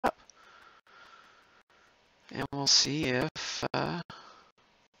And we'll see if...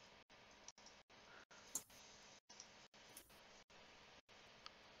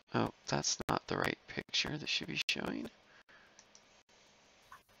 Oh, that's not the right picture that should be showing.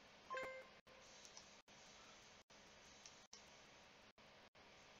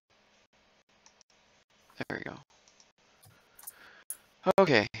 There we go.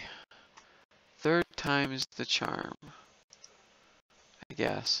 Okay. Third time's the charm, I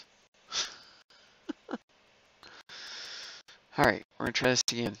guess. All right, we're gonna try this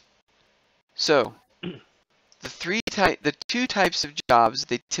again. So, the two types of jobs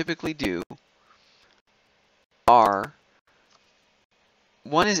they typically do are,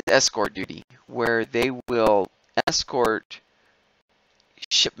 one is escort duty, where they will escort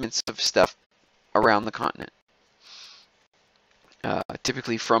shipments of stuff around the continent.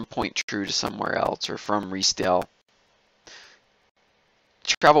 Typically from Point True to somewhere else, or from Resdale.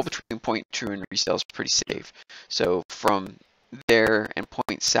 Travel between Point True and Resdale is pretty safe. So from there and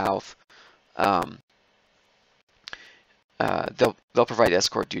Point South, they'll provide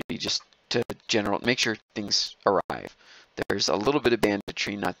escort duty just to make sure things arrive. There's a little bit of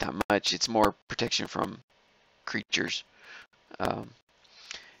banditry, not that much. It's more protection from creatures.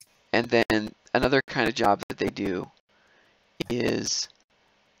 And then another kind of job that they do is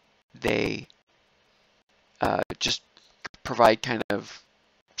they just provide kind of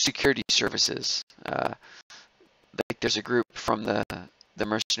security services. Like there's a group from the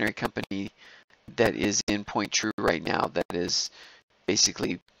mercenary company that is in Point True right now that is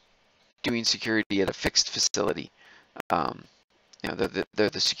basically doing security at a fixed facility. You know, they're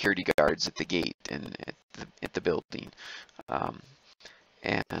the security guards at the gate and at the building.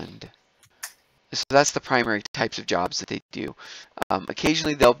 And so that's the primary types of jobs that they do.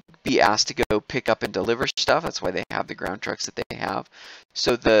 Occasionally they'll be asked to go pick up and deliver stuff. That's why they have the ground trucks that they have.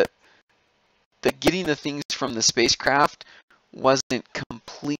 So the getting the things from the spacecraft wasn't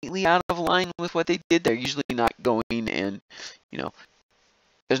completely out of line with what they did. They're usually not going and, you know,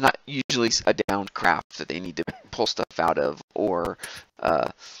 there's not usually a downed craft that they need to pull stuff out of, or,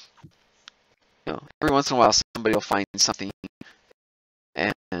 you know, every once in a while somebody will find something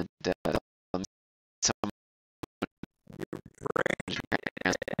and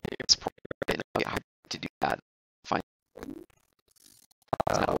to do that. Find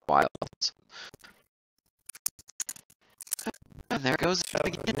wild. And there goes it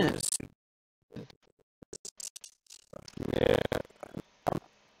again. Yeah.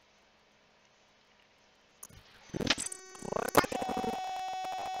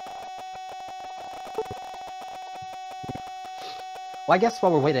 Well, I guess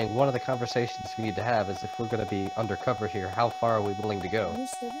while we're waiting, one of the conversations we need to have is if we're going to be undercover here, how far are we willing to go?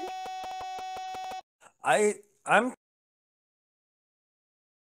 I'm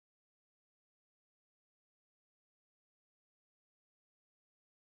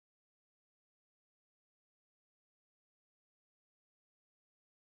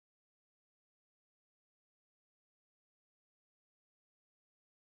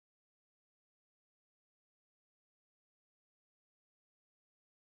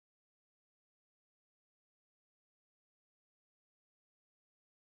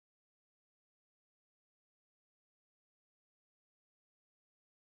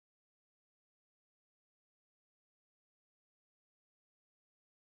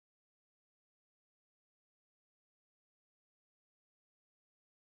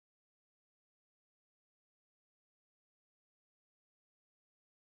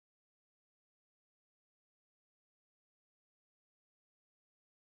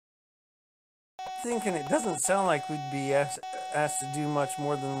thinking it doesn't sound like we'd be asked to do much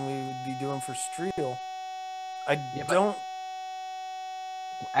more than we would be doing for Streel. Don't.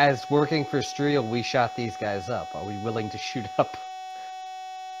 As working for Streel, we shot these guys up. Are we willing to shoot up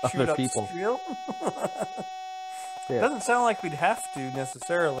other people? Streel? Doesn't sound like we'd have to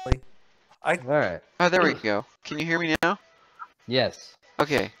necessarily. All right. Oh, there we go. Can you hear me now? Yes.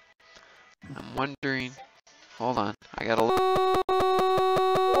 Okay. I'm wondering. Hold on. I gotta look.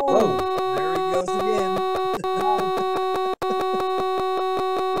 Whoa! There he goes again.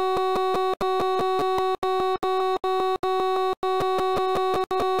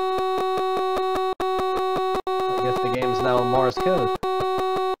 I guess the game's now in Morse code.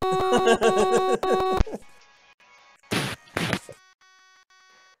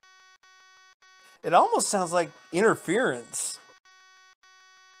 It almost sounds like interference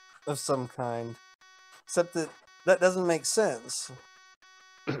of some kind, except that doesn't make sense.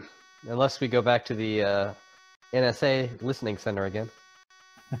 Unless we go back to the NSA listening center again.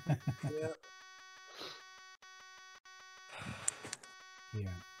 Yeah. Yeah.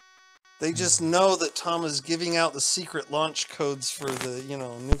 They just know that Tom is giving out the secret launch codes for the,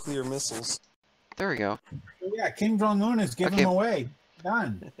 nuclear missiles. There we go. Yeah, King Von Nunes, give Okay. him away.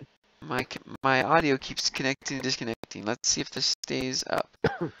 Done. My audio keeps connecting and disconnecting. Let's see if this stays up.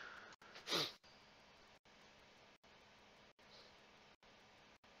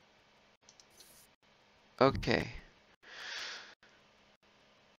 Okay.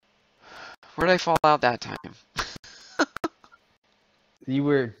 Where did I fall out that time? You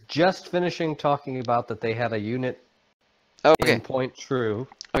were just finishing talking about that they had a unit Okay. in Point True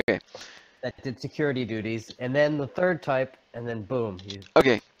Okay. that did security duties, and then the third type, and then boom.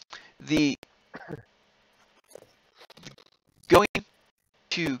 Okay. The going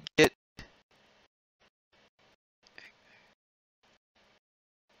to get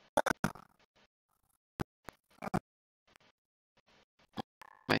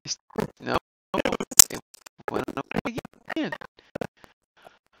my no. It went up again.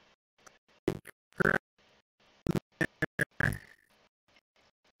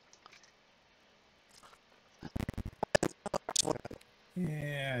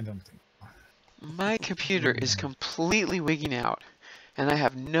 Yeah, I don't think. My computer is completely wigging out, and I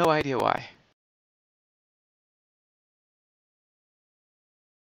have no idea why.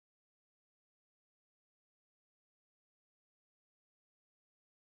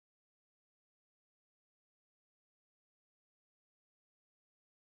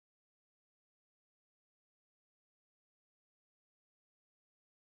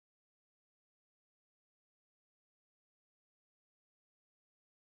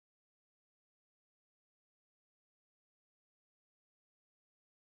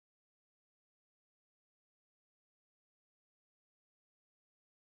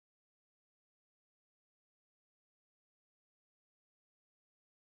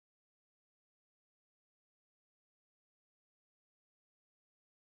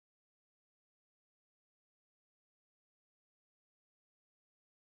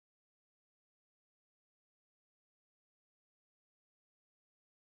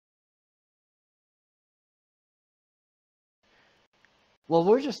 Well,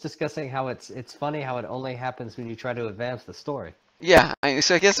 we're just discussing how it's funny how it only happens when you try to advance the story. Yeah,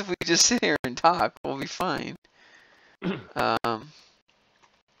 so I guess if we just sit here and talk, we'll be fine.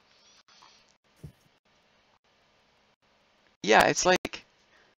 Yeah, it's like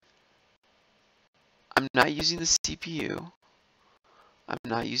I'm not using the CPU. I'm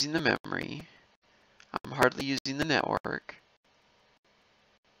not using the memory. I'm hardly using the network.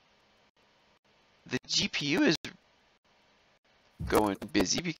 The GPU is going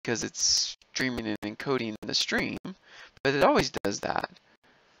busy because it's streaming and encoding the stream, but it always does that.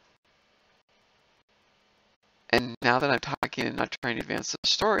 And now that I'm talking and not trying to advance the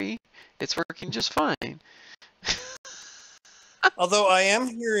story, it's working just fine. Although I am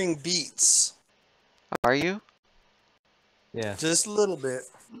hearing beats. Are you? Yeah. Just a little bit.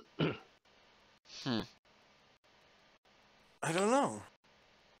 Hmm. I don't know.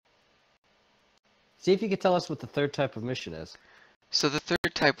 See if you could tell us what the third type of mission is. So the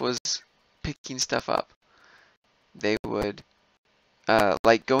third type was picking stuff up. They would,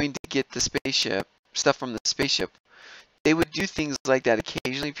 like going to get the spaceship, stuff from the spaceship. They would do things like that.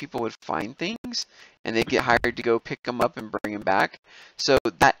 Occasionally people would find things and they'd get hired to go pick them up and bring them back. So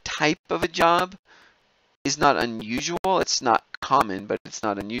that type of a job is not unusual. It's not common, but it's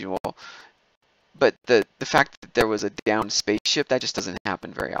not unusual. But the fact that there was a downed spaceship, that just doesn't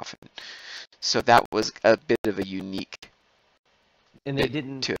happen very often. So that was a bit of a unique. And they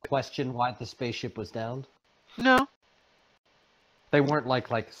didn't question why the spaceship was downed? No. They weren't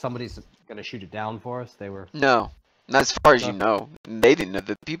like somebody's gonna shoot it down for us. They were. No. Not as far as you No. know. They didn't know.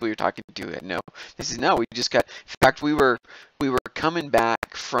 The people you're talking to had no. They said no. We just got. In fact, we were coming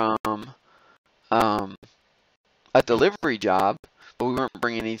back from a delivery job, but we weren't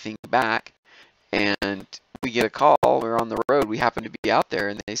bringing anything back. And we get a call. We're on the road. We happen to be out there,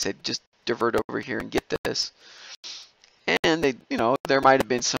 and they said just divert over here and get this. And they, there might have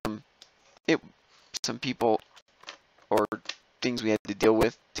been some people or things we had to deal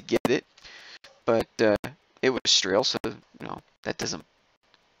with to get it, but it was Strail, so that doesn't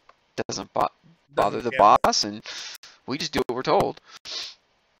bother the boss, and we just do what we're told.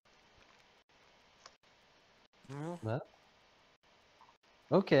 Well,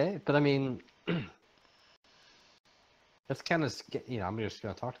 Okay, but I mean, that's kind of I'm just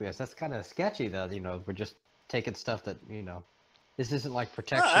gonna talk to you guys. That's kind of sketchy, though. We're just taking stuff that this isn't like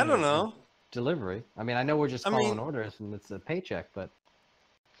protection. I don't or know. Delivery. I mean, I know we're just following orders and it's a paycheck, but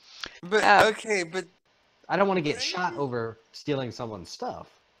okay, but I don't want to get shot over stealing someone's stuff.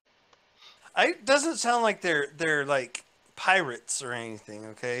 it doesn't sound like they're like pirates or anything,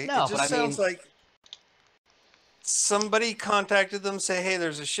 okay? No, It just but I sounds mean- like somebody contacted them, say, hey,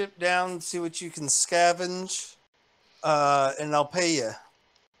 there's a ship down, see what you can scavenge, and I'll pay you.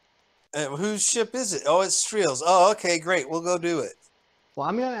 Whose ship is it? Oh, it's Streel's. Oh, okay, great. We'll go do it. Well,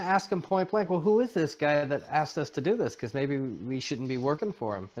 I'm going to ask him point blank, well, who is this guy that asked us to do this? Because maybe we shouldn't be working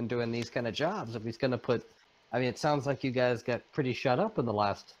for him and doing these kind of jobs if he's going to put... I mean, it sounds like you guys got pretty shut up in the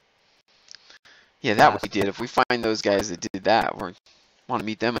last... Yeah, that we did. If we find those guys that did that, we want to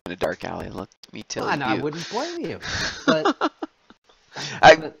meet them in a dark alley. Let me tell And I you. wouldn't blame you. But...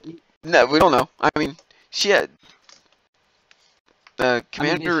 No, we don't know. I mean, she had...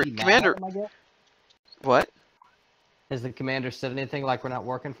 Commander... Commander... What? Has the commander said anything like we're not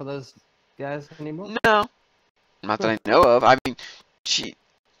working for those guys anymore? No. Not that I know of. I mean, she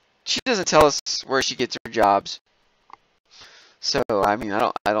doesn't tell us where she gets her jobs. So, I mean, I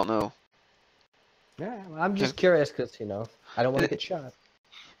don't know. Yeah, I'm just curious because, you know, I don't want to get shot.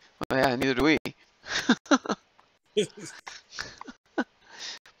 Well, yeah, neither do we.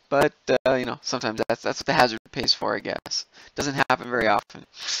 But, you know, sometimes that's what the hazard pays for, I guess. Doesn't happen very often.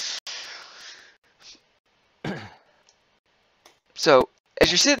 So,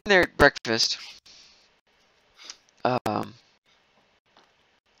 as you're sitting there at breakfast,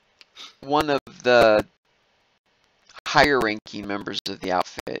 one of the higher-ranking members of the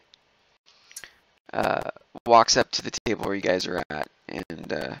outfit walks up to the table where you guys are at,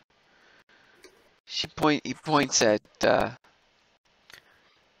 and he points at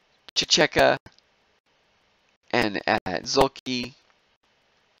Chicheka and at Zulki. And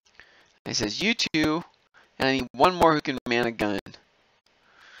he says, "You two, and I need one more who can man a gun."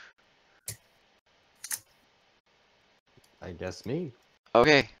 I guess me.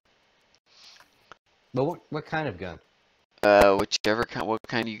 Okay. But what kind of gun? Whichever kind. What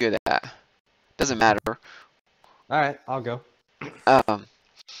kind are you good at? Doesn't matter. All right, I'll go.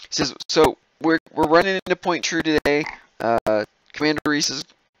 Says so. We're running into Point True today. Commander Reese has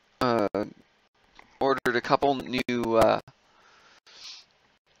ordered a couple new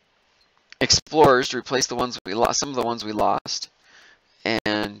explorers to replace the ones we lost. Some of the ones we lost,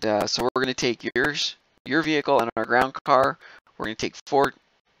 and so we're going to take your vehicle and our ground car. We're going to take 4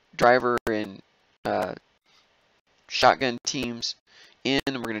 driver and shotgun teams in,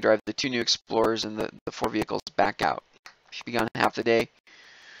 and we're going to drive the 2 new explorers and the 4 vehicles back out. Should be gone half the day.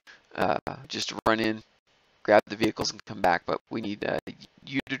 Just run in, grab the vehicles, and come back. But we need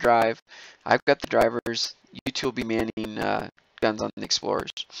you to drive. I've got the drivers. You two will be manning guns on the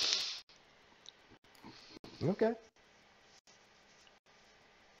explorers. Okay.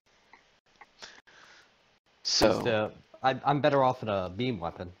 So, Just, I'm better off at a beam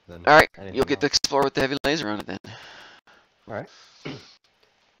weapon than. all right, anything you'll get the else. explorer with the heavy laser on it then. All right.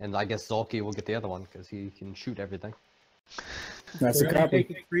 And I guess Zulki will get the other one because he can shoot everything. That's a You're only copy.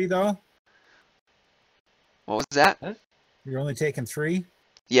 taking 3, though? What was that? You're only taking 3?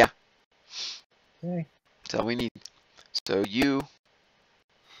 Yeah. Okay. That's all we need. So you,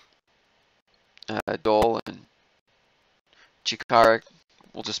 Dole, and Chikara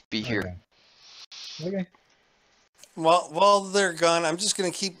will just be here. Okay. While they're gone, I'm just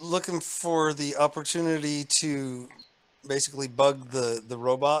going to keep looking for the opportunity to basically bug the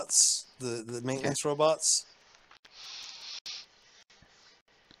robots, the maintenance robots.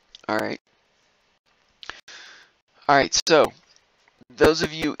 All right. All right. So those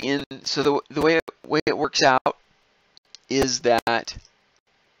of you in, so the way it works out is that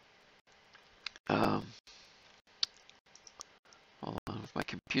hold on, with my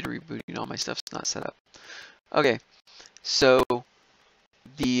computer rebooting, all my stuff's not set up. Okay. So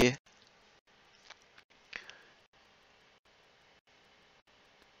the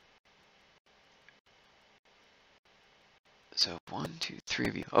So 1, 2, 3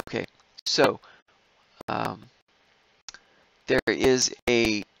 of you. Okay, so there is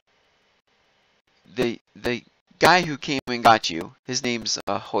the guy who came and got you. His name's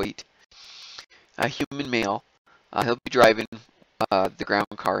Hoyt, a human male. He'll be driving the ground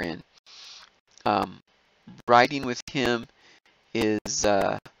car in. Riding with him is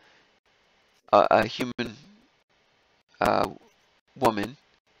a human woman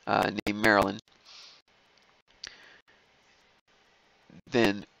named Marilyn.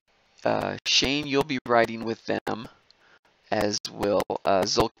 Then Shane, you'll be riding with them, as will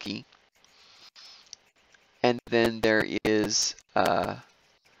Zulki. And then there is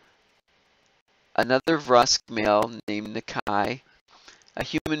another Vrusk male named Nakai, a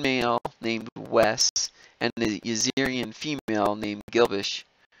human male named Wes, and a Yazirian female named Gilbish,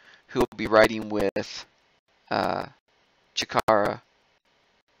 who will be riding with Chikara,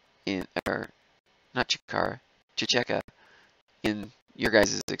 or not Chikara, Chicheka, in your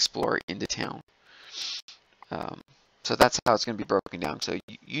guys' Explorer into town. So that's how it's going to be broken down. So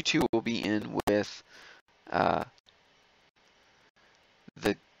you two will be in with the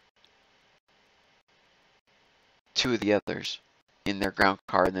two of the others in their ground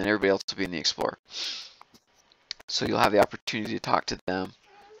car, and then everybody else will be in the Explorer. So you'll have the opportunity to talk to them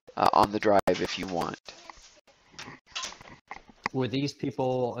on the drive if you want. Were these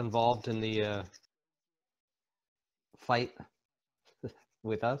people involved in the fight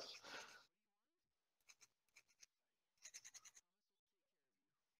with us?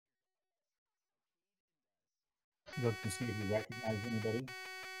 Look to see if you recognize anybody.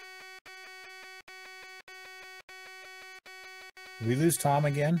 Did we lose Tom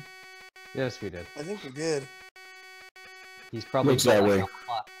again? Yes, we did. I think we did. He's probably Looks that going way. down the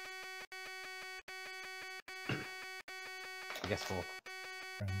plot. I guess we'll.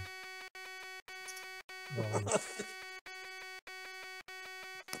 Well,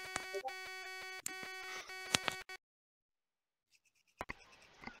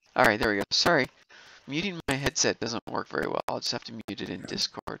 All right, there we go. Sorry, muting my headset doesn't work very well. I'll just have to mute it in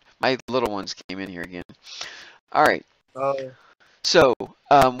Discord. My little ones came in here again. All right. Oh, So,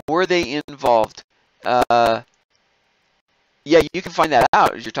 were they involved? Yeah, you can find that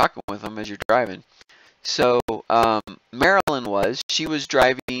out as you're talking with them as you're driving. So, Marilyn was. She was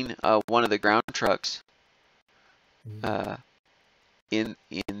driving one of the ground trucks in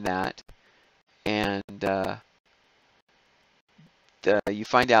that, and you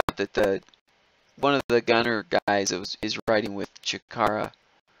find out that one of the gunner guys that is riding with Chikara,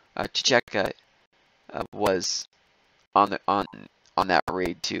 Chicheka, was on that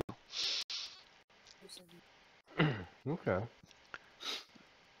raid too. Okay.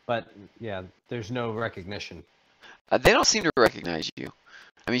 But yeah, there's no recognition. They don't seem to recognize you.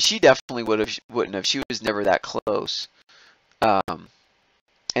 I mean, she definitely wouldn't have. She was never that close. And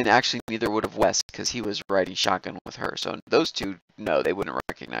actually, neither would have Wes because he was riding shotgun with her. So those two, no, they wouldn't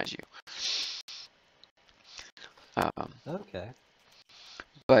recognize you. Okay.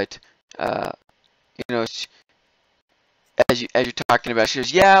 But you know, as you're talking about, she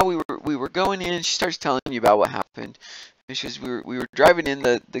goes, "Yeah, we were going in." She starts telling you about what happened. And she goes, "We were driving in.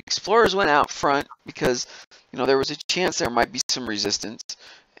 The explorers went out front because there was a chance there might be some resistance,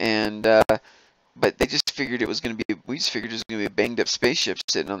 and but they just figured it was going to be. We just figured it was going to be a banged up spaceship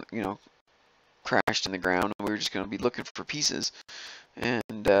sitting on crashed in the ground, and we were just going to be looking for pieces.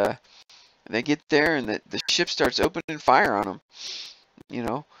 And they get there, and the ship starts opening fire on them.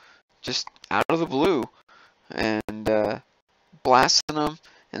 Just out of the blue, and blasting them.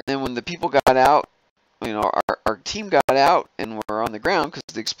 And then when the people got out, our team got out and were on the ground because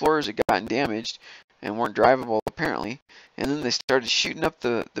the explorers had gotten damaged and weren't drivable apparently. And then they started shooting up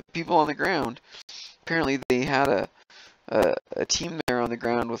the people on the ground. Apparently they had a team there on the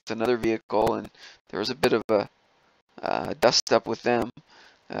ground with another vehicle, and there was a bit of a dust up with them.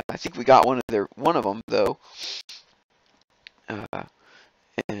 I think we got one of them though.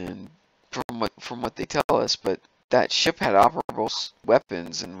 And from what they tell us, but that ship had operable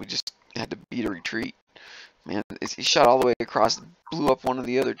weapons, and we just had to beat a retreat. Man, he shot all the way across, blew up one of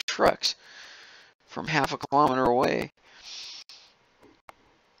the other trucks from half a kilometer away.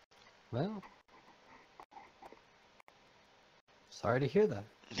 Well, sorry to hear that.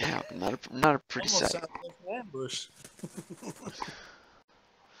 Yeah, not a pretty almost sight. sounds like an ambush.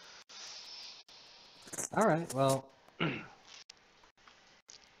 All right. Well,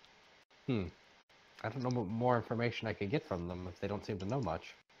 I don't know what more information I could get from them if they don't seem to know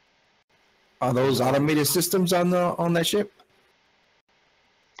much. Are those automated systems on that ship?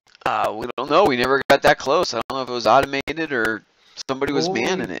 We don't know. We never got that close. I don't know if it was automated or somebody was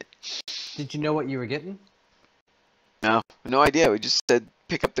manning it. Did you know what you were getting? No idea. We just said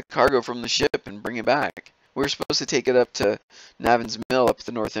pick up the cargo from the ship and bring it back. We were supposed to take it up to Navin's Mill up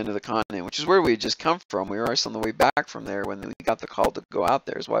the north end of the continent, which is where we had just come from. We were almost on the way back from there when we got the call to go out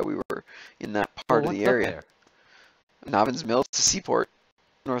there. Is why we were in that part of the area. Navin's Mill, it's a seaport,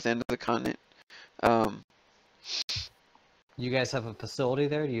 north end of the continent. You guys have a facility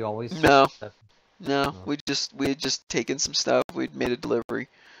there? Do you always? No. We had just taken some stuff. We'd made a delivery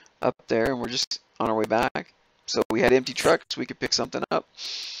up there, and we're just on our way back. So we had empty trucks. We could pick something up.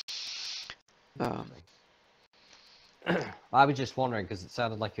 I was just wondering because it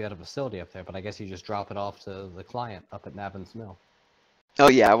sounded like you had a facility up there, but I guess you just drop it off to the client up at Navin's Mill. Oh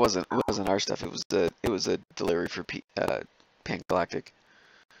yeah, it wasn't our stuff. It was a delivery for Pan Galactic.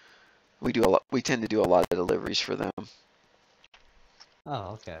 We tend to do a lot of deliveries for them.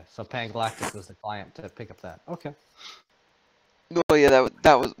 Oh, okay. So Pan Galactic was the client to pick up that. Okay. Well, yeah,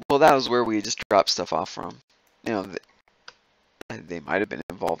 that was where we just dropped stuff off from. they might have been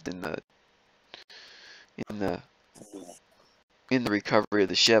involved in the recovery of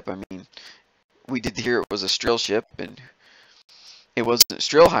the ship. I mean, we did hear it was a Strill ship, and it wasn't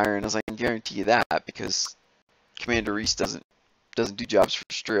Strill hiring, as I can guarantee you that, because Commander Reese doesn't do jobs for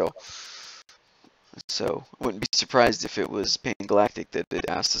Strill. So I wouldn't be surprised if it was Pan Galactic that it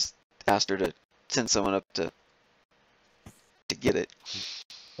asked her to send someone up to get it.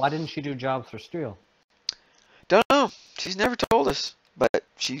 Why didn't she do jobs for Steel? Don't know. She's never told us, but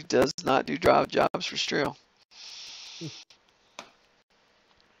she does not do jobs for Strill.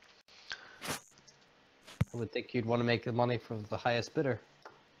 I would think you'd want to make the money for the highest bidder.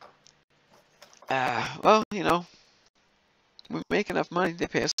 Well, you know, we make enough money, they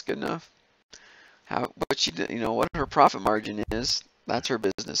pay us good enough. What she, you know, what her profit margin is, that's her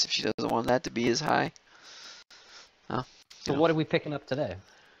business. If she doesn't want that to be as high. So what are we picking up today?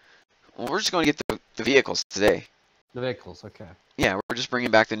 Well, we're just going to get the vehicles today. The vehicles, okay. Yeah, we're just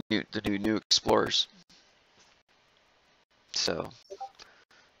bringing back the new Explorers. So.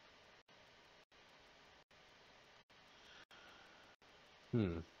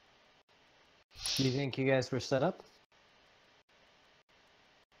 Do you think you guys were set up?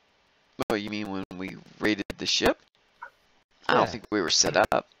 Oh, you mean when we raided the ship? I don't think we were set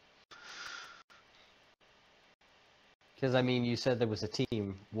up. Because, I mean, you said there was a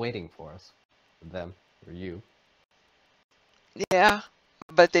team waiting for us. Them, or you. Yeah,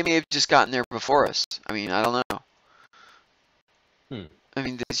 but they may have just gotten there before us. I mean, I don't know. I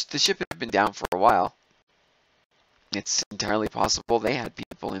mean, the ship had been down for a while. It's entirely possible they had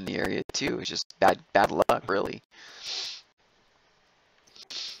people in the area too. It's just bad luck, really.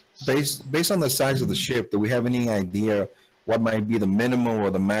 Based on the size of the ship, do we have any idea what might be the minimum or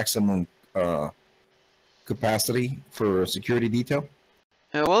the maximum capacity for a security detail?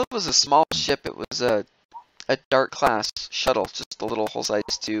 Well, it was a small ship. It was a Dark class shuttle, just a little hull-size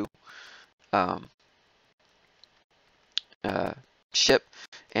 2 ship,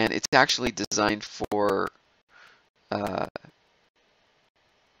 and it's actually designed for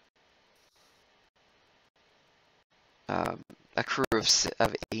a crew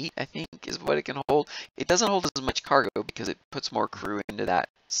of 8, I think, is what it can hold. It doesn't hold as much cargo because it puts more crew into that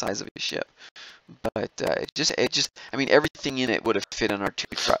size of a ship. But it just, I mean, everything in it would have fit on our 2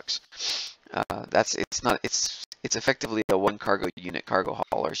 trucks. It's effectively a 1 cargo unit cargo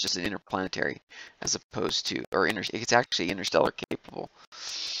hauler. It's just an interplanetary, as opposed to, it's actually interstellar capable.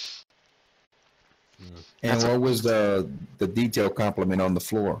 And what was the detail complement on the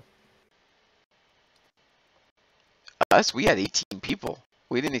floor? We had 18 people.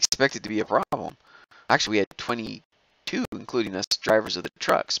 We didn't expect it to be a problem. Actually, we had 22, including us drivers of the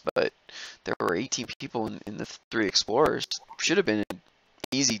trucks, but there were 18 people in the 3 Explorers. Should have been an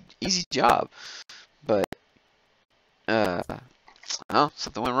easy job, but well,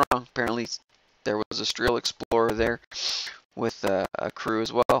 something went wrong. Apparently, there was a Strill Explorer there with a crew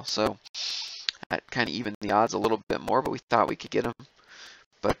as well, so that kind of evened the odds a little bit more, but we thought we could get them.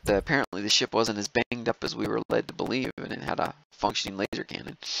 But apparently the ship wasn't as banged up as we were led to believe, and it had a functioning laser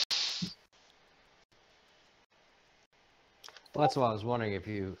cannon. Well, that's why I was wondering if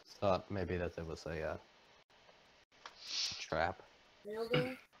you thought maybe that there was a trap.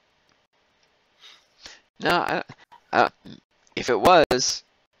 No, if it was,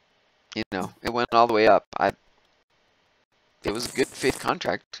 you know, it went all the way up. It was a good faith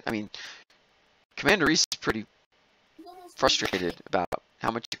contract. I mean, Commander Reese is pretty frustrated about how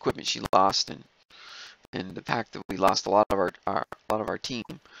much equipment she lost, and the fact that we lost a lot of our team.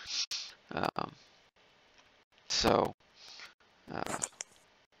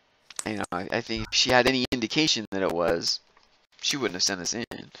 You know, I think if she had any indication that it was, she wouldn't have sent us in.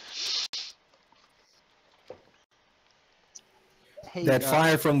 Hey, That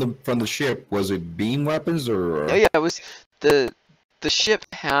fire from the ship, was it beam weapons or? Oh yeah, it was the ship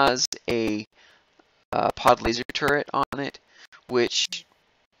has a pod laser turret on it, which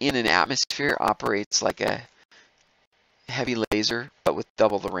in an atmosphere operates like a heavy laser, but with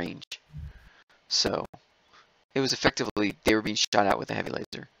double the range. So it was effectively, they were being shot at with a heavy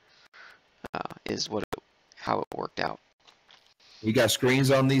laser, is how it worked out. You got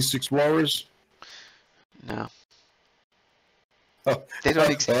screens on these Explorers? No. Oh. They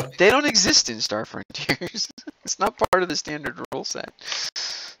don't exist in Star Frontiers. It's not part of the standard rule set.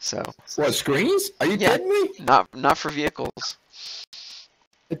 So What, screens? Are you kidding me? Not for vehicles.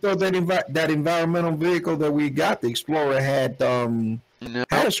 I thought that environmental vehicle that we got, the Explorer, had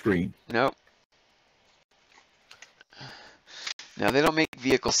had a screen. Nope. No, they don't make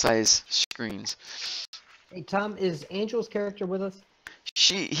vehicle size screens. Hey, Tom, is Angel's character with us?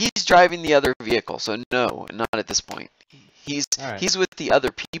 He's driving the other vehicle, so no, not at this point. All right. He's with the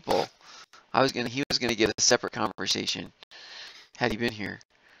other people. He was gonna get a separate conversation had he been here.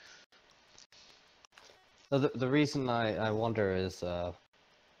 So the reason I wonder is at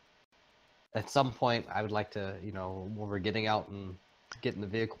some point I would like to, when we're getting out and getting the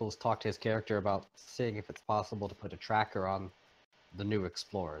vehicles, talk to his character about seeing if it's possible to put a tracker on the new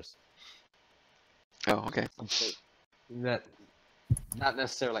Explorers. Oh, okay. Something that not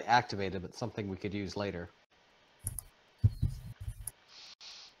necessarily activated, but something we could use later.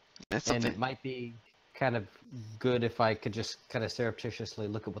 That's And something. it might be kind of good if I could just kind of surreptitiously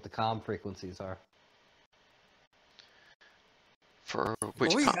look at what the comm frequencies are. For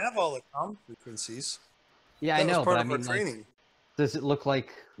which We have all the comm frequencies. Yeah, That I know, was part but I of our mean, like, training. does it look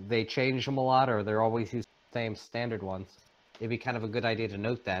like they change them a lot, or they're always using the same standard ones? It'd be kind of a good idea to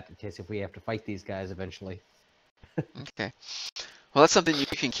note that in case if we have to fight these guys eventually. Okay. Well, that's something you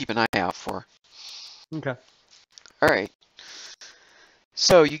can keep an eye out for. Okay. All right.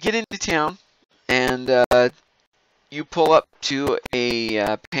 So you get into town, and you pull up to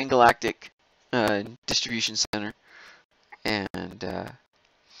a Pangalactic distribution center, and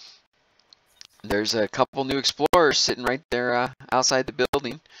there's a couple new explorers sitting right there outside the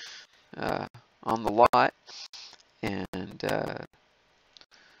building on the lot, and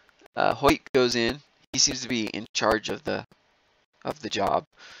Hoyt goes in. He seems to be in charge of the job.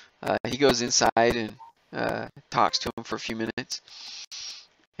 He goes inside and talks to him for a few minutes,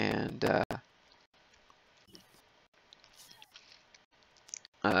 and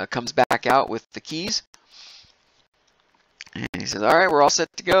comes back out with the keys. And he says, "All right, we're all set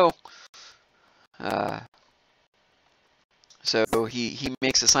to go." So he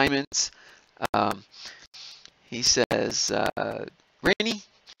makes assignments. He says, "Rainey,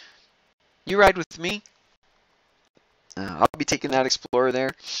 you ride with me. I'll be taking that Explorer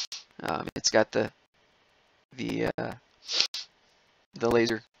there. It's got the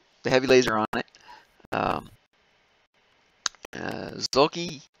laser, the heavy laser on it.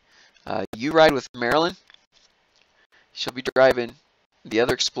 Zulky, you ride with Marilyn. She'll be driving the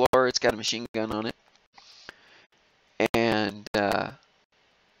other Explorer. It's got a machine gun on it. And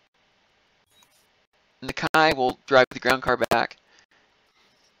Nakai will drive the ground car back.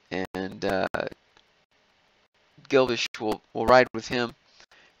 And Gilvish will ride with him.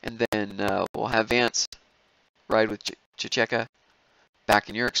 And then we'll have Vance ride with Chicheka back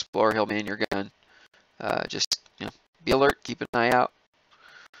in your Explorer. He'll man your gun. Just be alert, keep an eye out.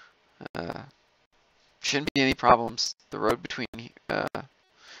 Shouldn't be any problems. The road between here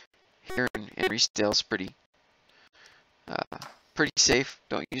and Reesdale is pretty safe.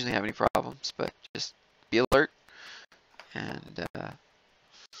 Don't usually have any problems, but just be alert. And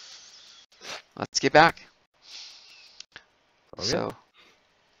let's get back. Okay.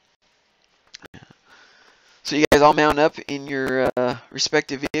 So you guys all mount up in your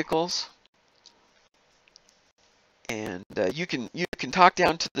respective vehicles, and you can talk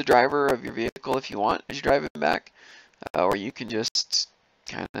down to the driver of your vehicle if you want as you're driving back, or you can just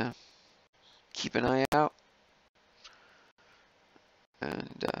kind of keep an eye out.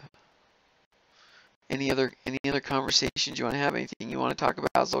 And any other conversations you want to have? Anything you want to talk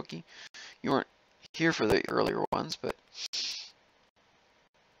about, Zulky? You weren't here for the earlier ones, but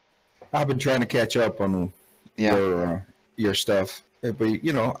I've been trying to catch up on your stuff, but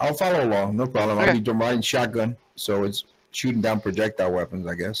I'll follow along. No problem. Okay. I'll be riding shotgun, so it's shooting down projectile weapons,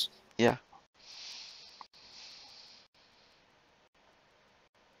 I guess. Yeah.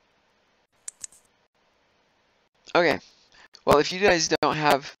 Okay. Well, if you guys don't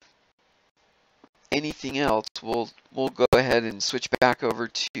have anything else, we'll go ahead and switch back over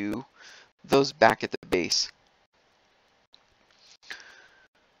to those back at the base.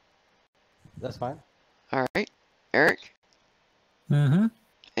 That's fine. All right, Eric. Mm-hmm.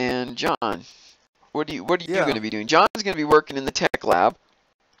 And John, what are you Yeah. going to be doing? John's going to be working in the tech lab.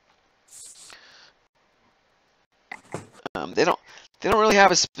 They don't really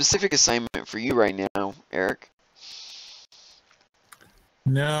have a specific assignment for you right now, Eric.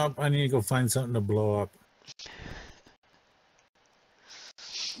 No, I need to go find something to blow up.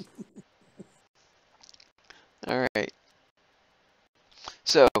 All right.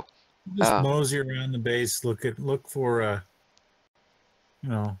 So Just mosey around the base, look for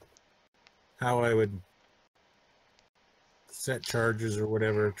how I would set charges or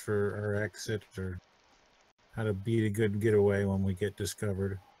whatever for our exit, or how to beat a good getaway when we get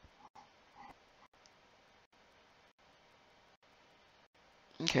discovered.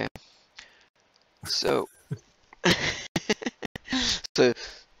 okay. So so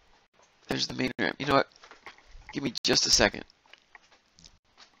there's the main ramp. You know what? Give me just a second.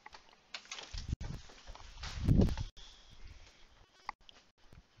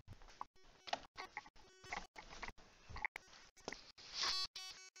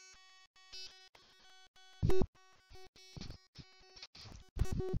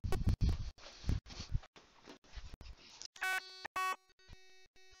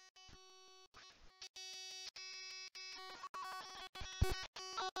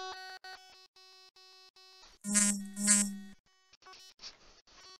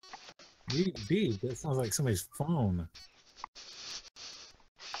 Beep, beep. That sounds like somebody's phone.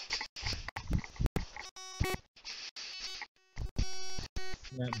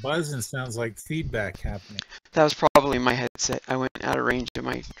 That buzzing sounds like feedback happening. That was probably my headset. I went out of range of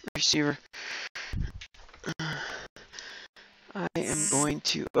my receiver. I am going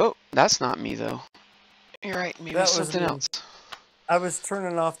to... Oh, that's not me, though. You're right. Maybe That was something me. else. I was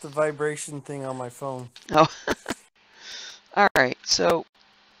turning off the vibration thing on my phone. Oh. All right. So,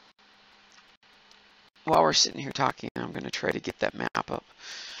 while we're sitting here talking, I'm going to try to get that map up.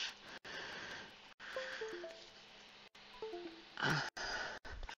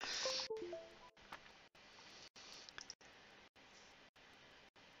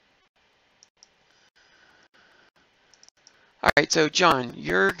 All right, so John,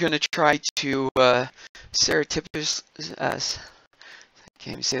 you're going to try to serendipitous, I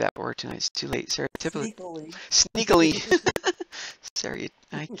can't even say that word tonight, it's too late, serendipitously, sneakily, sorry,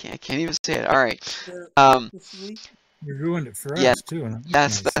 I can't even say it, all right. You ruined it for Yeah, us, too. And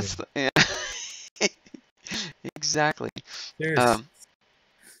that's the, yeah. Exactly.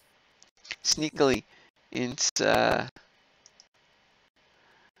 Sneakily, it's,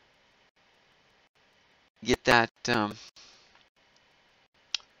 get that,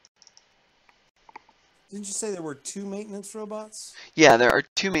 Didn't you say there were 2 maintenance robots? yeah, there are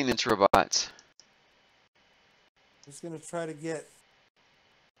 2 maintenance robots. I was going to try to get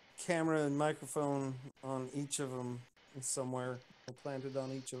camera and microphone on each of them somewhere. I planted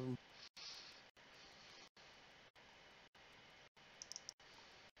on each of them.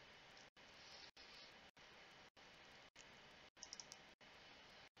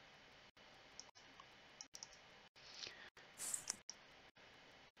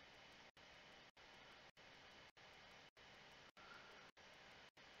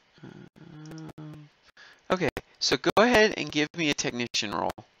 Okay, so go ahead and give me a technician roll.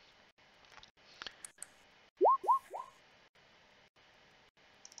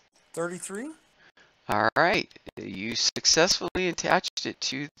 $33? All right, you successfully attached it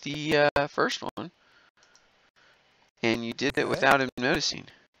to the first one, and you did it without him noticing.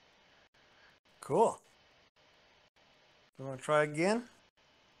 Cool. You want to try again?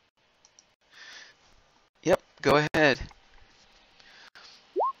 Yep, go ahead.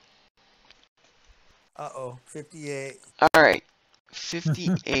 Uh-oh, 58. All right,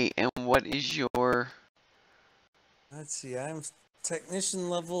 58, and what is your... Let's see, I'm technician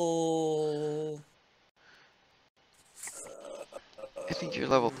level... I think you're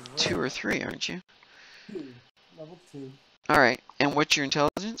level 2 or 3, aren't you? 2. Level 2. All right, and what's your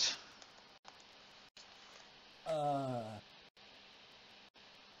intelligence?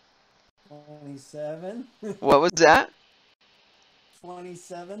 27. What was that?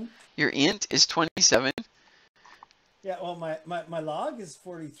 27. Your int is 27. Yeah, well, my log is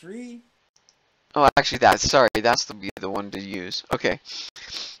 43. Oh, actually, that's the one to use. Okay.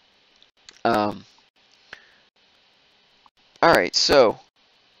 All right, so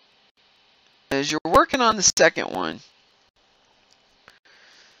as you're working on the second one,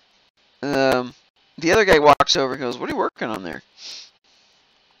 the other guy walks over and goes, "What are you working on there?"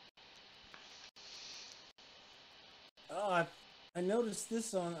 Oh, I noticed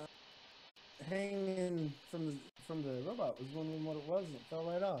this on hanging from the robot. Was wondering what it was, and it fell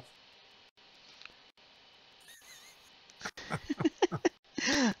right off.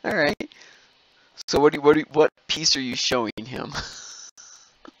 All right. So what piece are you showing him?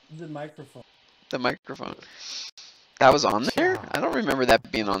 The microphone. The microphone. That was on there? I don't remember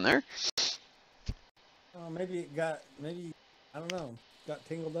that being on there. Oh, maybe I don't know. Got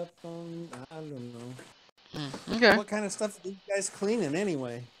tangled up on. I don't know. Okay. What kind of stuff are you guys cleaning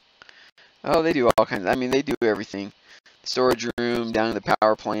anyway? Oh, they do all kinds. I mean, they do everything. Storage room down to the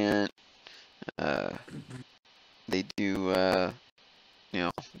power plant. They do, the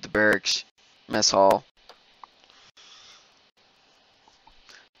barracks, mess hall.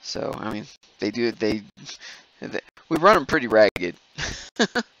 So, I mean, we run them pretty ragged.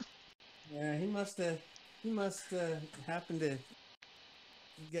 Yeah, he must have happened to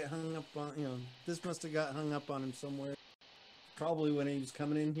get hung up on. This must have got hung up on him somewhere. Probably when he was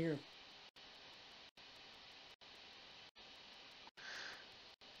coming in here.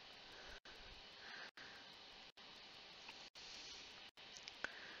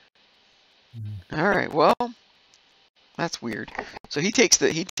 All right, well, that's weird. So he takes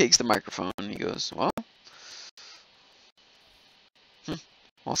the microphone and he goes, well,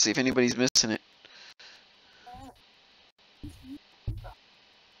 I'll see if anybody's missing it.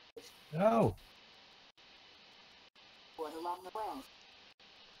 No.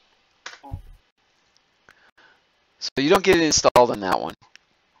 So you don't get it installed on that one.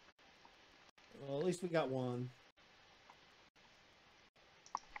 Well, at least we got one.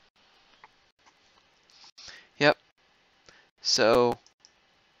 Yep. So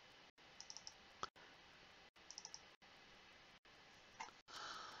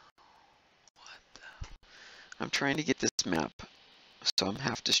I'm trying to get this map, so I'm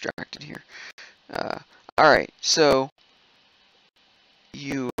half distracted here. All right, so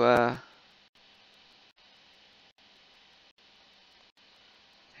you here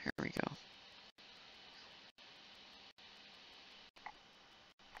we go.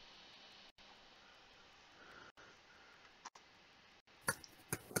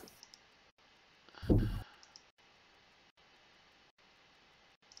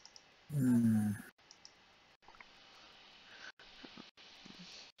 Hmm.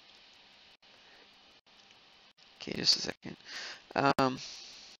 Okay, just a second.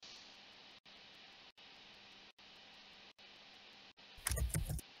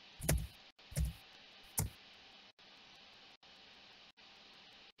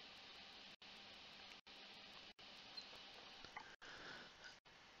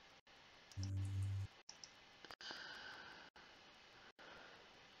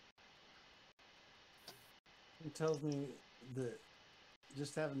 It tells me that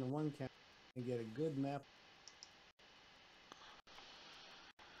just having the one camera and get a good map.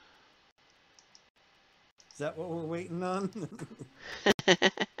 Is that what we're waiting on?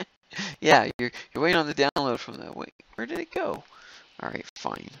 Yeah, you're waiting on the download from that. Wait, where did it go? All right,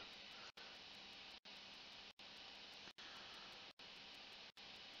 fine.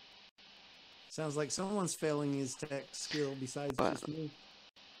 Sounds like someone's failing his tech skill besides But just me.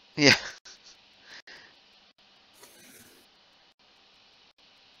 yeah.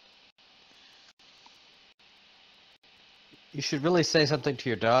 You should really say something to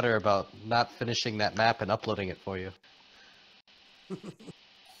your daughter about not finishing that map and uploading it for you.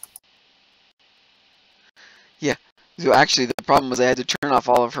 Yeah. So actually, the problem was I had to turn off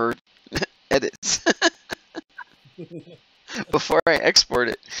all of her edits before I export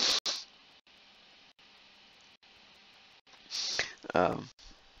it.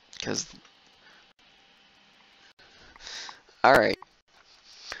 Because, all right.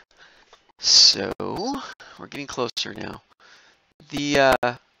 So we're getting closer now. The all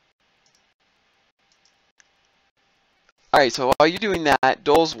right. So while you're doing that,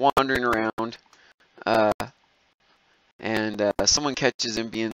 Dole's wandering around, and someone catches him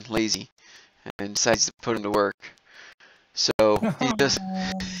being lazy and decides to put him to work. So he just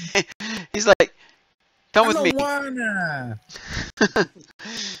he's like, "Come I with me." don't wanna.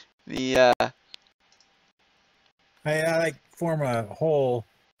 The I like form a hole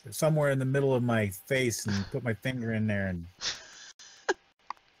somewhere in the middle of my face and put my finger in there and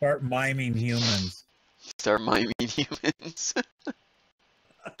start miming humans. start miming humans.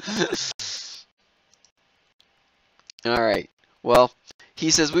 All right. Well, he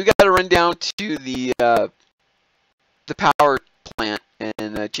says we've got to run down to the power plant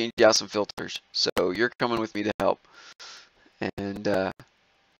and change out some filters. So you're coming with me to help. And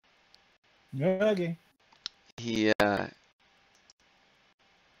Okay. he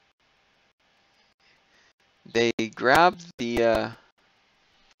they grab the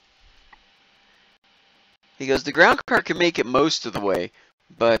he goes, the ground car can make it most of the way,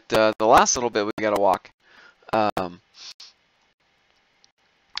 but the last little bit we got to walk.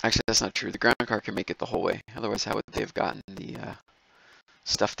 Actually, that's not true. The ground car can make it the whole way. Otherwise, how would they have gotten the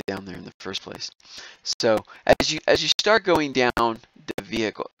stuff down there in the first place? So as you start going down the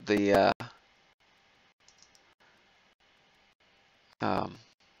vehicle, you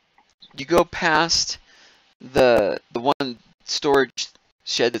go past the one storage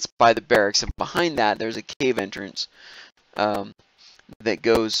shed that's by the barracks, and behind that there's a cave entrance that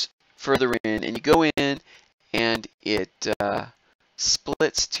goes further in, and you go in, and it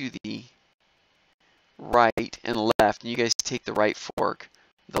splits to the right and left, and you guys take the right fork.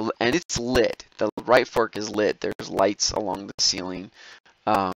 And it's lit. The right fork is lit. There's lights along the ceiling,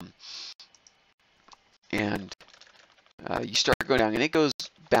 and you start going down, and it goes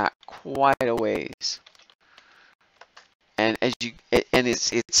back quite a ways. And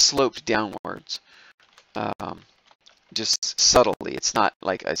it's sloped downwards, just subtly. It's not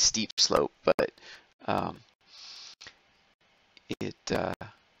like a steep slope, but it. All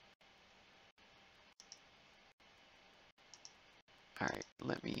right,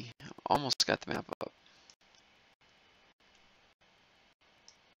 let me. Almost got the map up.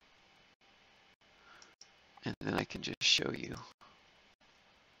 And then I can just show you.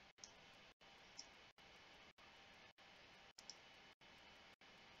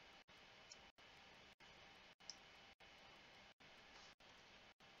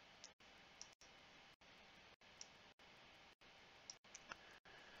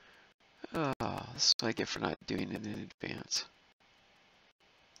 This is what I get for not doing it in advance.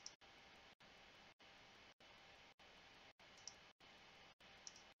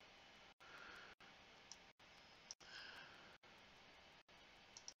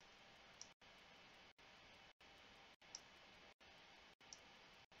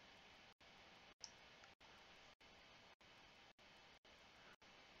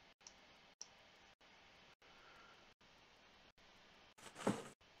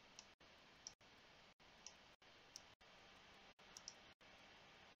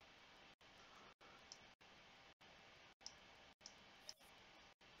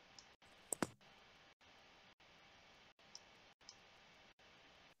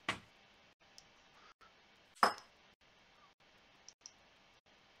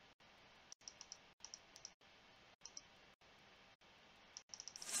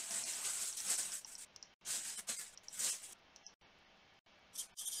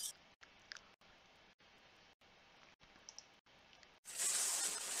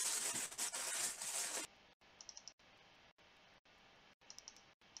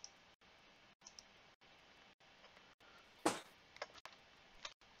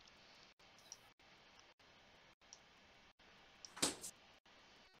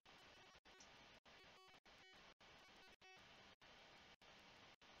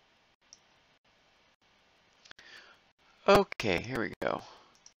 Okay, here we go.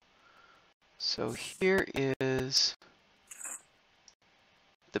 So here is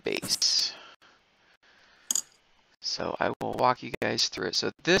the base. So I will walk you guys through it.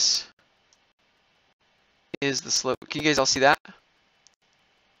 So this is the slope. Can you guys all see that?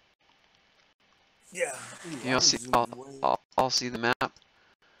 Yeah. You all see? I'll see the map.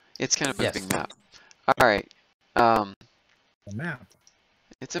 It's kind of a Yes. big map. All right. A map.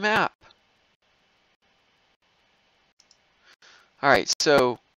 It's a map. All right.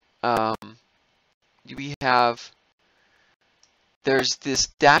 So we have. There's this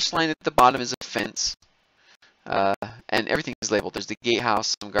dashed line at the bottom is a fence, and everything is labeled. There's the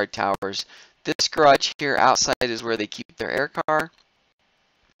gatehouse, some guard towers. This garage here outside is where they keep their air car.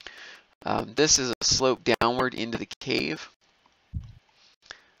 This is a slope downward into the cave.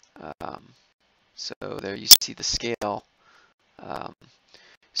 So there you see the scale.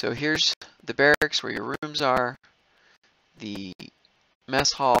 So here's the barracks where your rooms are, the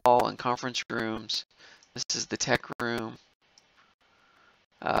mess hall and conference rooms. This is the tech room.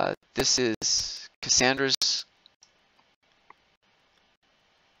 This is Cassandra's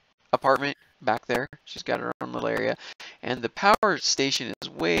apartment back there. She's got her own little area. And the power station is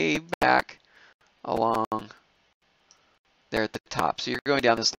way back along there at the top. So you're going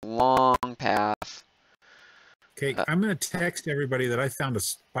down this long path. Okay, I'm going to text everybody that I found a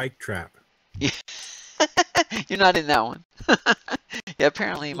spike trap. Yeah. You're not in that one. Yeah,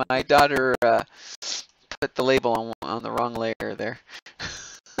 apparently my daughter put the label on the wrong layer there.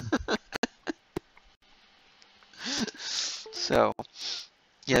 So,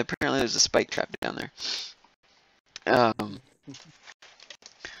 yeah, apparently there's a spike trap down there. I'll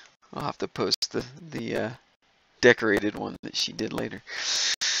have to post the decorated one that she did later.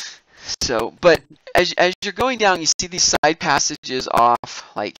 So, but as you're going down, you see these side passages off,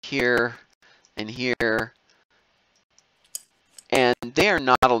 like here and here, and they are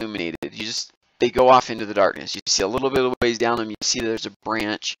not illuminated. They go off into the darkness. You see a little bit of ways down them. You see there's a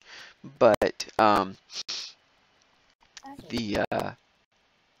branch, but you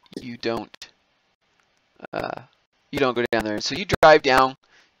don't go down there. So you drive down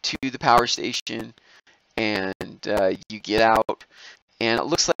to the power station, and you get out, and it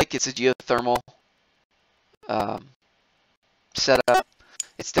looks like it's a geothermal setup.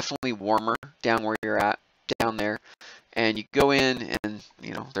 It's definitely warmer down where you're at down there, and you go in, and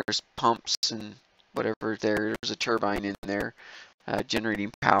there's pumps and whatever there. There's a turbine in there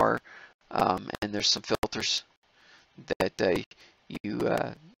generating power, and there's some filters that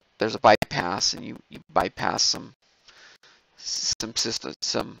there's a bypass, and you bypass some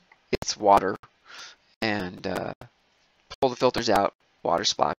system. It's water, and pull the filters out. Water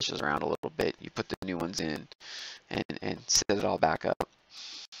splashes around a little bit. You put the new ones in, and set it all back up.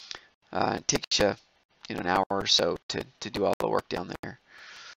 It takes you, an hour or so to do all the work down there.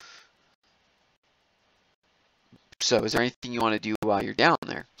 So, is there anything you want to do while you're down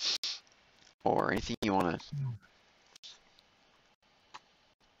there, or anything you want to?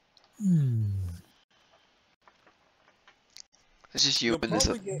 It's just you and this.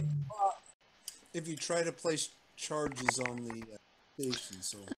 You'll probably get caught if you try to place charges on the station,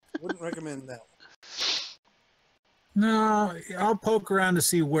 so wouldn't recommend that. No, I'll poke around to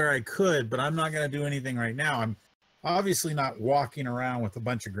see where I could, but I'm not going to do anything right now. obviously not walking around with a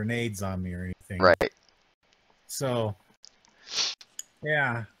bunch of grenades on me or anything. Right. So,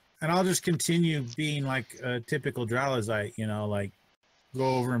 yeah. And I'll just continue being like a typical Drowlazite, you know, like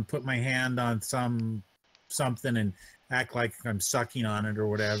go over and put my hand on something and act like I'm sucking on it or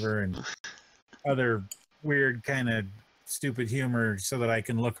whatever, and other weird kind of stupid humor so that I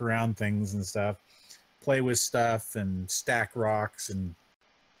can look around things and stuff, play with stuff and stack rocks and,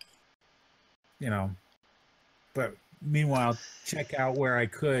 you know, but meanwhile, check out where I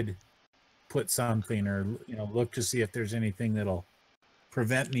could put something or, you know, look to see if there's anything that'll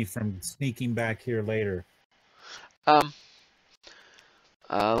prevent me from sneaking back here later.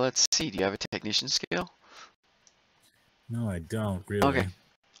 Let's see. Do you have a technician skill? No, I don't really. Okay.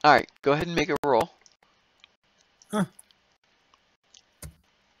 All right. Go ahead and make a roll. Huh.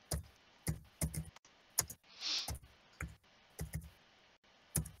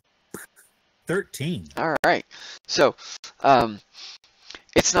 13. All right. So,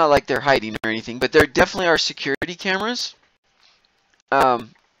 it's not like they're hiding or anything, but there definitely are security cameras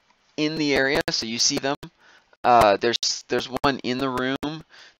in the area, so you see them. There's one in the room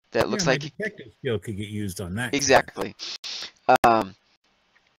that looks my like detective skill could get used on that. exactly.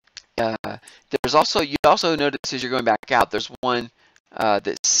 There's also, you also notice as you're going back out, there's one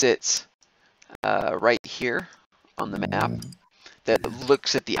that sits right here on the map that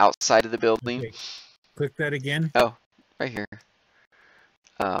looks at the outside of the building. Okay. Click that again. Oh, right here.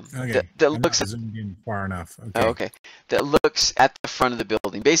 Okay. That I'm looks not at, zoomed in far enough. Okay. oh, okay. That looks at the front of the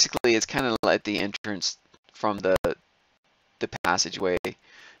building. Basically, it's kind of like the entrance from the passageway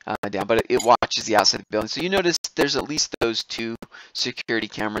down, but it watches the outside of the building. So you notice there's at least those 2 security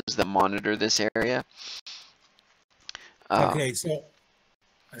cameras that monitor this area. Okay, so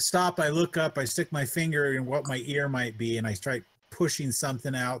I stop, I look up, I stick my finger in what my ear might be, and I start pushing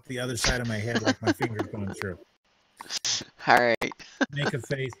something out the other side of my head like my finger's going through. All right. Make a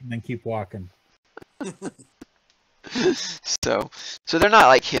face and then keep walking. So they're not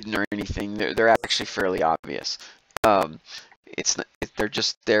like hidden or anything. They're actually fairly obvious. They're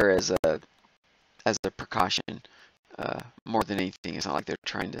just there as a precaution more than anything. It's not like they're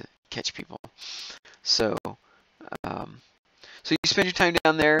trying to catch people. So so you spend your time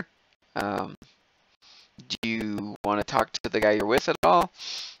down there. Do you want to talk to the guy you're with at all?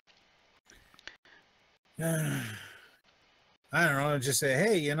 I don't know, just say,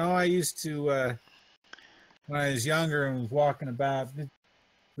 hey, you know, I used to, when I was younger and was walking about,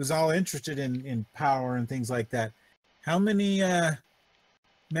 was all interested in power and things like that. How many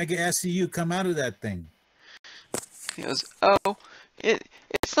mega SCU come out of that thing? He goes, oh,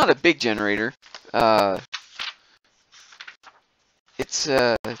 it's not a big generator. It's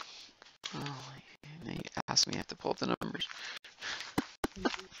oh, you asked me, I have to pull up the numbers.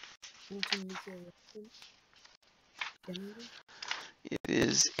 It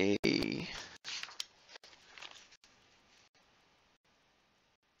is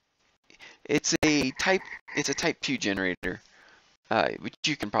a type 2 generator, which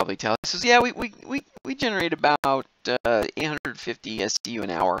you can probably tell. It says, yeah, we generate about 850 SCU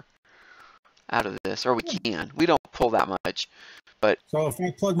an hour out of this, or we can. We don't pull that much, but so if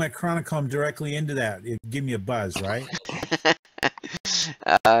I plug my Chronicom directly into that, it'd give me a buzz, right?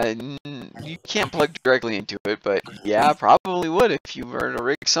 you can't plug directly into it, but yeah, probably would if you were to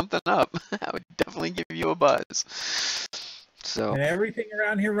rig something up. That would definitely give you a buzz. So and everything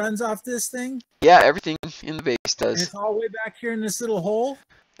around here runs off this thing? Yeah, everything in the base does. And it's all the way back here in this little hole?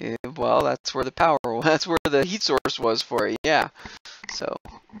 Yeah, well, that's where the heat source was for it, yeah. So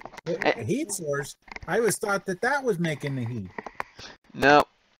The heat source? I always thought that was making the heat. no,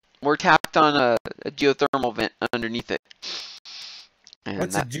 we're tapped on a geothermal vent underneath it. And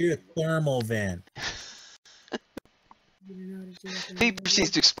what's a geothermal vent? He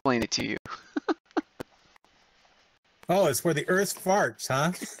proceeds to explain it to you. Oh, it's where the earth farts,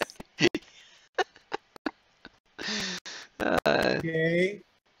 huh? Okay.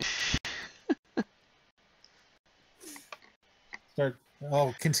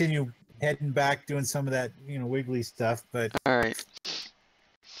 I'll continue heading back, doing some of that, you know, wiggly stuff, but all right.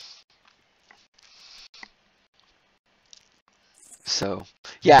 So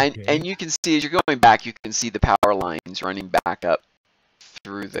yeah, and you can see as you're going back, you can see the power lines running back up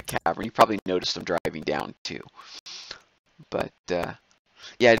through the cavern. You probably noticed them driving down too. But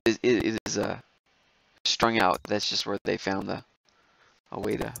yeah, it is strung out. That's just where they found a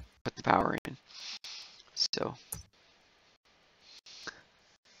way to put the power in. So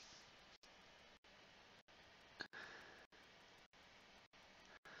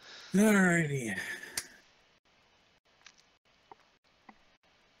alrighty.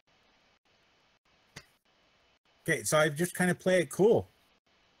 Okay, so I just kind of play it cool.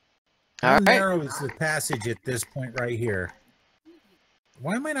 All How right. narrow is the passage at this point right here?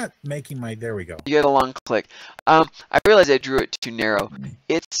 Why am I not making my... There we go. You get a long click. I realize I drew it too narrow.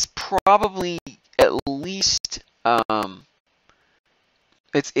 It's probably at least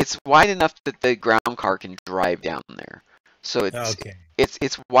it's wide enough that the ground car can drive down there. So Okay.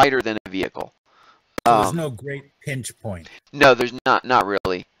 it's wider than a vehicle. So there's no great pinch point. No, there's not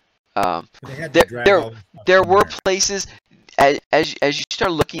really. They had to drag all this stuff There in were there. places as you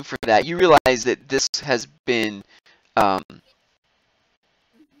start looking for that, you realize that this has been dug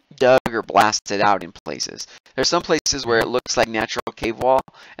or blasted out in places. There's some places where it looks like natural cave wall,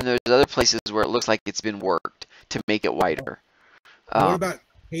 and there's other places where it looks like it's been worked to make it wider. What about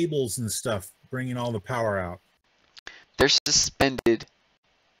cables and stuff bringing all the power out? They're suspended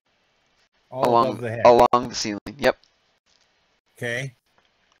All above the head. along the ceiling. Yep. Okay.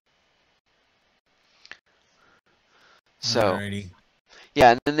 So Alrighty.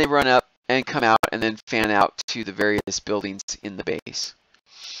 yeah, and then they run up and come out and then fan out to the various buildings in the base.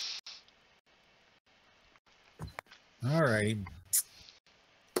 Alrighty.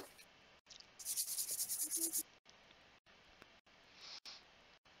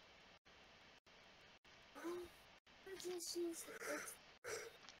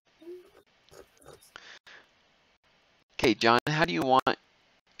 Okay, John, how do you want,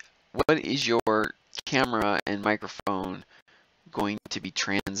 what is your camera and microphone going to be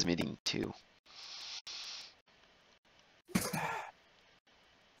transmitting to?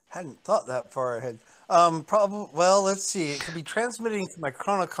 Hadn't thought that far ahead. Probably. Well, let's see. It could be transmitting to my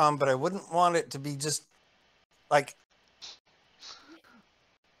Chronocom, but I wouldn't want it to be just like.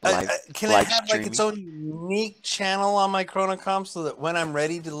 Can it have like its own unique channel on my Chronocom so that when I'm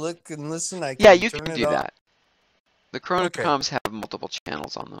ready to look and listen, I can Yeah, you turn can it do on? that. The Chronocoms have multiple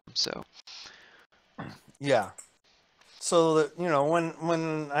channels on them, so. Yeah. So that, you know,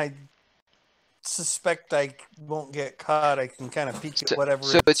 when I suspect I won't get caught, I can kind of peek at whatever.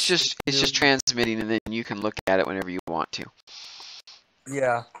 So it's just transmitting, and then you can look at it whenever you want to.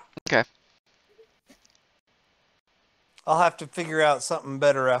 Yeah. Okay. I'll have to figure out something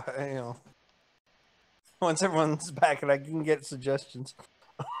better, you know, once everyone's back and I can get suggestions.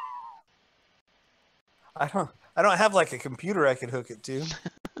 I don't have like a computer I could hook it to.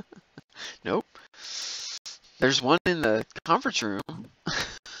 Nope. There's one in the conference room.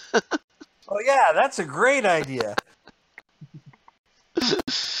 Oh yeah, that's a great idea.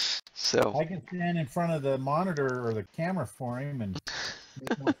 So I can stand in front of the monitor or the camera for him and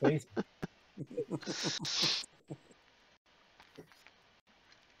make more face.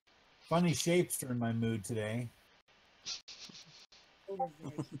 Funny shapes are in my mood today.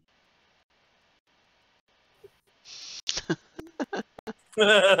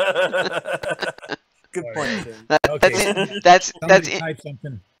 Good point, Tim.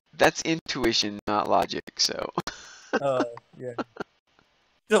 That's intuition, not logic. So. Yeah.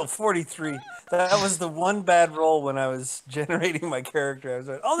 Still 43. That was the one bad roll when I was generating my character. I was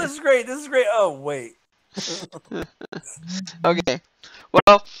like, "Oh, this is great. This is great." Oh, wait. Okay.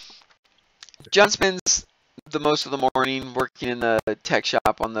 Well, John spends the most of the morning working in the tech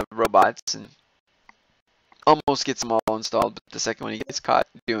shop on the robots and almost gets them all installed, but the second one he gets caught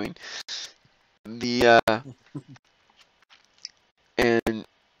doing. And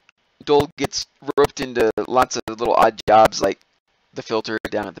Dole gets roped into lots of little odd jobs like the filter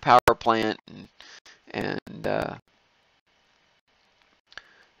down at the power plant and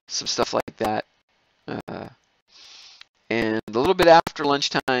some stuff like that. And a little bit after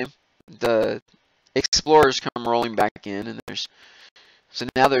lunchtime, the explorers come rolling back in, and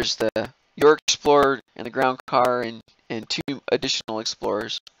now there's your explorer and the ground car and two additional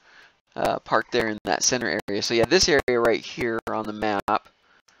explorers parked there in that center area. So yeah, this area right here on the map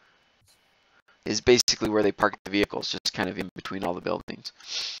is basically where they park the vehicles, just kind of in between all the buildings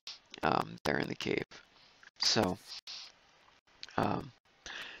there in the cave. So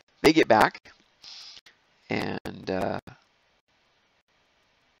they get back, and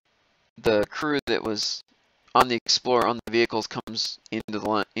the crew that was on the Explorer on the vehicles comes into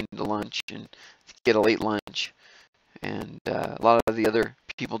lunch and get a late lunch, and a lot of the other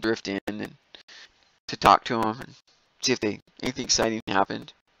people drift in and to talk to them and see if anything exciting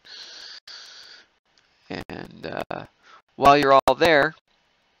happened. And while you're all there,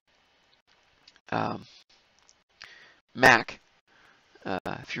 Mac,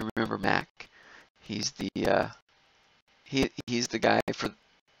 if you remember Mac, he's the guy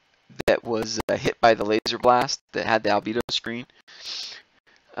that was hit by the laser blast that had the albedo screen.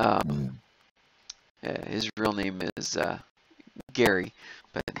 His real name is Gary,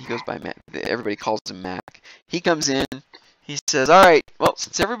 but he goes by Mac. Everybody calls him Mac. He comes in. He says, "All right, well,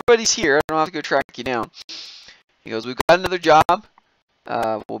 since everybody's here, I don't have to go track you down." He goes, "We've got another job.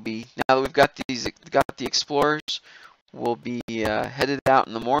 We'll be now that we've got the explorers. We'll be headed out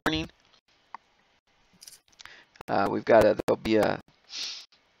in the morning. There'll be a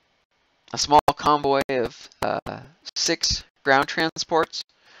small convoy of 6 ground transports.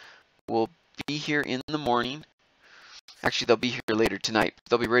 Will be here in the morning. Actually, they'll be here later tonight.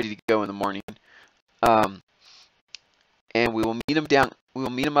 They'll be ready to go in the morning. And we will meet them down. We will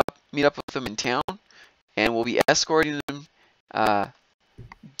meet up with them in town, and we'll be escorting them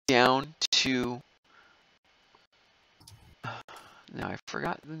down to. Now I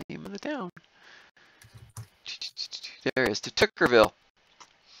forgot the name of the town. There it is, to Tuckerville,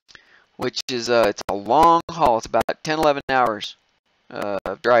 which is it's a long haul. It's about 10-11 hours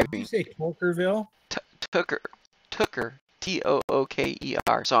of driving. Did you say Tookerville? Tooker, Tooker.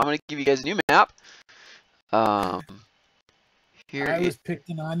 So I'm going to give you guys a new map. Here I was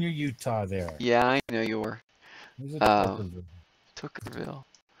picking on your Utah there. Yeah, I know you were. There's a Tookerville. Tookerville.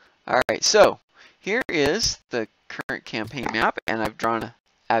 All right, so here is the current campaign map, and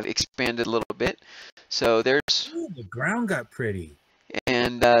I've expanded a little bit. So there's Ooh, the ground got pretty.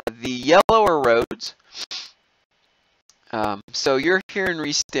 and the yellow are roads. So you're here in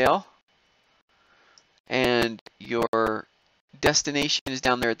Reesdale, and your destination is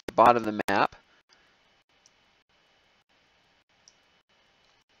down there at the bottom of the map.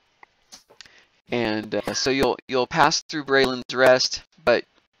 And so you'll pass through Braylon's Rest, but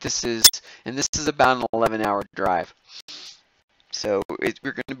this is about an 11-hour drive. So we're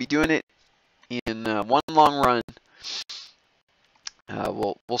going to be doing it in one long run.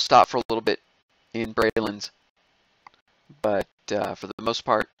 We'll stop for a little bit in Braylon's, but for the most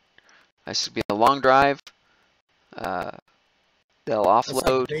part, this will be a long drive. They'll offload. That's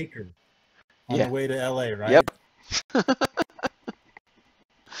like Baker on the way to LA, right? Yep.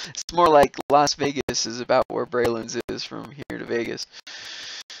 It's more like Las Vegas is about where Braylon's is from here to Vegas,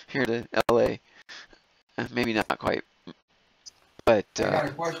 here to LA. Maybe not quite, but I got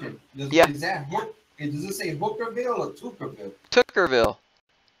a question. Does it say Hookerville or Tookerville? Tookerville.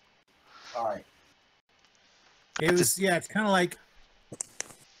 All right. It's kind of like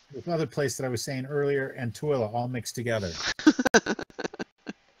the other place that I was saying earlier and Tooele all mixed together.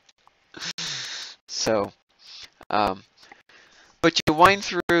 So, but you wind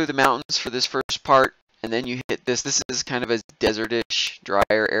through the mountains for this first part, and then you hit this. This is kind of a desertish, drier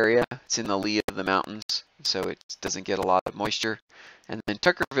area. It's in the lee of the mountains, so it doesn't get a lot of moisture. And then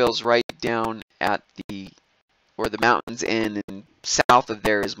Tuckerville's right down at where the mountains end, and south of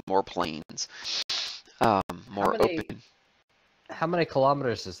there is more plains, more open. How many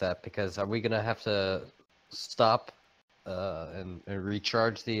kilometers is that? Because are we gonna have to stop and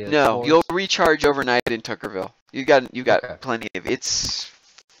recharge the? No, explorers? you'll recharge overnight in Tuckerville. You got Okay. plenty of. It's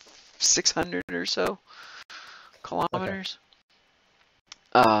 600 or so kilometers.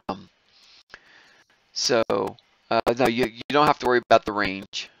 Okay. So no, you don't have to worry about the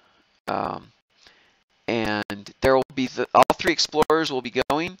range. And there will be all 3 explorers will be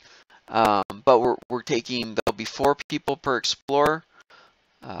going, but there'll be 4 people per explorer.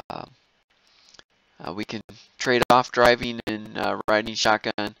 We can trade off driving and riding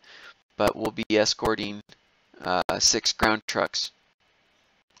shotgun, but we'll be escorting 6 ground trucks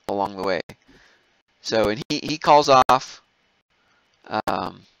along the way. So, and he calls off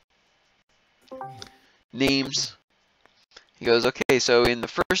names. He goes, okay, so in the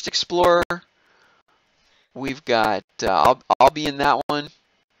first explorer, we've got, I'll be in that one.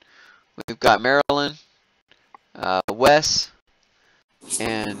 We've got Marilyn, Wes,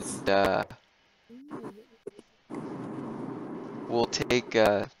 and we'll take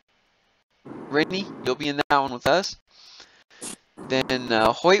Rennie. You'll be in that one with us. Then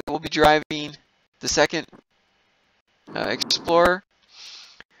Hoyt will be driving the second explorer.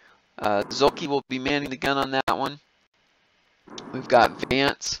 Zolke will be manning the gun on that one. We've got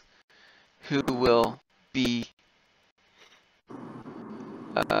Vance, who will be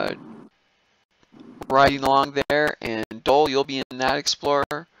riding along there, and Dole, you'll be in that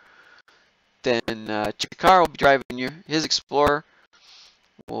explorer. Then Chikar will be driving his explorer.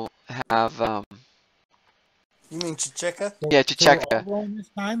 We'll have You mean Chicheka? yeah, So we're all Chicheka. going this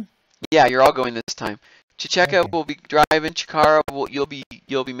time? Yeah, you're all going this time. Chicheka Okay. will be driving. Chikara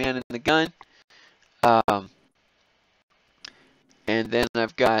you'll be manning the gun. And then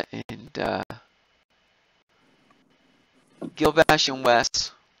I've got Gilbash and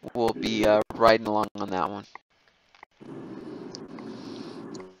Wes will be riding along on that one.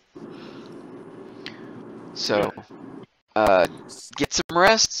 So Get some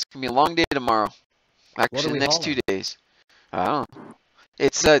rest. It's gonna be a long day tomorrow. What are Actually, we the next 2 hauling? days. I don't know.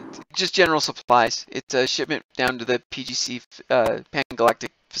 It's just general supplies. It's a shipment down to the PGC Pan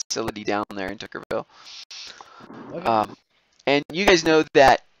Galactic facility down there in Tuckerville. Okay. And you guys know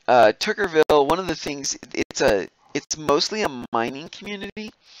that Tuckerville, one of the things, it's mostly a mining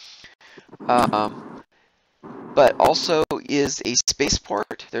community, but also is a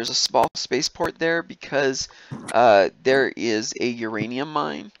spaceport. There's a small spaceport there because there is a uranium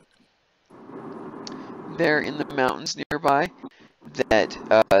mine there in the mountains nearby that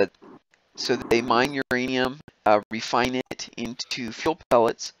so they mine uranium, refine it into fuel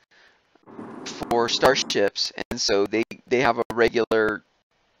pellets for starships, and so they have a regular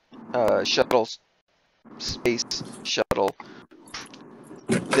space shuttle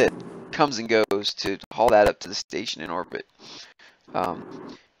that comes and goes to haul that up to the station in orbit.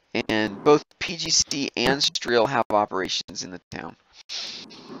 And both PGC and Streel have operations in the town.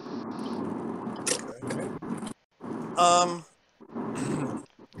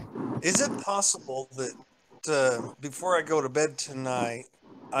 Is it possible that before I go to bed tonight,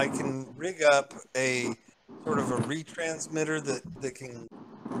 I can rig up a sort of a retransmitter that can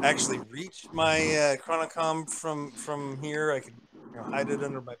actually reach my Chronocom from here? I could hide it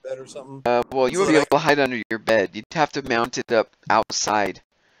under my bed or something. Well, you So would be that able to hide under your bed. You'd have to mount it up outside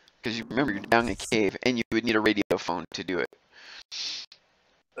because you remember you're down in a cave, and you would need a radio phone to do it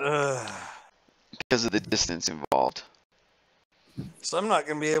because of the distance involved. So I'm not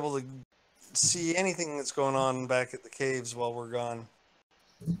going to be able to see anything that's going on back at the caves while we're gone.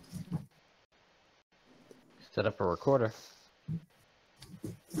 Set up a recorder.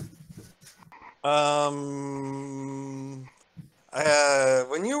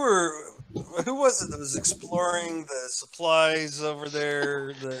 When you were, who was it that was exploring the supplies over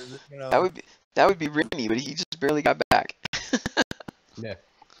there? That would be Rennie, but he just barely got back. Yeah.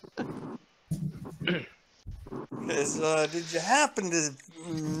 Did you happen to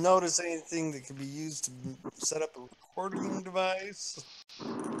notice anything that could be used to set up a recording device?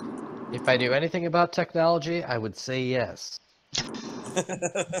 If I knew anything about technology, I would say yes.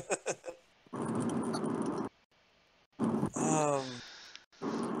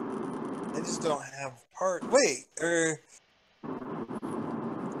 I just don't have part. Wait,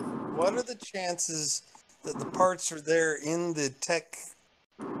 what are the chances that the parts are there in the tech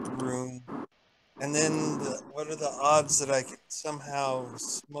room? And then what are the odds that I could somehow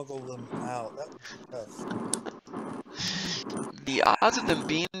smuggle them out? That would be tough. The odds of them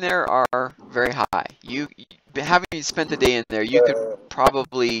being there are very high. Having spent the day in there, you could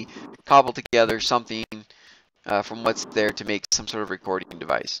probably cobble together something from what's there to make some sort of recording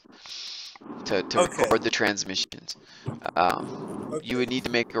device to record the transmissions. You would need to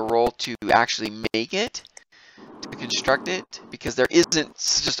make a roll to actually make it, to construct it, because there isn't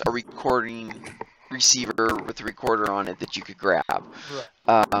just a recording receiver with a recorder on it that you could grab.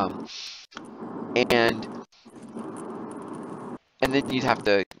 Right. And then you'd have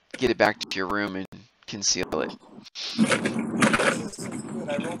to get it back to your room and conceal it.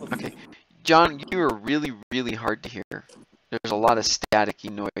 Okay, John, you are really, really hard to hear. There's a lot of staticky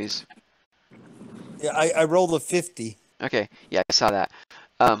noise. Yeah, I rolled a 50. Okay, yeah, I saw that.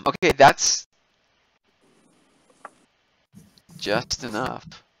 Okay, that's just enough.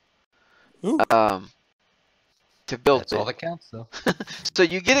 Ooh. To build That's all it. that counts, though. So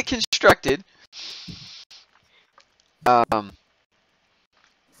you get it constructed.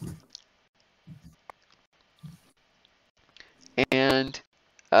 And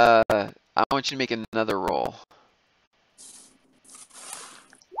I want you to make another roll.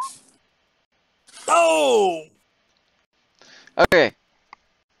 Oh! Okay.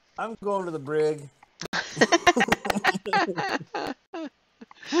 I'm going to the brig.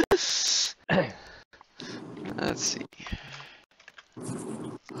 Let's see.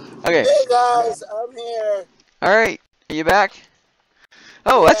 Okay. Hey guys, I'm here. All right. Are you back?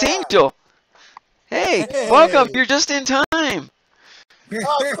 Oh, that's Yeah. Angel. Hey, Hey. welcome. You're just in time.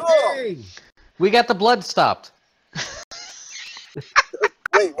 Oh, cool. Hey! We got the blood stopped.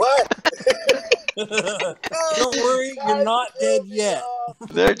 Wait, what? Don't worry, you're not dead yet.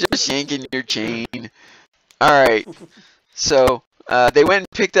 They're just yanking your chain. All right. So they went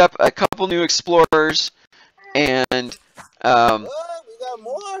and picked up a couple new explorers, and What? We got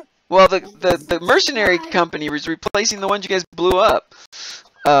more? well, the mercenary company was replacing the ones you guys blew up.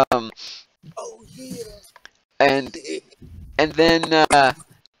 Oh yeah. And then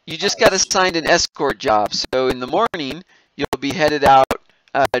you just got assigned an escort job. So in the morning, you'll be headed out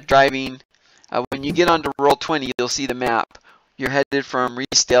driving. When you get onto roll 20, you'll see the map. You're headed from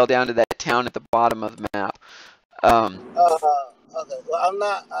Reesdale down to that town at the bottom of the map. Okay. Well, I'm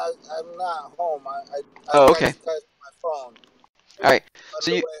not. I'm not home. I Oh, got okay. you guys on my phone. All right. On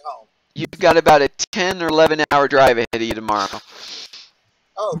So the way home. you've got about a 10 or 11-hour drive ahead of you tomorrow.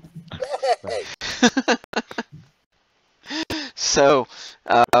 Oh, hey. So,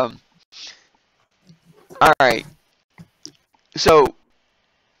 all right. So,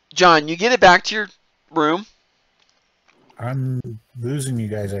 John, you get it back to your room. I'm losing you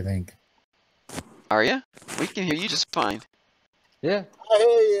guys, I think. Are you? We can hear you just fine. Yeah. I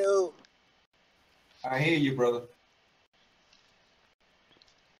hear you. I hear you, brother.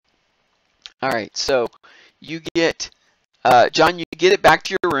 All right. So, you get, John, you get it back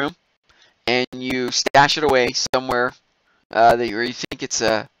to your room, and you stash it away somewhere where you think it's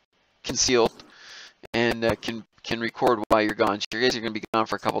concealed, and can record while you're gone. So you guys are going to be gone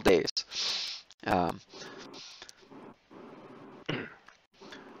for a couple days.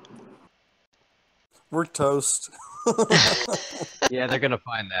 We're toast. Yeah, they're gonna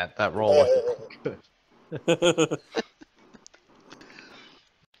find that role. That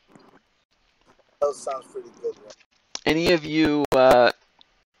sounds pretty good. Right? Any of you want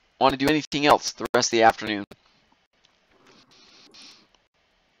to do anything else the rest of the afternoon?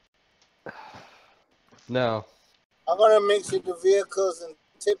 No. I'm gonna make sure the vehicle's in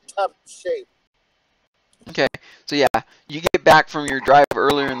tip-top shape. Okay, so yeah, you get back from your drive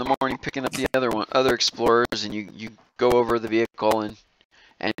earlier in the morning, picking up the other explorers, and you go over the vehicle and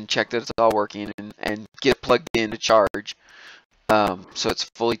check that it's all working and get it plugged in to charge, so it's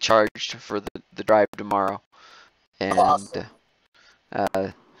fully charged for the drive tomorrow, and Awesome.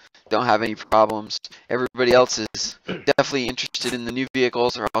 don't have any problems. Everybody else is definitely interested in the new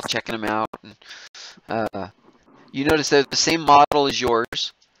vehicles. They're all checking them out, and you notice they're the same model as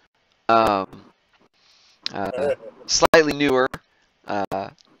yours. Slightly newer.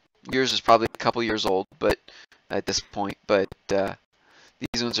 Yours is probably a couple years old, but at this point, but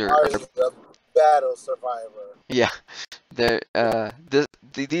these ones are Ours is a battle survivor. yeah, they're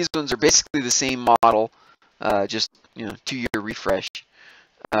these ones are basically the same model, just 2-year refresh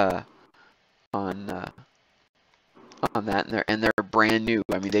on that, and they're brand new.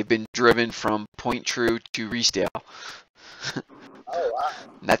 I mean, they've been driven from Point True to Resdale. Oh wow.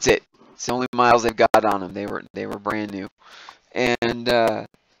 That's it. It's the only miles they've got on them. They were brand new, and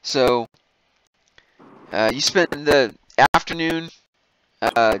so you spent the afternoon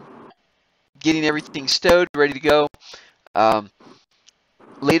getting everything stowed, ready to go.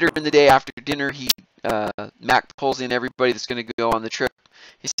 Later in the day after dinner, Mac pulls in everybody that's going to go on the trip.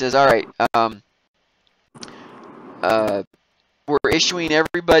 He says, "All right, we're issuing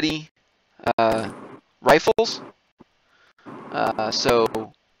everybody rifles.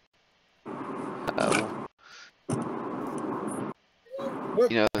 So."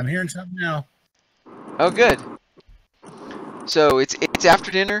 I'm hearing something now. Oh, good. So it's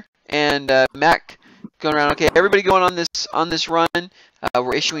after dinner, and Mac going around. Okay, everybody going on this run.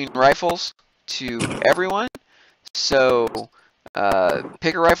 We're issuing rifles to everyone. So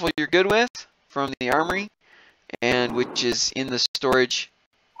pick a rifle you're good with from the armory, and which is in the storage.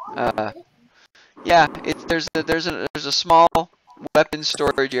 Yeah, there's a small weapon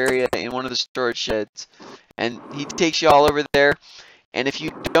storage area in one of the storage sheds, and he takes you all over there. And if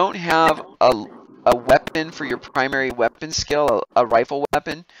you don't have a weapon for your primary weapon skill, a rifle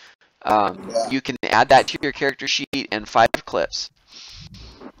weapon, you can add that to your character sheet and 5 clips.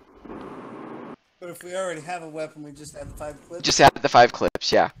 But if we already have a weapon, we just add the 5 clips? Just add the 5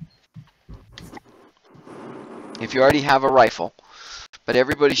 clips, yeah. If you already have a rifle. But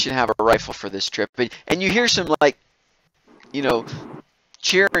everybody should have a rifle for this trip. And you hear some,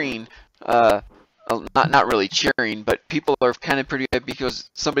 cheering, not really cheering, but people are kind of pretty good because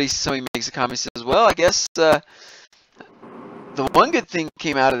somebody makes a comment and says, well, I guess the one good thing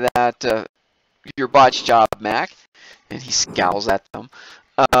came out of that, your botch job, Mac, and he scowls at them.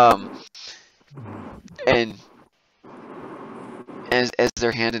 And as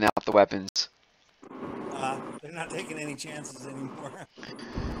they're handing out the weapons. They're not taking any chances anymore.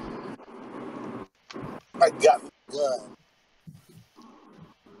 I got the gun.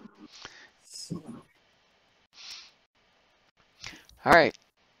 All right.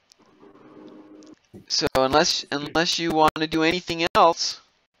 So unless you want to do anything else,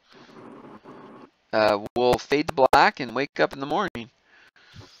 we'll fade to black and wake up in the morning.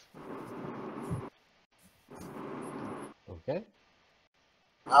 Okay.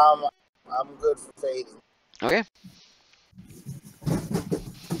 I'm good for fading. Okay.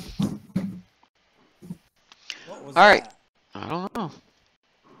 What was All right. that? I don't know.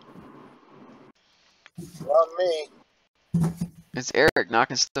 Well, me. It's Eric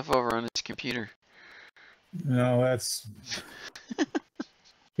knocking stuff over on his computer. No, that's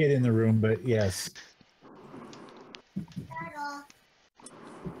kid in the room, but yes.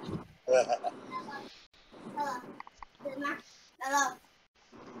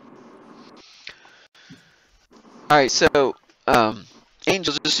 All right, so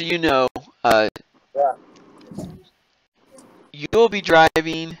Angel, just so you know, Yeah. you'll be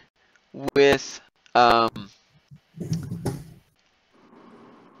driving with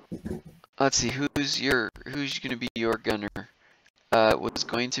let's see, who's going to be your gunner? Was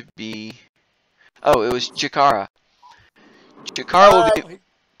going to be, oh, it was Chikara.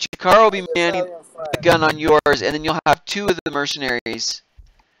 Chikara will be manning the gun on yours, and then you'll have two of the mercenaries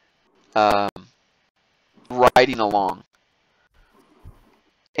riding along,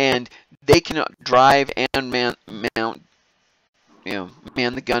 and they can drive and man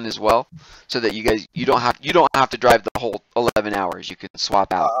the gun as well, so that you don't have to drive the whole 11 hours. You can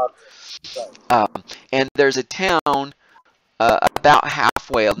swap out. And there's a town about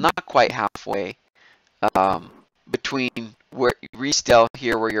halfway, not quite halfway, between where Restel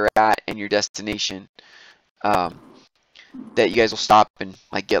here, where you're at, and your destination. That you guys will stop and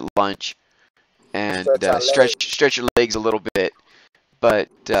like get lunch and stretch your legs a little bit, but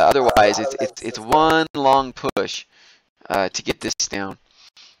otherwise it's one long push to get this down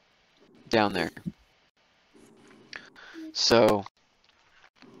there. So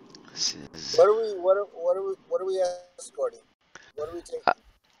this is, What are we escorting? What are we taking?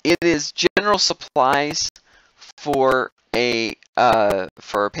 it is general supplies for a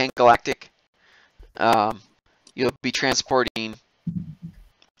Pan-Galactic. You'll be transporting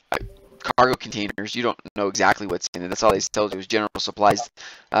cargo containers. You don't know exactly what's in it. That's all they told you was general supplies.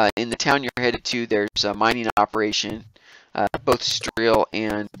 In the town you're headed to, there's a mining operation. Both Striel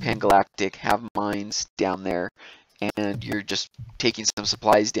and Pan-Galactic have mines down there, and you're just taking some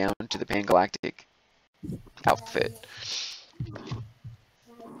supplies down to the Pan-Galactic outfit.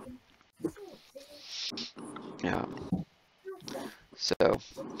 Yeah. So, all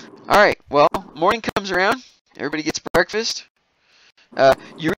right. Well, morning comes around. Everybody gets breakfast.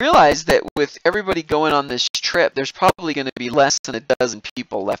 You realize that with everybody going on this trip, there's probably going to be less than a dozen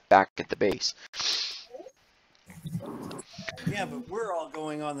people left back at the base. Yeah, but we're all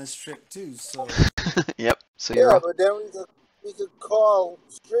going on this trip too, so. Yep. So you're Yeah, all... but then we could call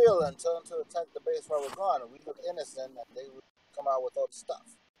Striel and tell him to attack the base while we're gone, and we look innocent, and they would come out with all the stuff.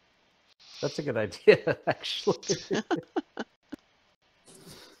 That's a good idea, actually. I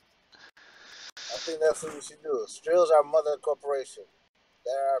think that's what we should do. Striel's our mother corporation.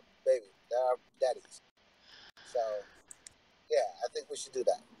 They're our baby. They're our daddies. So, yeah, I think we should do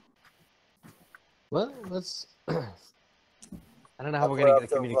that. Well, let's. I don't know how we're going to get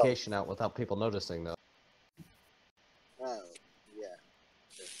the communication out without people noticing, though. Yeah.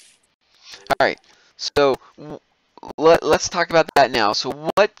 All right. So let's talk about that now. So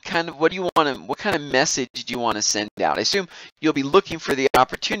what kind of message do you want to send out? I assume you'll be looking for the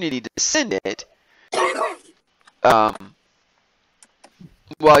opportunity to send it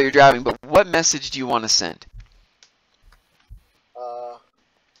while you're driving, but what message do you want to send?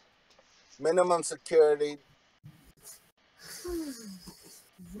 Minimum security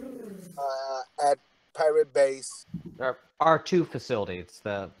at Pirate Base. Our R2 facility. It's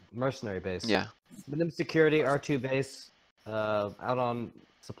the mercenary base. Yeah. Minimum security, R2 base, out on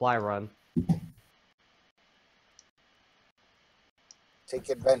supply run. Take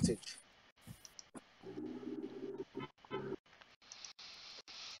advantage.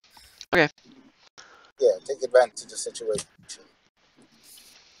 Okay. Yeah, take advantage of the situation.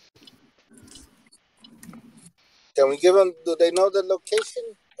 Can we give them? Do they know the location?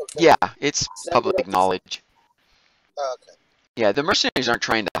 Okay. Yeah, it's public knowledge. Oh, okay. Yeah, the mercenaries aren't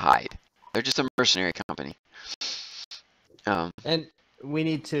trying to hide. They're just a mercenary company. And we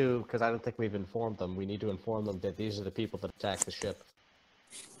need to, because I don't think we've informed them, we need to inform them that these are the people that attacked the ship.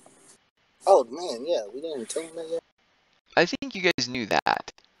 Oh, man, yeah. We didn't tell them that yet. I think you guys knew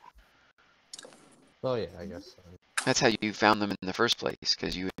that. Oh, yeah, I guess. That's how you found them in the first place,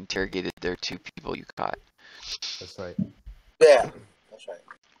 because you interrogated their two people you caught. That's right. Yeah, that's right.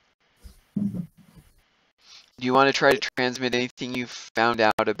 Do you want to try to transmit anything you found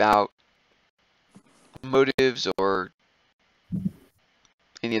out about motives or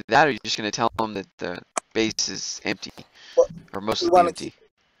any of that, or are you just going to tell them that the base is empty, or mostly empty?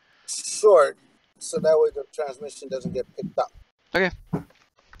 Short, so that way the transmission doesn't get picked up. Okay.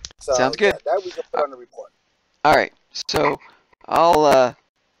 So, sounds good. Yeah, that we can put on the report. All right. So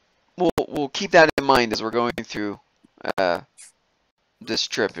we'll keep that in mind as we're going through this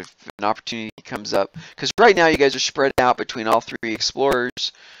trip if an opportunity comes up, because right now you guys are spread out between all three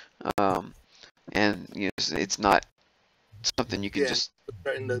explorers. and it's not something you can Yeah. just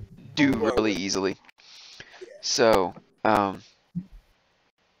Starting to do move on really with. easily. So, all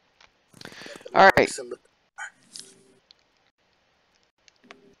right.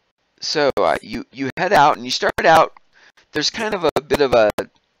 So you head out and you start out. There's kind of a bit of a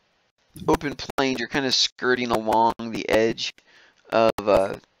open plain. You're kind of skirting along the edge of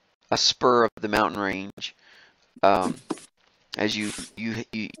a spur of the mountain range. As you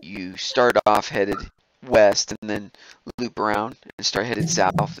start off headed west and then loop around and start headed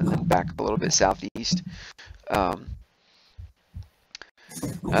south and then back a little bit southeast.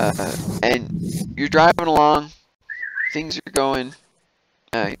 And you're driving along. Things are going.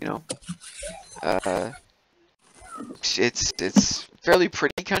 It's fairly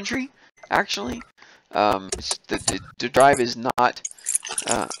pretty country, actually. The drive is not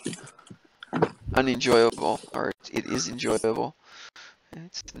unenjoyable, or it is enjoyable.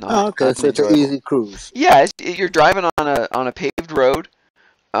 It's not Okay, so it's an unenjoyable. easy cruise. Yeah, you're driving on a paved road,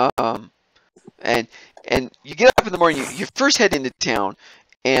 and you get up in the morning. You first head into town,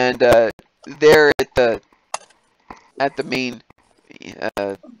 and there at the main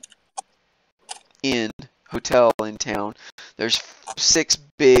uh, inn hotel in town, there's 6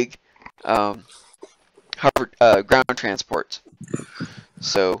 big ground transports.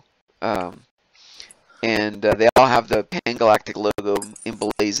 So, and they all have the Pan Galactic logo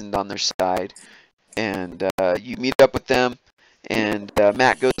emblazoned on their side. And you meet up with them, and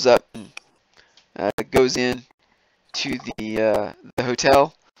Matt goes up and goes in to the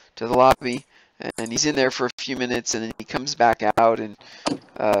hotel, to the lobby, and he's in there for a few minutes, and then he comes back out, and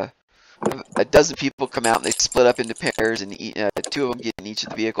a dozen people come out, and they split up into pairs, and 2 of them get in each of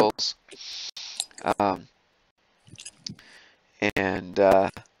the vehicles. And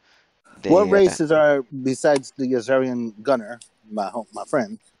What races are, besides the Azarian gunner, my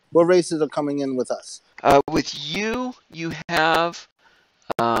friend, what races are coming in with us? with you have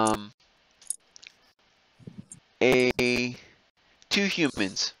a 2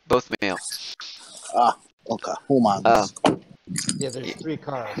 humans, both male. Ah, okay. Humans. Yeah, there's 3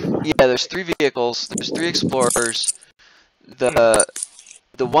 cars. Yeah, there's 3 vehicles. There's 3 explorers. The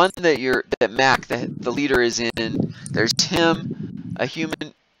one that Mac, the leader, is in. There's him, a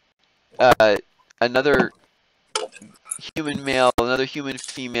human, another human male, another human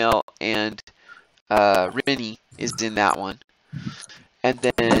female, and Rennie is in that one. And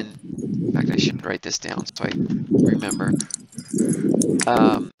then, in fact, I should write this down so I remember.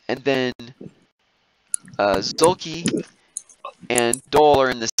 And then Zulki and Dole are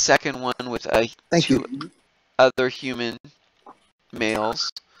in the second one with Thank 2 you. other human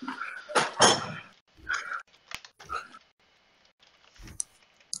males.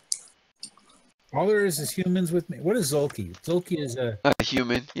 All there is humans with me. What is Zulki? Zulki is a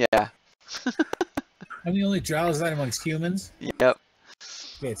Human, yeah. I'm the only Drowsite amongst humans. Yep.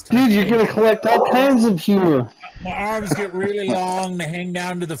 Okay, it's time Dude, to you're gonna collect all kinds of humor. My arms get really long. They hang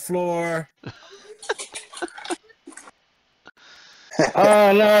down to the floor.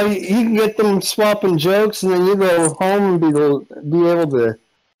 No, you can get them swapping jokes, and then you go home and be able to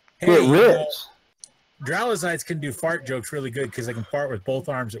get rich. Drowsites can do fart jokes really good because they can fart with both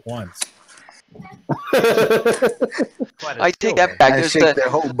arms at once. I take that back. And shake their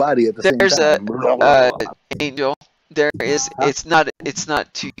whole body at the same There's time. Angel. There is. It's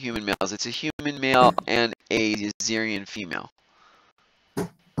not 2 human males. It's a human male and a Zerian female.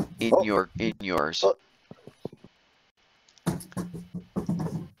 In yours. All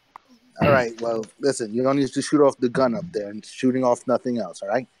right. Well, listen. You don't need to shoot off the gun up there and shooting off nothing else. All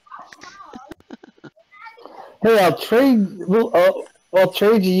right. Hey, I'll trade. I'll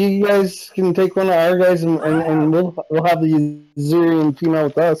trade you. You guys can take one of our guys, and we'll have the Zerian female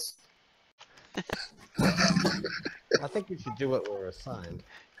with us. I think we should do what we're assigned.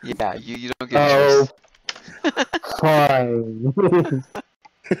 Yeah, you don't get a choice. Fine.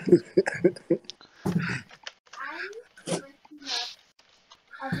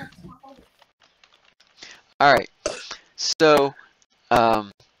 All right. So,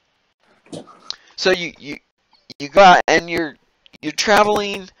 so you go out and you're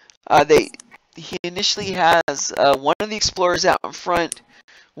traveling. He initially has one of the explorers out in front,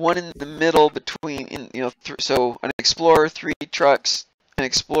 one in the middle between, so an explorer, 3 trucks, an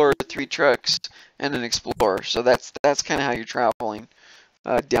explorer, 3 trucks, and an explorer. So that's kind of how you're traveling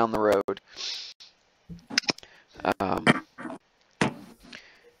down the road.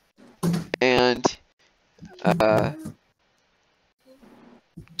 And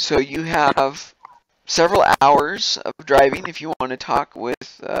so you have several hours of driving if you want to talk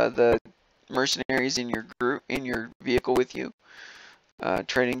with the mercenaries in your group, in your vehicle with you.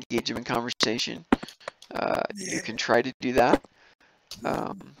 try to engage them in conversation. You can try to do that.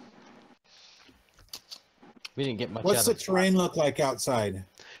 We didn't get much What's out the of it. terrain look like outside?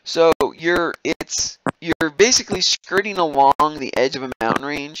 So you're basically skirting along the edge of a mountain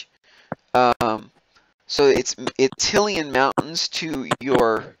range. So it's hilly and mountains to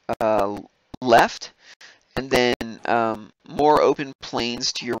your left, and then more open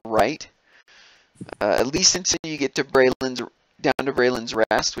plains to your right. At least until you get to down to Braylon's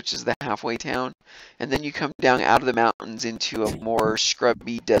Rest, which is the halfway town, and then you come down out of the mountains into a more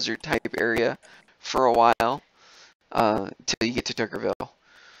scrubby desert type area for a while until you get to Tuckerville.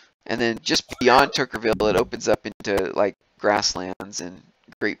 And then just beyond Tuckerville, it opens up into like grasslands and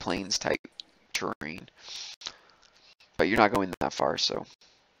Great Plains type terrain. But you're not going that far, so.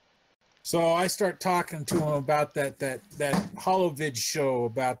 So I start talking to him about that Holovid show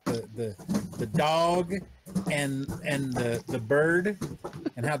about the dog and the bird,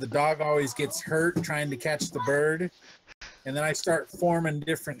 and how the dog always gets hurt trying to catch the bird. And then I start forming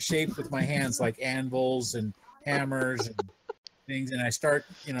different shapes with my hands, like anvils and hammers and things, and I start,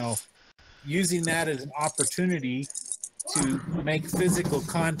 using that as an opportunity to make physical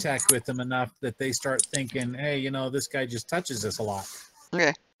contact with them enough that they start thinking, hey, this guy just touches us a lot.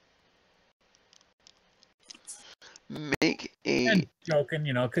 Okay. Make a... And joking,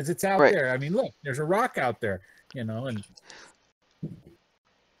 because it's out Right. there. I mean, look, there's a rock out there, and I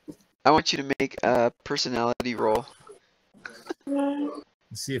want you to make a personality roll.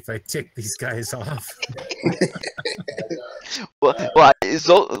 see if I tick these guys off. Well, when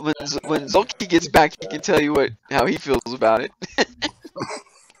Zolki gets back, he can tell you how he feels about it.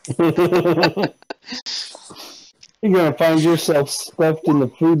 You're gonna find yourself stuffed in the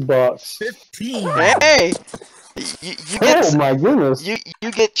food box. 15. Hey, you get Oh my goodness! you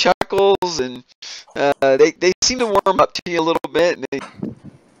get chuckles, and they seem to warm up to you a little bit,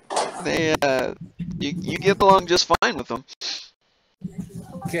 and you get along just fine with them.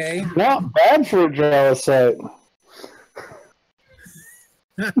 Okay. Not bad for a Dralosite.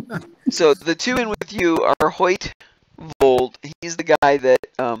 So the two in with you are Hoyt Vold. He's the guy that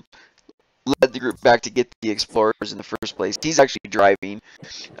led the group back to get the explorers in the first place. He's actually driving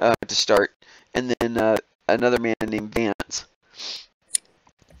to start, and then another man named Vance.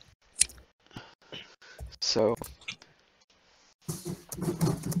 So,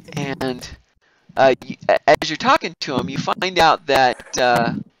 and as you're talking to him, you find out that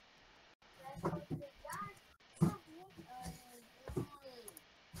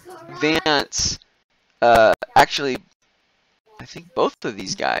Vance, actually, I think both of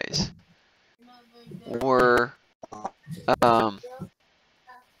these guys were,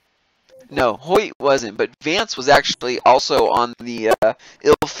 no, Hoyt wasn't, but Vance was actually also on the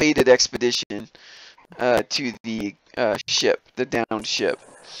ill-fated expedition to the ship, the downed ship.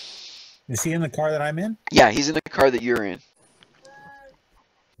 Is he in the car that I'm in? Yeah, he's in the car that you're in.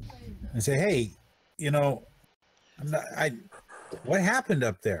 I say, hey, what happened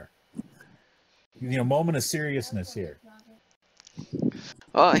up there? Moment of seriousness here.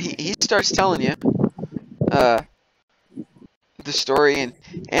 Well, he starts telling you the story,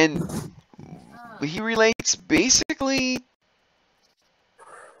 and he relates basically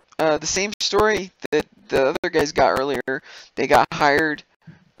the same story that the other guys got earlier. They got hired.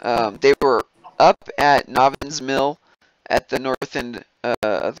 They were up at Novin's Mill at the north end of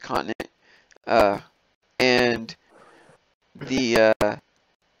the continent, and they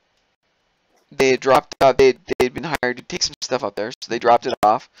had dropped off. They'd been hired to take some stuff up there, so they dropped it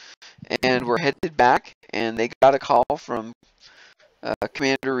off, and were headed back. And they got a call from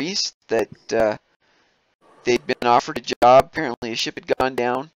Commander Reese that they'd been offered a job. Apparently, a ship had gone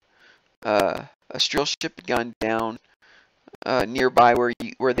down. A Striel ship had gone down nearby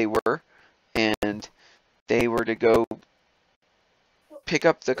where they were, and they were to go pick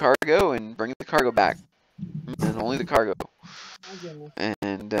up the cargo and bring the cargo back, and only the cargo.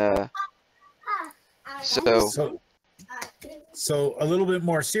 And so a little bit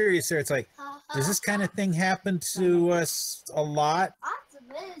more serious there. It's like, does this kind of thing happen to us a lot?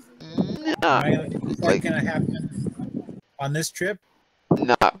 Is that going to happen on this trip?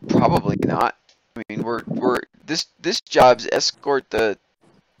 Not probably not. I mean, this job's escort the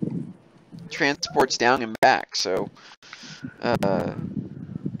transports down and back, so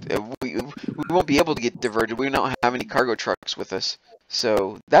we won't be able to get diverted. We don't have any cargo trucks with us.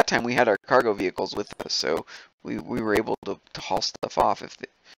 So that time we had our cargo vehicles with us, so we were able to haul stuff off.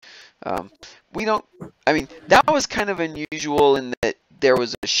 We don't. I mean, that was kind of unusual in that there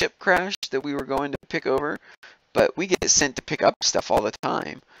was a ship crash that we were going to pick over, but we get sent to pick up stuff all the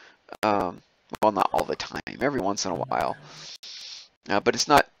time. Well, not all the time. Every once in a while. but it's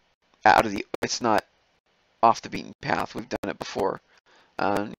not it's not off the beaten path. We've done it before,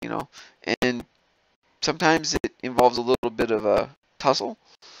 you know, and sometimes it involves a little bit of a tussle.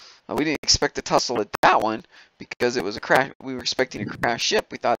 We didn't expect a tussle at that one because it was a crash. We were expecting a crash ship.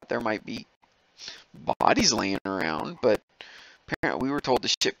 We thought there might be bodies laying around, but apparently we were told the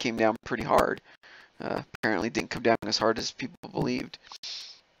ship came down pretty hard. Apparently it didn't come down as hard as people believed.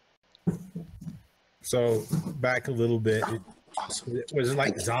 So back a little bit. Was it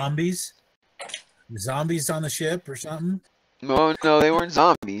like zombies? Zombies on the ship or something? No, they weren't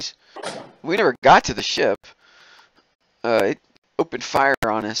zombies. We never got to the ship. It opened fire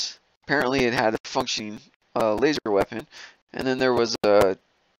on us. Apparently it had a functioning laser weapon. And then there was a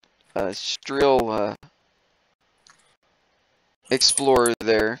Strel explorer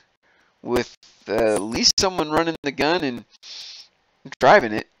there with at least someone running the gun and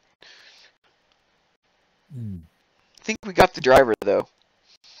driving it. I think we got the driver, though.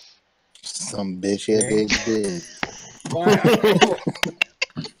 Some bitch they did. Wow.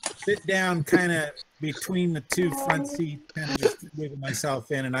 Sit down kind of between the two front seats, kind of just wiggle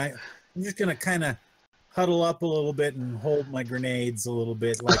myself in, and I'm just going to kind of huddle up a little bit and hold my grenades a little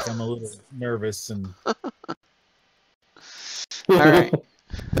bit like I'm a little nervous. And All right.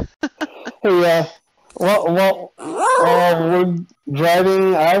 Hey, while we're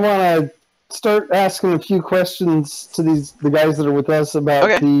driving, I want to start asking a few questions to the guys that are with us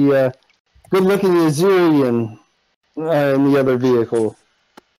about the good-looking Azurian in the other vehicle.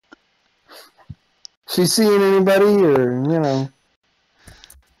 She seeing anybody, or you know?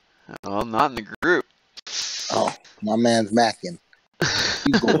 Well, not in the group. Oh, my man's macking.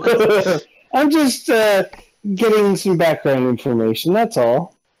 I'm just getting some background information. That's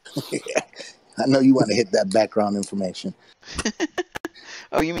all. Yeah, I know you want to hit that background information.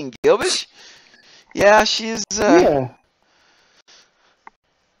 Oh, you mean Gilbish? Yeah, she's. Yeah.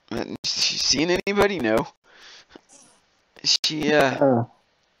 She's seen anybody? No. She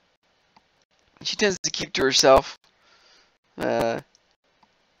tends to keep to herself.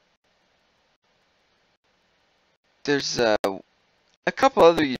 There's a couple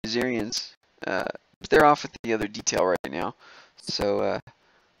other Usarians, but they're off at the other detail right now. So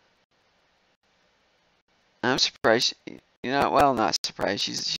I'm surprised. You know, well, not surprised.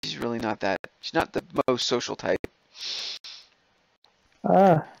 She's really not that. She's not the most social type.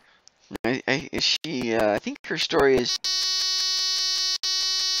 I think her story is.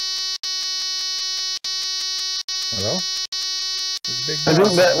 hello. I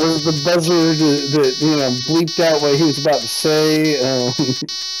think that was the buzzer that bleeped out what he was about to say.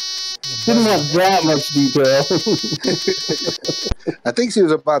 Didn't want that much detail. I think she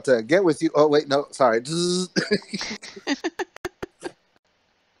was about to get with you. Oh wait, no, sorry.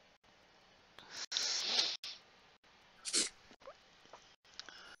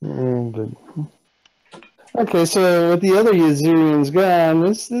 Okay, so with the other Yazurians gone,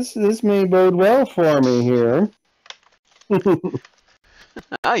 this may bode well for me here.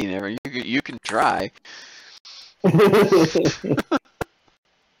 Oh, you never. You can try.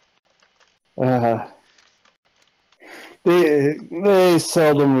 They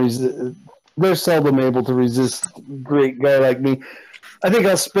seldom they're seldom able to resist a great guy like me. I think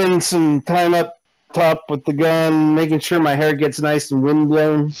I'll spend some time up top with the gun, making sure my hair gets nice and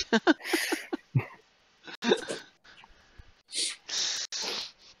windblown.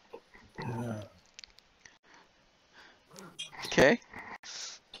 Okay.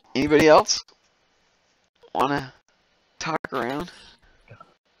 Anybody else wanna talk around?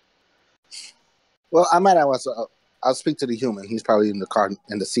 Well, I might also. I'll speak to the human. He's probably in the car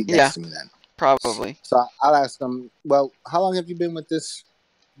in the seat next to me then. Probably. So I'll ask him. Well, how long have you been with this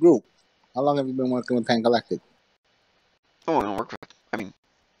group? How long have you been working with Pan Galactic? Oh, I work with. I mean,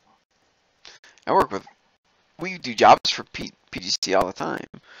 I work with. We do jobs for PGC all the time.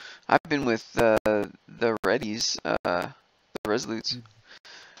 I've been with the Reddies, the Resolutes,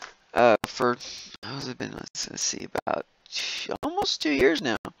 for how has it been? Let's see, about almost 2 years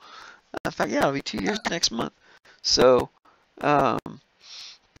now. In fact, yeah, it'll be 2 years next month. So,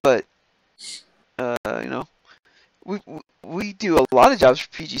 but you know, we do a lot of jobs for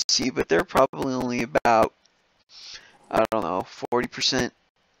PGC, but they're probably only about, I don't know, 40%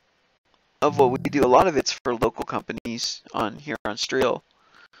 of what we do. A lot of it's for local companies here on Strel.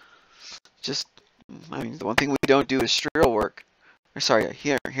 Just, I mean, the one thing we don't do is Strel work. Or sorry,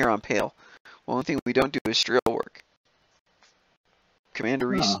 here on Pale. One thing we don't do is Strel work. Commander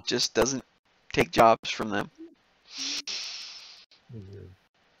Reese just doesn't take jobs from them.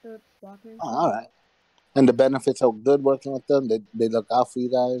 Oh, all right. And the benefits are good working with them. They look out for you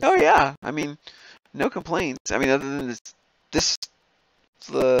guys. Oh yeah, I mean, no complaints. I mean, other than this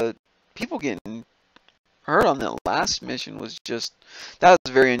the people getting hurt on that last mission was just, that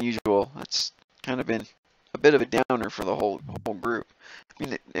was very unusual. That's kind of been a bit of a downer for the whole group.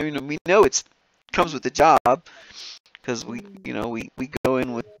 I mean, we know it's comes with the job because we go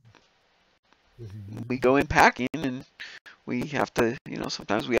in with packing, and we have to,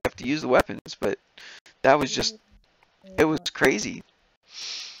 sometimes we have to use the weapons, but that was just, it was crazy.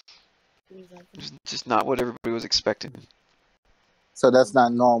 It's just not what everybody was expecting. So that's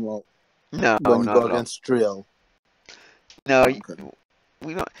not normal No, when you not go at all. against Drill. No, Okay.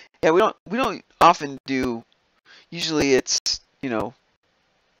 we don't. Yeah, we don't often do. Usually, it's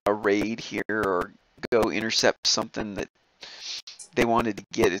a raid here or go intercept something that they wanted to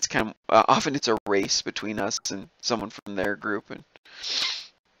get. It's kind of often it's a race between us and someone from their group,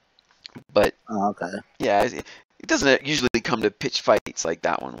 but Oh, okay. yeah, it doesn't usually come to pitch fights like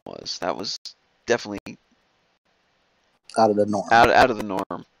that one was. That was definitely Out of the norm. out of the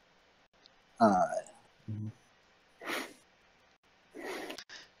norm. All right.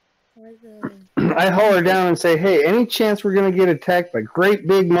 I haul her down and say, "Hey, any chance we're gonna get attacked by great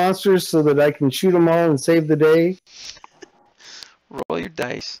big monsters so that I can shoot them all and save the day?" Roll your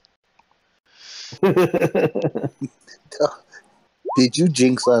dice. Did you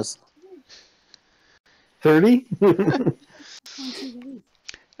jinx us? 30?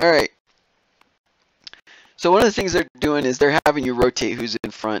 All right. So one of the things they're doing is they're having you rotate who's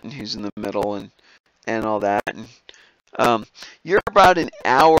in front and who's in the middle and all that. And you're about an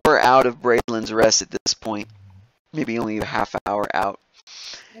hour out of Braidland's Rest at this point, maybe only a half hour out.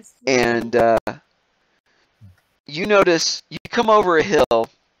 And you notice you come over a hill,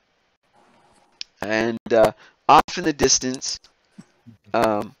 and off in the distance,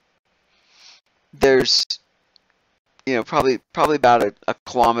 there's probably about a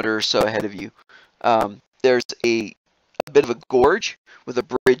kilometer or so ahead of you. There's a bit of a gorge with a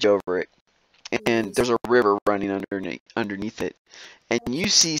bridge over it, and there's a river running underneath it, and you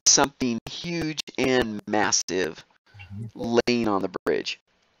see something huge and massive laying on the bridge.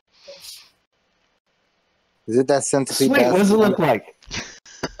 Is it that centipede? Sweet, what does it look like?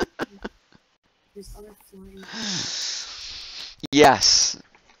 Yes,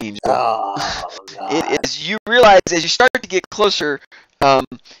 Angel. Oh, God. It is. You realize as you start to get closer,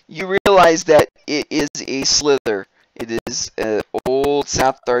 you realize that it is a slither. It is an old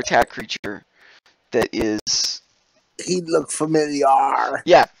South Arctic creature that is. He looked familiar.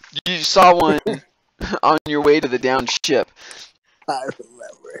 Yeah, you saw one on your way to the downed ship. I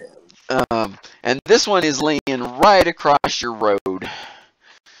remember him. And this one is laying right across your road.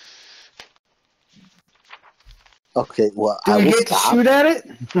 Okay, well, Do I we will get to stop. shoot at it?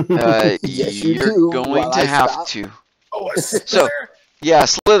 Yes, you You're do, going while to I have stop. to. Oh, a So, yeah,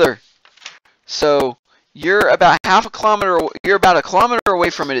 slither. So you're about you're about a kilometer away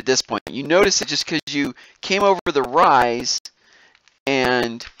from it at this point. You notice it just because you came over the rise,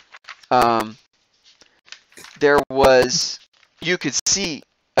 and you could see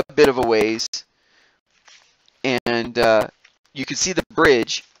a bit of a ways, and you could see the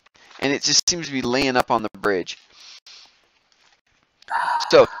bridge, and it just seems to be laying up on the bridge.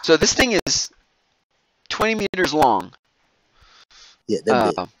 So this thing is 20 meters long. Yeah,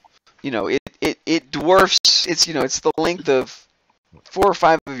 they're big. It dwarfs. It's it's the length of 4 or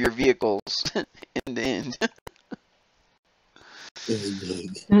 5 of your vehicles end to end. It's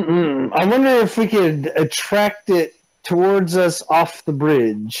big. I wonder if we could attract it towards us off the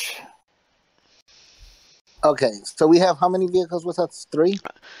bridge. Okay, so we have how many vehicles with us? 3?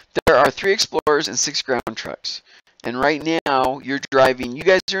 There are 3 explorers and 6 ground trucks, and right now you're driving. You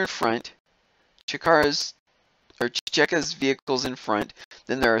guys are in front. Cheka's vehicle's in front.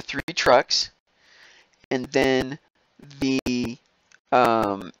 Then there are 3 trucks, and then the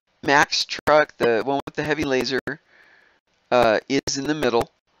Max truck, the one with the heavy laser, is in the middle,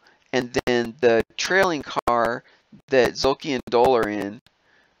 and then the trailing car that Zolki and Dole are in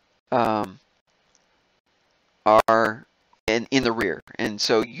are in the rear. And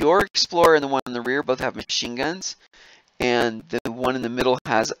so your Explorer and the one in the rear both have machine guns, and the one in the middle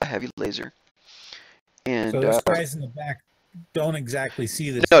has a heavy laser. And so those guys in the back don't exactly see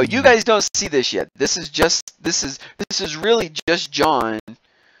this. no, you guys don't see this yet. This is really just John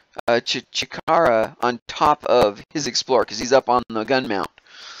Chikara on top of his Explorer, because he's up on the gun mount.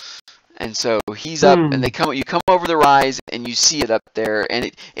 And so he's up, and you come over the rise, and you see it up there,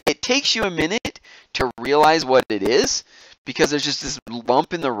 and it takes you a minute to realize what it is, because there's just this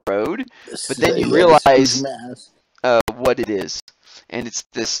lump in the road, but then you realize what it is, and it's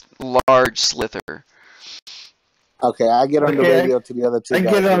this large slither. Okay, I get on the radio to the other 2 I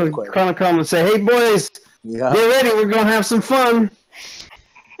guys. get on Chronicom and say, "Hey boys, Yeah. get ready, we're gonna have some fun."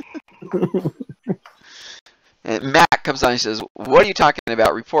 And Matt comes on and says, "What are you talking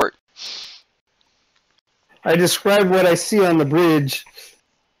about? Report." I describe what I see on the bridge.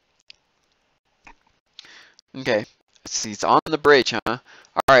 Okay. Let's see. It's on the bridge, huh?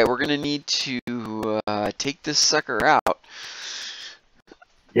 All right. We're gonna need to take this sucker out.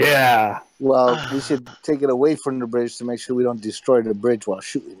 Yeah. Well, we should take it away from the bridge to make sure we don't destroy the bridge while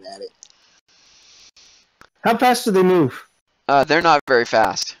shooting at it. How fast do they move? They're not very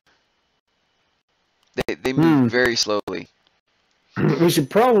fast. They move very slowly. We should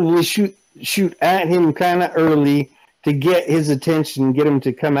probably shoot at him kind of early to get his attention, get him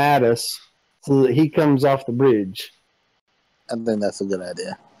to come at us, so that he comes off the bridge. I think that's a good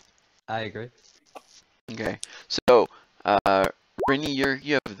idea. I agree. Okay. So, Rennie, you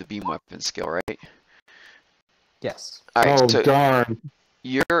have the beam weapon skill, right? Yes. All right. Oh So darn!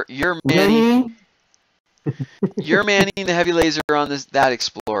 you're manning the heavy laser on that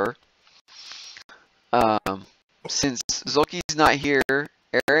explorer. Since Zulki's not here,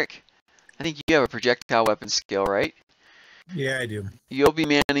 Eric, I think you have a projectile weapon skill, right? Yeah, I do. You'll be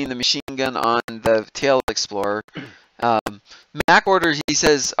manning the machine gun on the tail explorer. Mac orders. He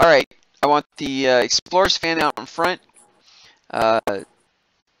says, "All right, I want the explorers fan out in front."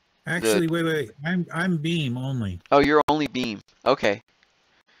 Actually, wait. I'm beam only. Oh, you're only beam. Okay.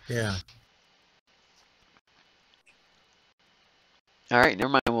 Yeah. All right. Never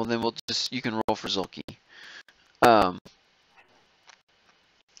mind. Well, then you can roll for Zulki.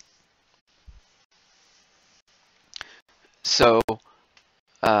 So,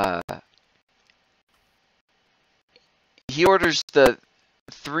 he orders the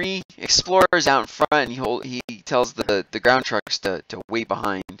 3 explorers out in front, and he tells the ground trucks to wait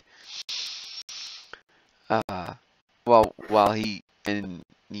behind. While he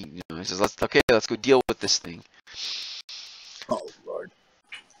says, let's go deal with this thing. Oh, Lord.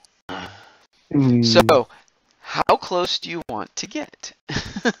 So, how close do you want to get?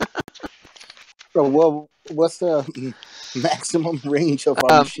 So, well, what's the maximum range of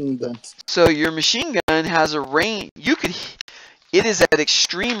our machine guns? So your machine gun has a range. It is at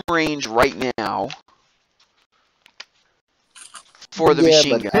extreme range right now for the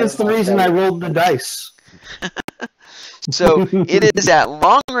machine gun. That's the reason I rolled the dice. So it is at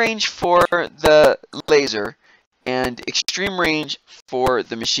long range for the laser and extreme range for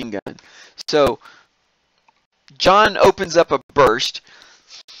the machine gun. So John opens up a burst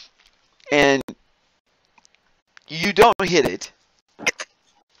and you don't hit it.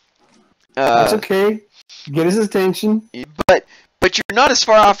 That's okay. Get his attention. But you're not as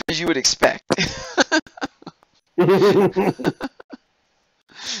far off as you would expect.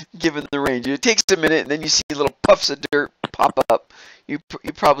 Given the range. It takes a minute, and then you see little puffs of dirt pop up. You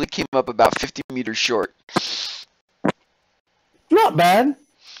probably came up about 50 meters short. Not bad.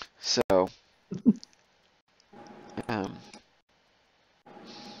 So,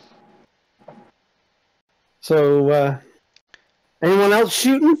 anyone else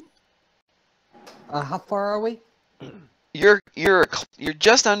shooting? How far are we? You're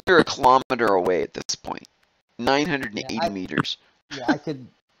just under a kilometer away at this point. 980 meters. Yeah,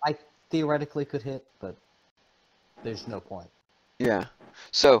 I theoretically could hit, but there's no point. Yeah.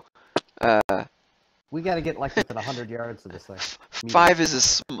 So, we got to get like within 100 yards of this thing. 5 is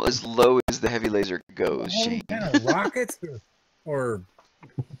as low as the heavy laser goes, Shane. Kind of rockets or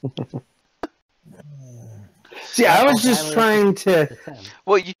See, I was just trying to.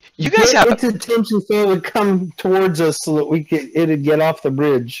 Well, you guys have its attention so it would come towards us so that it'd get off the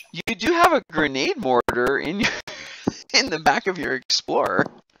bridge. You do have a grenade mortar in the back of your Explorer.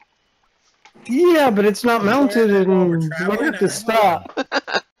 Yeah, but it's not mounted, and we have to stop.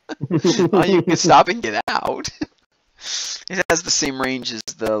 Well, you can stop and get out. It has the same range as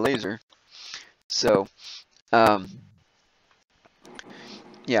the laser. So,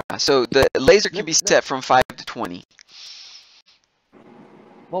 yeah. So the laser can be set from 5 to 20.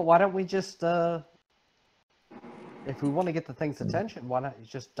 Well, why don't we just, if we want to get the thing's attention, why not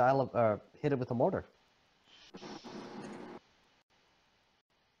just hit it with a mortar?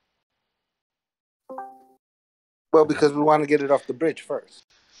 Well, because we want to get it off the bridge first.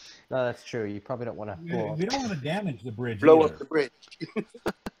 No, that's true. You probably don't want to blow we don't want to damage the bridge. Blow either. up the bridge.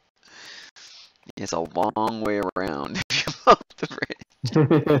 It's a long way around if you blow up the bridge.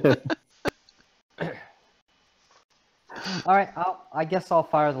 All right, I guess I'll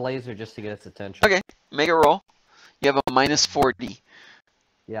fire the laser just to get its attention. Okay, make a roll. You have a minus 40.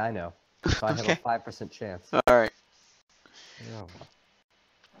 Yeah, I know. So I have a 5% chance. All right. Oh.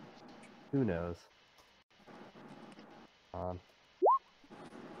 Who knows?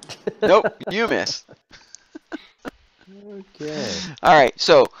 Nope, you miss. Okay. All right,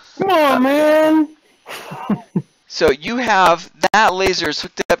 so Come on, man. so you have that laser is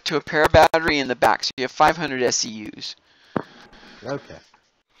hooked up to a pair of battery in the back, so you have 500 SCUs. Okay.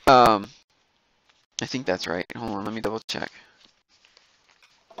 I think that's right. Hold on, let me double check.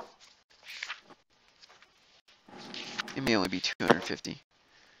 It may only be 250.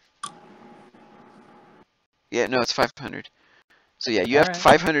 Yeah, no, it's 500. So yeah, you have Alright.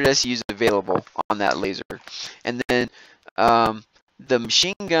 500 SCUs available on that laser. And then the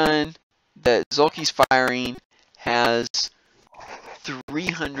machine gun that Zulki's firing has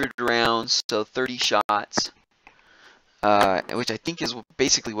 300 rounds, so 30 shots, which I think is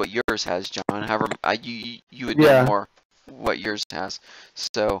basically what yours has, John. However, you would know more what yours has.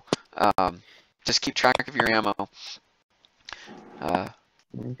 So just keep track of your ammo.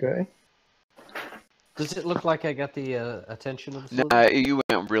 Okay. Does it look like I got the attention of the No, you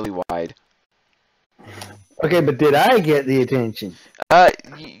went really wide. Okay, but did I get the attention?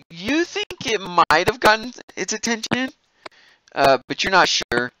 You think it might have gotten its attention, but you're not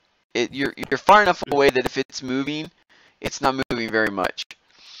sure. You're far enough away that if it's moving, it's not moving very much.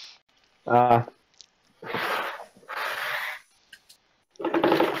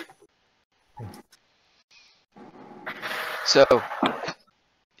 So,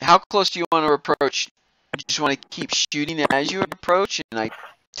 how close do you want to approach? Do you just want to keep shooting as you approach and I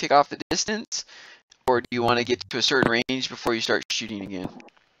take off the distance? Or do you want to get to a certain range before you start shooting again?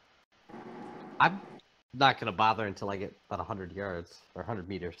 I'm not going to bother until I get about 100 yards, or 100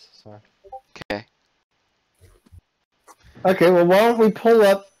 meters, sorry. Okay. Okay, well, why don't we pull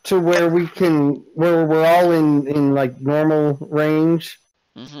up to where we're all in like normal range,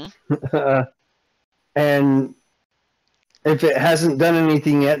 Mm-hmm. and if it hasn't done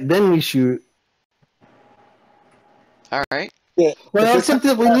anything yet, then we shoot. All right. Yeah. Well, except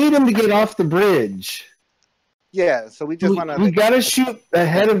that we need him to get off the bridge. Yeah, so we just want to. We gotta shoot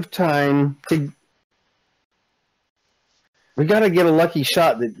ahead of time to. We gotta get a lucky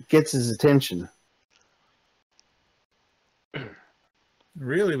shot that gets his attention.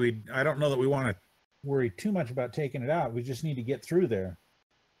 Really, I don't know that we want to worry too much about taking it out. We just need to get through there.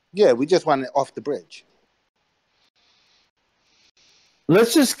 Yeah, we just want it off the bridge.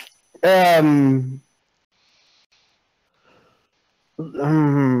 Let's just can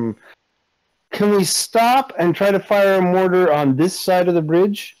we stop and try to fire a mortar on this side of the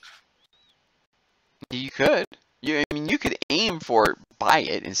bridge? You could. I mean, you could aim for it by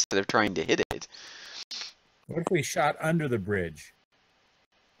it instead of trying to hit it. What if we shot under the bridge?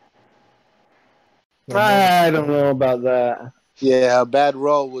 I don't know about that. Yeah, a bad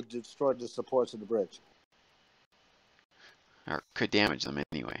roll would destroy the supports of the bridge. Or could damage them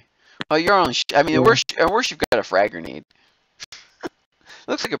anyway. Well, you're only. I mean, at worst you've got a frag grenade.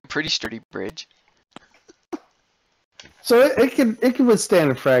 Looks like a pretty sturdy bridge. So it can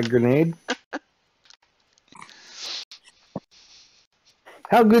withstand a frag grenade.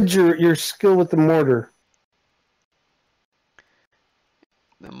 How good's your skill with the mortar?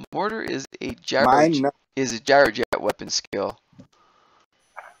 The mortar is a Mine, no. gyrojet weapon skill.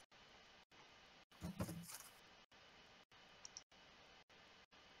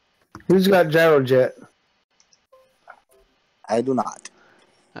 Who's got gyrojet? I do not.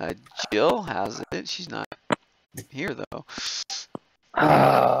 Jill has it. She's not here though.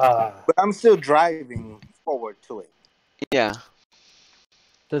 But I'm still driving forward to it. Yeah.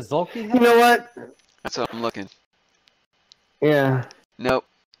 Does Zulki have You know what? That's what I'm looking. Yeah. Nope.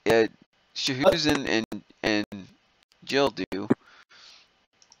 Shahuzen and Jill do.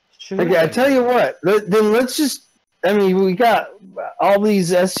 Okay, I tell you what. Then let's just. I mean, we got all these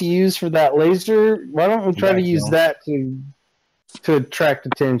SCUs for that laser. Why don't we try to use that to attract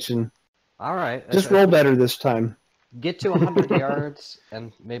attention? All right. Just roll better this time. Get to 100 yards,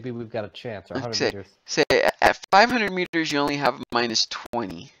 and maybe we've got a chance. Or 100 meters. Say at 500 meters, you only have minus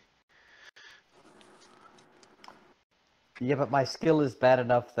 20. Yeah, but my skill is bad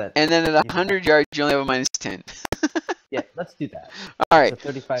enough that. And then at 100 yards, you only have a minus 10. Yeah, let's do that. All right. It's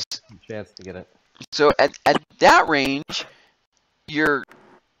a 35% chance to get it. So at that range, the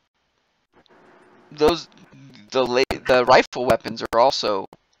rifle weapons are also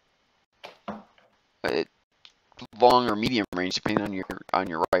long or medium range depending on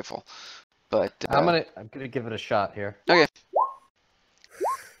your rifle. But I'm gonna give it a shot here. Okay.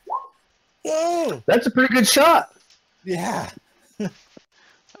 Whoa! That's a pretty good shot. Yeah.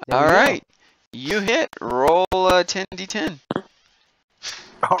 All right. You hit. Roll 10d10.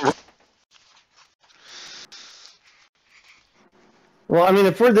 Well, I mean,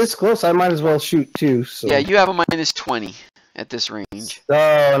 if we're this close, I might as well shoot too. So. Yeah, you have a minus 20 at this range.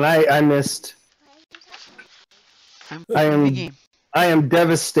 Oh, and I missed. I am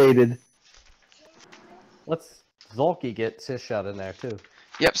devastated. Let's Zolki get Sishshot in there too.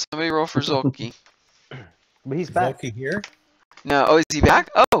 Yep, somebody roll for Zolki. But he's back. Zolki here? No, oh, is he back?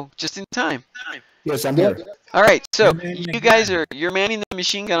 Oh, just in time. Yes, I'm here. All right, so You're manning the you guys gun. you're manning the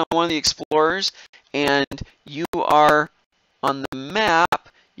machine gun on one of the explorers, and you are on the map.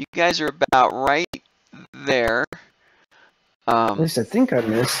 You guys are about right there. At least I think I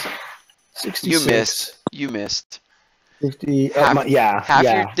missed. 66. You missed. 50. Half yeah.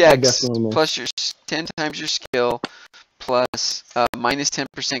 your I dex definitely missed. plus your 10 times your skill plus minus 10%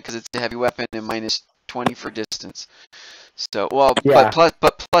 because it's a heavy weapon and minus 20 for distance. So Yeah.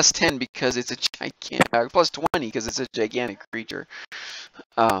 but plus 10 because it's a gigantic, plus 20 because it's a gigantic creature.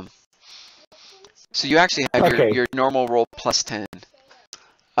 So you actually have your normal roll plus 10.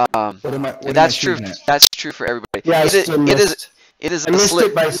 That's true. That's true for everybody. Yeah, it is I missed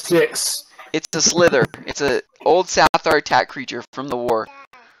it by 6. It's a slither. It's a old Sathar attack creature from the war.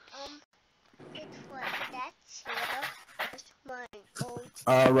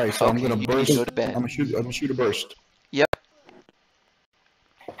 Right, so Okay, I'm gonna you burst. need to go to bed. I'm gonna shoot a burst. Yep.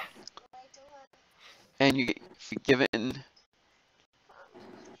 And you get given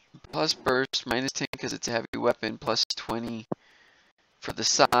plus burst, minus 10 because it's a heavy weapon, plus 20 for the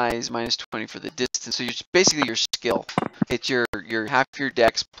size, minus 20 for the distance. So you're basically your skill. It's your half your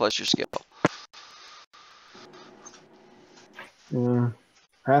dex plus your skill. Yeah.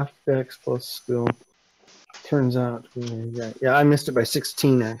 Half dex plus skill. Turns out, yeah, I missed it by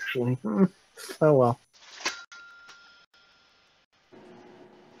 16 actually. Oh well.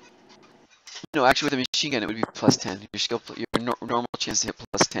 No, actually, with a machine gun, it would be plus 10. Your skill, your normal chance to hit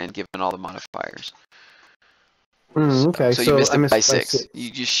plus 10, given all the modifiers. Okay, so you missed I it by 6.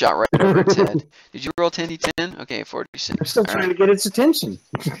 You just shot right over its head. Did you roll 10d10? Okay, 46. I'm still trying to get its attention.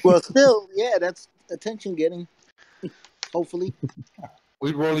 Well, still, yeah, that's attention getting. Hopefully.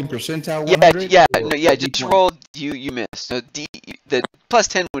 We rolling percentile 100? Yeah, just roll. You missed. So the plus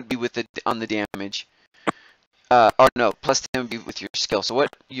 10 would be with on the damage. Or no, plus 10 would be with your skill. So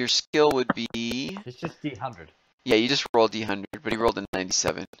what your skill would be? It's just D100. Yeah, you just rolled D100, but he rolled a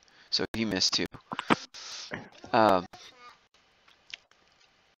 97, so he missed too.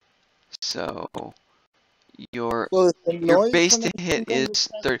 So your base to hit is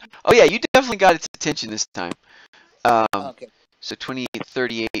 30. Oh yeah, you definitely got its attention this time. Okay. So 28,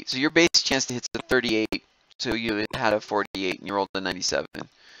 38. So your base chance to hit is a 38. So you had a 48 and you rolled a 97.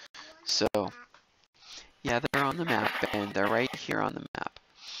 So yeah, they're on the map, and they're right here on the map.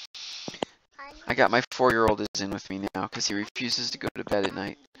 I got my 4-year-old is in with me now because he refuses to go to bed at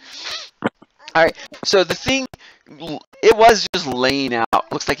night. Alright, so the thing, it was just laying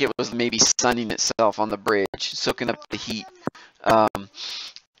out. Looks like it was maybe sunning itself on the bridge, soaking up the heat.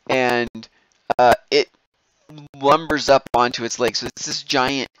 And it lumbers up onto its legs. So it's this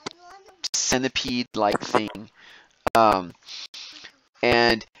giant centipede-like thing.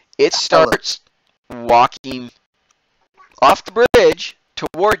 And it starts walking off the bridge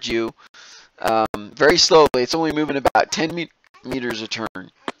toward you very slowly. It's only moving about 10 meters a turn.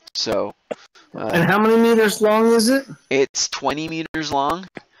 So. And how many meters long is it? It's 20 meters long,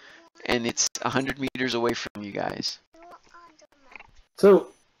 and it's 100 meters away from you guys. So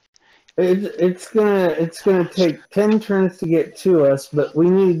it's gonna take 10 turns to get to us, but we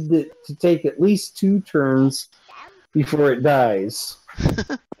need it to take at least 2 turns before it dies.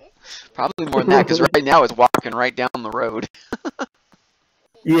 Probably more than that, because right now it's walking right down the road.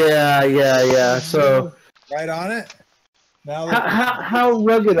 Yeah. So right on it. Now how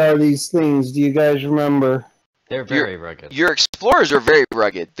rugged are these things? Do you guys remember? They're very rugged. Your explorers are very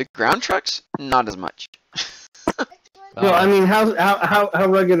rugged. The ground trucks, not as much. No, I mean how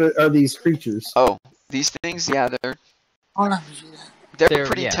rugged are these creatures? Oh, these things, yeah, they're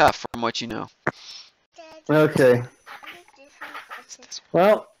pretty tough from what you know. Okay.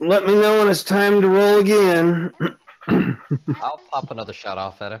 Well, let me know when it's time to roll again. I'll pop another shot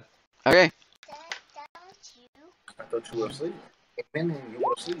off at him. Okay. I thought you were asleep. And you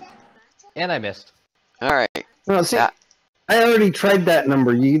were asleep. And I missed. All right. Well, see, I already tried that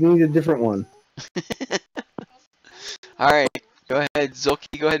number. You need a different one. All right. Go ahead,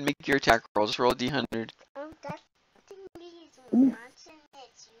 Zolki. Go ahead and make your attack roll. Just roll a D100.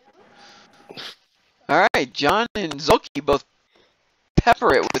 All right, John and Zolki both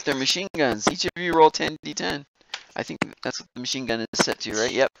pepper it with their machine guns. Each of you roll 10d10. I think that's what the machine gun is set to,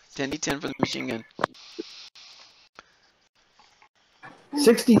 right? Yep, 10d10 for the machine gun.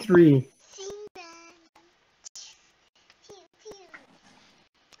 63.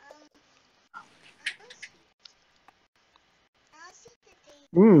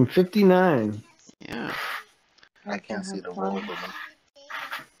 59. Yeah. I can't see the roll.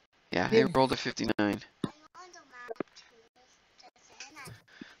 Yeah, he rolled a 59.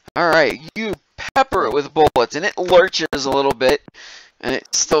 Alright, you pepper it with bullets, and it lurches a little bit, and it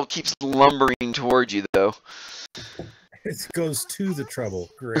still keeps lumbering towards you, though. It goes to the trouble.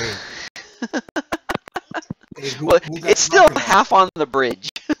 Great. Hey, Well, who got it's still rocket launcher? half on the bridge.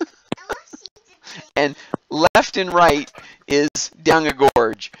 And left and right is down a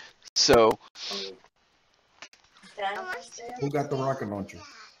gorge. So, Who got the rocket launcher?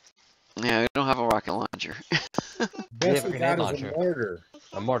 yeah, we don't have a rocket launcher. Best have we a got grenade is a launcher. mortar.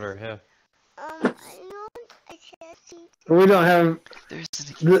 A mortar, yeah. We don't have There's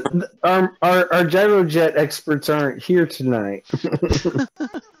an... our gyrojet experts aren't here tonight.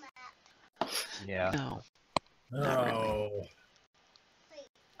 Yeah. No. Oh.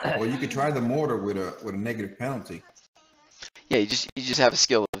 Well, you could try the mortar with a negative penalty. Yeah, you just have a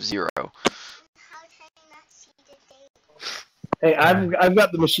skill of 0. Hey, I've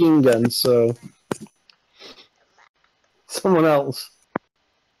got the machine gun, so someone else.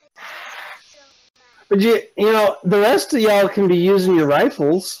 But you know, the rest of y'all can be using your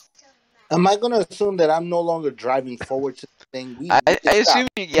rifles. Am I going to assume that I'm no longer driving forward to the thing? We I just assume,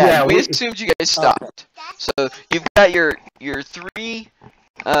 stopped. yeah, we we- assumed you guys stopped. So you've got your 3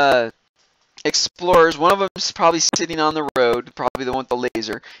 explorers. One of them's probably sitting on the road, probably the one with the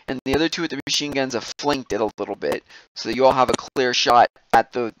laser, and the other 2 with the machine guns have flanked it a little bit, so that you all have a clear shot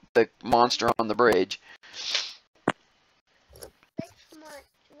at the monster on the bridge.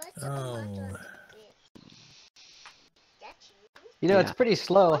 Oh. You know, Yeah. it's pretty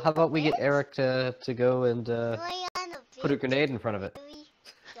slow. How about we get Eric to go and put a grenade in front of it?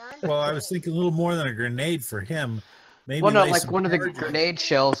 Well, I was thinking a little more than a grenade for him. Maybe Well, no, lay like some one of the charges. grenade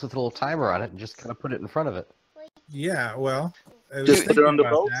shells with a little timer on it and just kind of put it in front of it. Yeah, well, I was Just put it thinking on the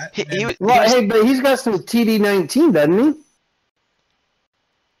about boat? that. He and was- Well, hey, but he's got some TD-19, doesn't he?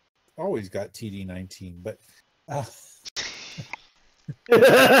 always got TD-19, but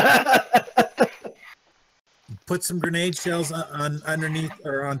put some grenade shells on underneath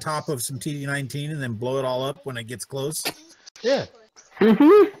or on top of some TD-19 and then blow it all up when it gets close. Yeah. hmm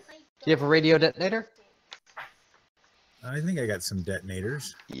Do you have a radio detonator? I think I got some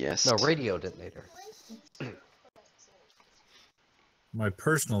detonators. Yes. No, radio detonator. My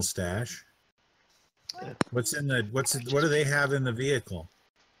personal stash. What do they have in the vehicle?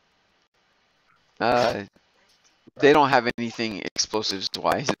 They don't have anything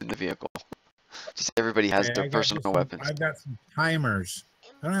explosives-wise in the vehicle. Just everybody has Okay, their personal weapons. I've got some timers.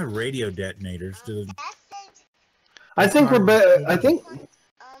 I don't have radio detonators. I think we're better. I think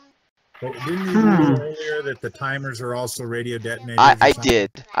But didn't you read earlier that the timers are also radio detonators? or I something? did.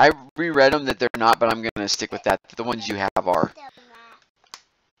 I reread them that they're not, but I'm going to stick with that. The ones you have are.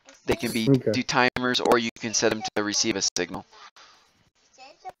 They can be Okay. do timers, or you can set them to receive a signal.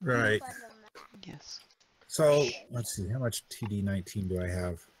 Right. Yes. So let's see. How much TD-19 do I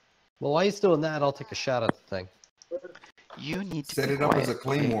have? Well, while he's doing that, I'll take a shot at the thing. You need to Set be it up quiet. as a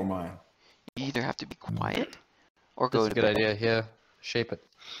claymore mine. You either have to be quiet or go That's a to good bed. idea. Yeah, shape it.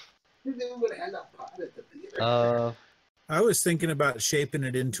 I was thinking about shaping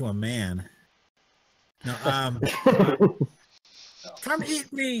it into a man. No, come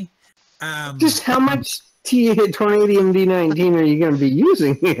eat me. just how much Tornadium D19 are you going to be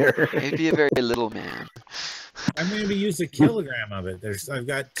using here? It'd be a very little man. I'm going to use a kilogram of it. I've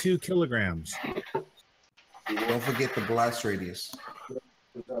got 2 kilograms. Don't forget the blast radius.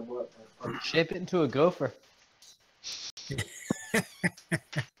 Shape it into a gopher.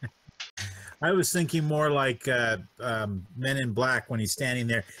 I was thinking more like Men in Black when he's standing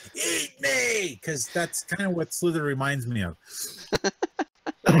there, eat me, because that's kind of what Slither reminds me of.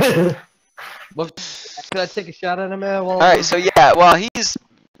 Well, can I take a shot at him? All right. So yeah, while he's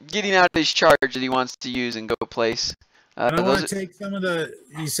getting out his charge that he wants to use and go place, And I want those to take some of the.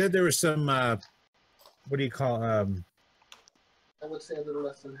 You said there was some. What do you call? I would say a little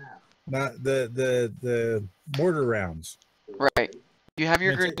less than half. Not the mortar rounds. right. You have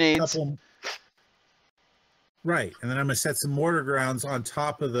your I'm gonna take a grenades. couple- Right, and then I'm gonna set some mortar rounds on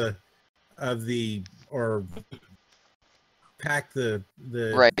top of the or pack the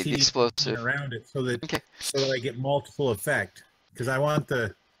Right, the TD explosive. around it so that Okay. I get multiple effect because I want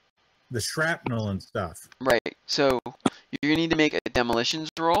the shrapnel and stuff. Right. So you're gonna need to make a demolitions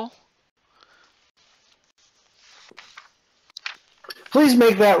roll. Please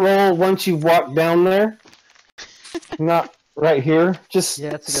make that roll once you've walked down there. Not right here. Just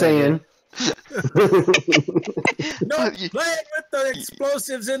Yeah, that's a good saying. No, You- play it with the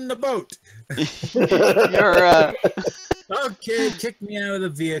explosives in the boat. Okay, kick me out of the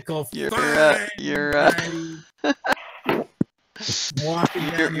vehicle. Your Fine, righty. Walking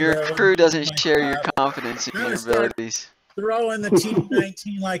down the your road crew with doesn't my share your car. confidence in I'm your gonna start abilities. throwing the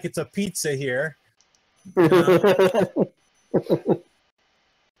T19 like it's a pizza here. You know?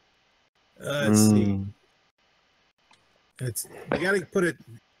 Let's see. You got to put it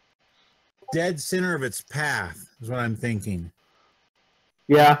dead center of its path. Is what I'm thinking.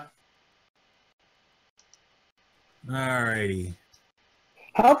 Yeah. Alrighty.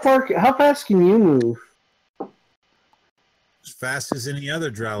 How fast can you move? As fast as any other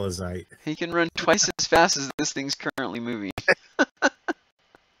Dralazite. He can run twice as fast as this thing's currently moving.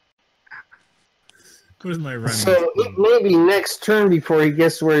 Where's my running? So it may be next turn before he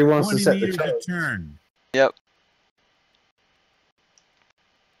gets where he wants to 20 set the meters a tone. turn. Yep.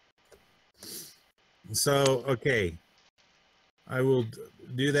 So, okay. I will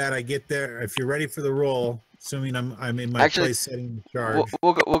do that. I get there. If you're ready for the roll, assuming I'm in my place setting the charge.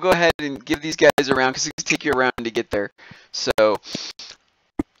 We'll go ahead and give these guys a round because it's going to take you a round to get there. So,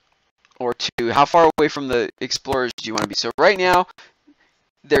 or two. How far away from the explorers do you want to be? So right now,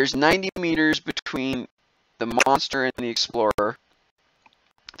 there's 90 meters between the monster and the explorer,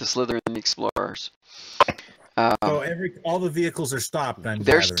 the Slither and the explorers. So all the vehicles are stopped. They're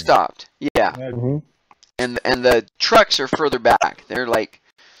gathering. stopped. Yeah. Mm-hmm. And the trucks are further back. They're like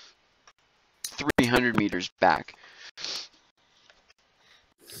 300 meters back.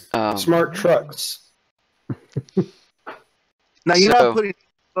 Smart trucks. Now you're not putting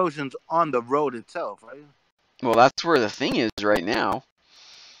explosions on the road itself, right? Well, that's where the thing is right now.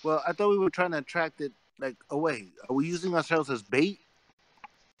 Well, I thought we were trying to attract it like away. Are we using ourselves as bait?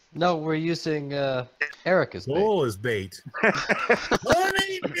 No, we're using Eric as bait. Bull is bait. Don't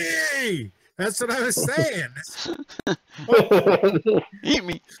eat me! That's what I was saying. Eat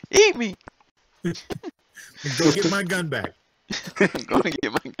me! Eat me! Go get my gun back. I'm going to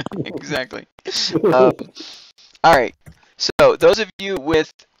get my gun. Exactly. All right. So those of you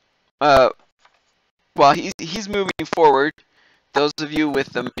with, while he's moving forward, those of you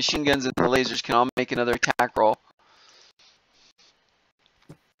with the machine guns and the lasers can all make another attack roll.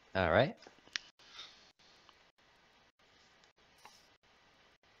 All right.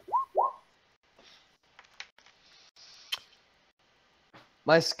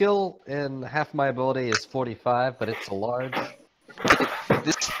 My skill and half my ability is 45, but it's a large.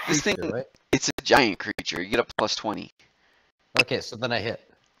 This thing, right? It's a giant creature. You get a plus 20. Okay, so then I hit.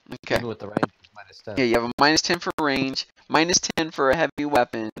 Okay. Even with the range, minus 10. Yeah, you have a minus 10 for range, minus 10 for a heavy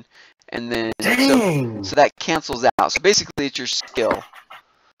weapon, and then so that cancels out. So basically, it's your skill.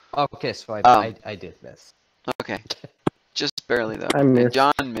 Okay, so I did miss. Okay, just barely though. I missed. And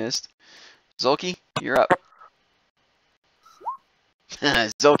John missed. Zolki, you're up.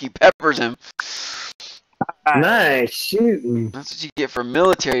 Zolki peppers him. Nice shooting. That's what you get for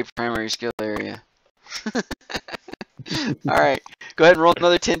military primary skill area. All right, go ahead and roll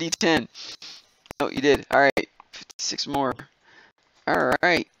another 10d10. Oh, you did. All right, 56 more. All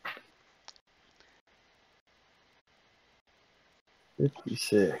right.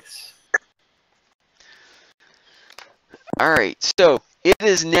 56. All right, so it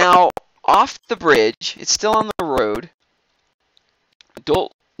is now off the bridge. It's still on the road.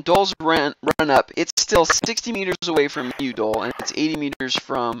 Dole's run up. It's still 60 meters away from you, Dole, and it's 80 meters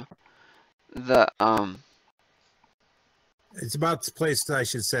from the It's about the place that I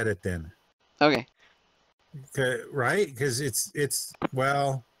should set it then. Okay. Right? Because it's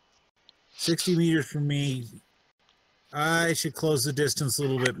well, 60 meters from me. I should close the distance a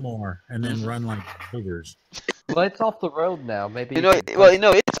little bit more and then run like boogers. Well, it's off the road now. Maybe.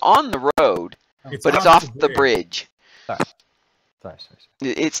 It's on the road, but it's off the bridge. Sorry.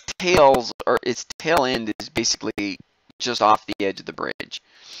 Its tail end is basically just off the edge of the bridge.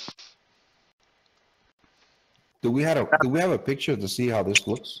 Do we have a picture to see how this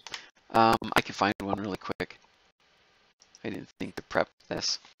looks? I can find one really quick. I didn't think to prep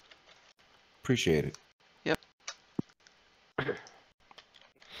this. Appreciate it. Yep.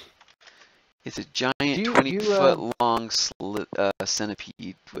 It's a giant 20-foot long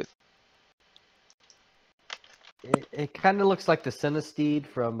centipede with. It kind of looks like the Cinesteed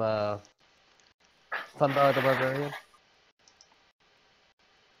from Thundar the Barbarian.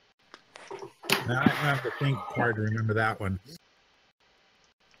 Now I have to think hard to remember that one.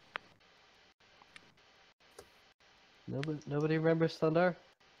 Nobody remembers Thundar?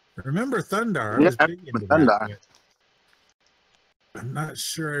 Remember Thundar? Yeah, I was big into Thundar. that. I'm not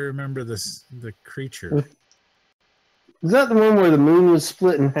sure I remember the creature. Is that the one where the moon was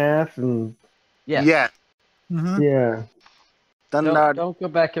split in half and? Yes. Yeah. Mm-hmm. Yeah. Thundar. Don't go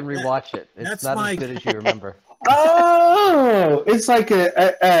back and rewatch it. It's That's not my- as good as you remember. Oh, it's like it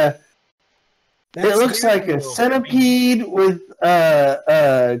looks like a Daredevil. centipede with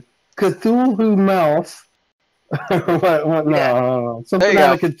a Cthulhu mouth. what? No, Yeah. no. There Something you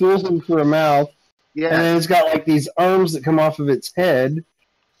out go. of Cthulhu for a mouth, and Yeah. then it's got like these arms that come off of its head.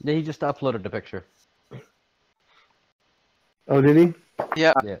 Yeah, he just uploaded the picture. Oh, did he?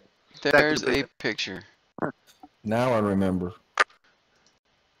 Yep. Yeah. There's Exactly. a picture. Now I remember.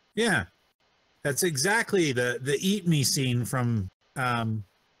 Yeah, that's exactly the eat me scene from Men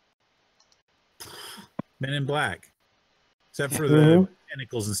in Black, except for the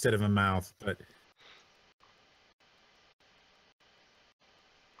tentacles instead of a mouth. But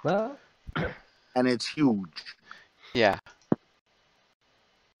Well, And it's huge. Yeah.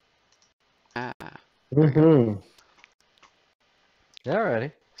 Ah. Mm-hmm.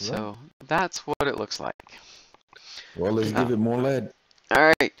 alrighty. So that's what it looks like. Well, let's give it more lead.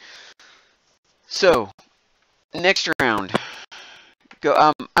 All right. So next round, go.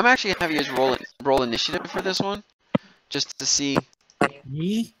 I'm actually having you guys roll initiative for this one, just to see.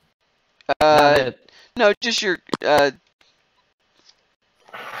 me, No, just your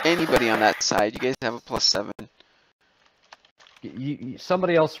anybody on that side. You guys have a +7.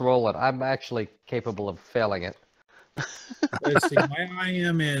 Somebody else roll it. I'm actually capable of failing it. let's see. My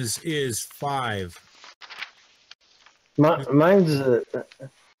IM is 5. Mine's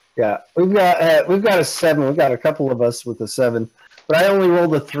yeah. We've got a 7. We've got a couple of us with a 7, but I only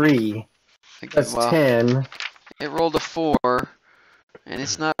rolled a 3. That's Well, 10. it rolled a 4, and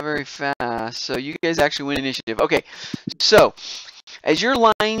it's not very fast. So you guys actually win initiative. Okay. So as you're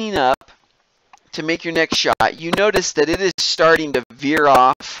lining up to make your next shot, you notice that it is starting to veer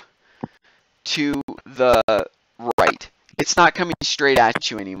off to the right. It's not coming straight at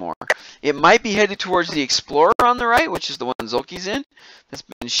you anymore. It might be headed towards the Explorer on the right, which is the one Zolki's in, that's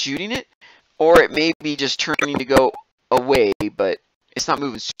been shooting it, or it may be just turning to go away, but it's not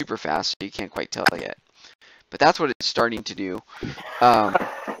moving super fast, so you can't quite tell yet. But that's what it's starting to do. Starting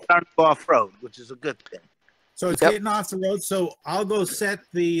to go off road, which is a good thing. So it's getting off the road. So I'll go set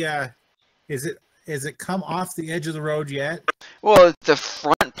the. Is it come off the edge of the road yet? Well, the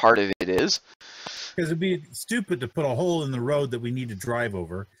front part of it is. Because it'd be stupid to put a hole in the road that we need to drive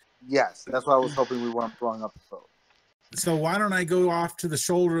over. Yes, that's why I was hoping we weren't blowing up the road. So why don't I go off to the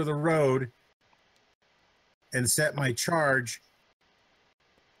shoulder of the road and set my charge?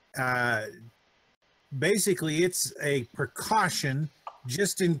 Basically, it's a precaution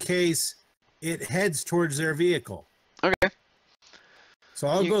just in case it heads towards their vehicle. Okay. So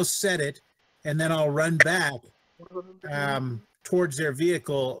I'll go set it, and then I'll run back towards their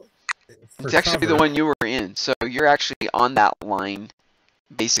vehicle. It's actually the one you were in, so you're actually on that line,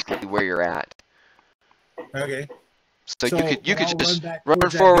 basically where you're at. Okay. So you could I'll just run run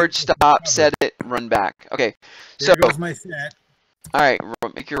forward, stop, set it, run back. Okay. There So goes my set. all right,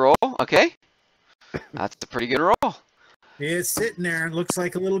 make your roll. Okay. That's a pretty good roll. It's sitting there. It looks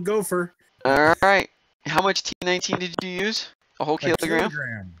like a little gopher. All right. How much T19 did you use? A whole kilogram? A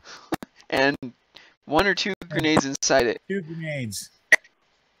kilogram. And 1 or 2 grenades inside it. 2 grenades.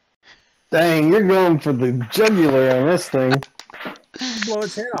 Dang, you're going for the jugular on this thing. Blow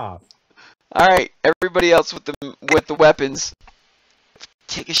its head off. All right, everybody else with the weapons,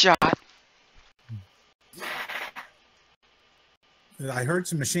 take a shot. I heard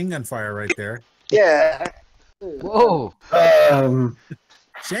some machine gun fire right there. Yeah. Whoa!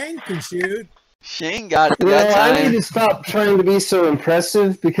 Shane can shoot. Shane got it Well, that I time. need to stop trying to be so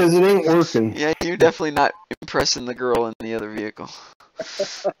impressive because it ain't working. Yeah, you're definitely not impressing the girl in the other vehicle.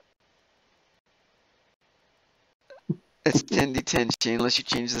 It's 10d10, Shane, unless you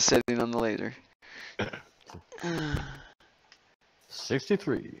change the setting on the later.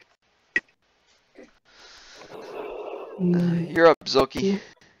 63. You're up, Zolki.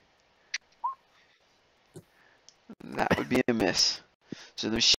 That would be a miss. So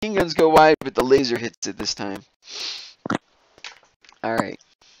the machine guns go wide, but the laser hits it this time. Alright.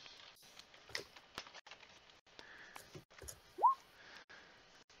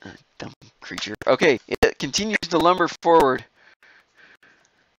 Dumb creature. Okay, it continues to lumber forward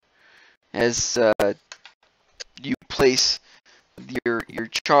as you place your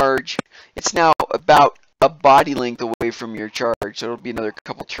charge. It's now about a body length away from your charge, so it'll be another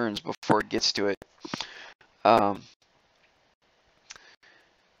couple turns before it gets to it.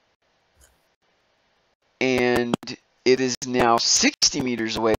 And it is now 60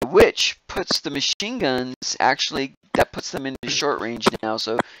 meters away, which puts the machine guns, actually, that puts them into short range now,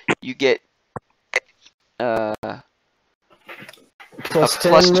 so you get Plus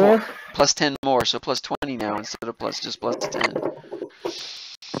 10 more? plus 10 more, so plus 20 now instead of just plus 10.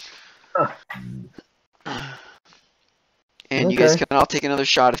 And you guys can all take another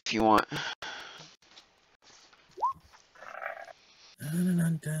shot if you want.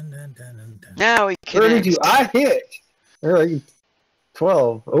 Now we can. 32. I hit. They're like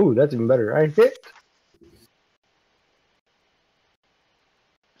 12. Oh, that's even better. I hit.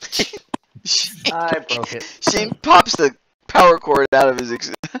 I broke it. Shane pops the power cord out of his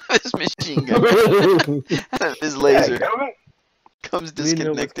machine gun, out of his laser. Comes We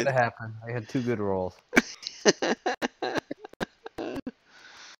knew it was disconnected. gonna happen. I had 2 good rolls.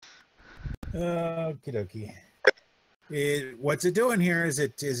 Okie dokie. What's it doing here? Is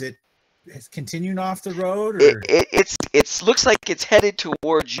it continuing off the road? Or? It's looks like it's headed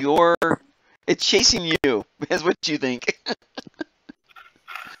towards your. It's chasing you. Is what you think?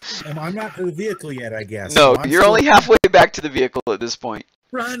 I'm not to the vehicle yet, I guess. No, so you're only halfway back to the vehicle at this point.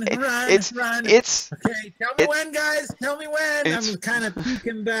 Run. It's Okay, tell me when, guys. Tell me when. I'm kind of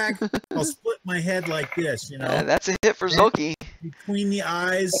peeking back. I'll split my head like this, you know. That's a hit for Zolki. Between the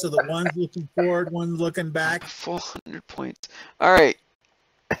eyes, so the one's looking forward, one's looking back. 400 points. All right.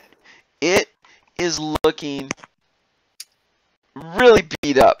 It is looking really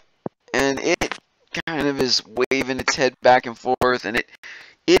beat up, and it kind of is waving its head back and forth, and it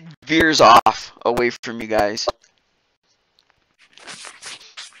veers off away from you guys.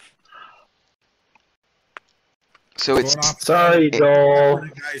 So it's sorry, doll.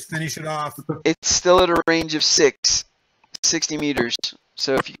 Guys, finish it off. It's still at a range of 60 meters.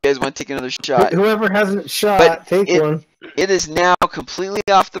 So if you guys want to take another shot, whoever hasn't shot, take one. It is now completely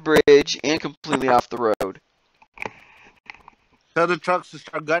off the bridge and completely off the road. Tell the trucks to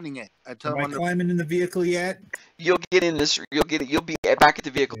start gunning it. Am I climbing in the vehicle yet? You'll get in this. You'll be back at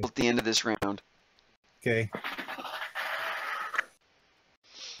the vehicle at the end of this round. Okay.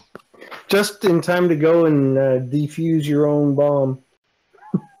 Just in time to go and defuse your own bomb.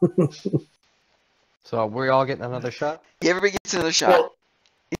 So we all getting another shot? Yeah, everybody gets another shot.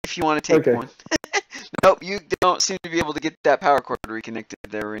 If you want to take one. Nope, you don't seem to be able to get that power cord reconnected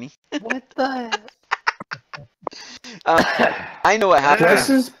there, Rennie. What the? I know what happened. Plus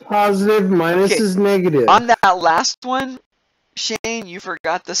is positive, minus is negative. On that last one, Shane, you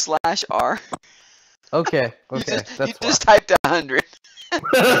forgot the /R. Okay, You that's just typed 100.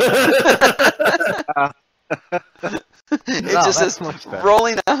 It just says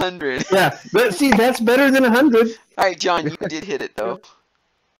rolling 100. Yeah, but see, that's better than 100. All right, John, you did hit it though.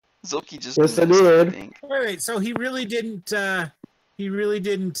 Zolki just yes, I missed, did. I think. All right, so he really didn't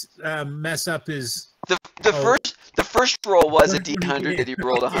mess up his. The first roll was a D100 that he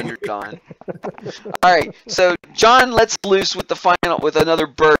rolled 100 on. All right, so John lets loose with another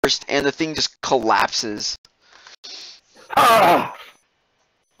burst, and the thing just collapses. Ah,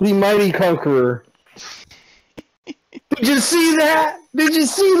 the mighty conqueror. Did you see that? Did you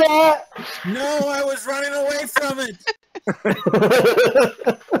see that? No, I was running away from it.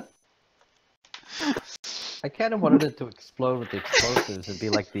 I kind of wanted it to explode with the explosives and be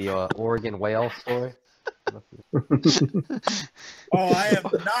like the Oregon whale story. Oh, I am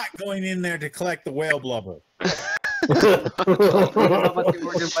not going in there to collect the whale blubber. You know about the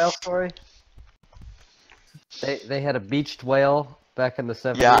Oregon whale story? They had a beached whale back in the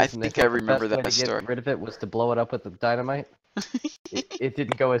 70s. Yeah, I and think I remember the best way that to story. get rid of it was to blow it up with the dynamite. It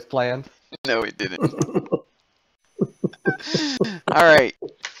didn't go as planned. No, it didn't. All right.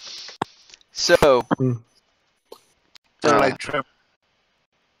 So. All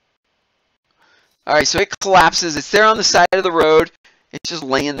right, so it collapses. It's there on the side of the road. It's just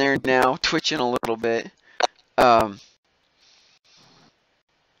laying there now, twitching a little bit.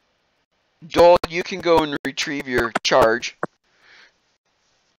 Joel, you can go and retrieve your charge,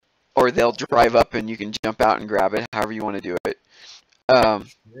 or they'll drive up and you can jump out and grab it, however you want to do it.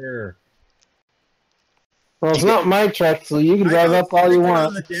 Sure. Well, it's not my truck, so you can drive up all you want.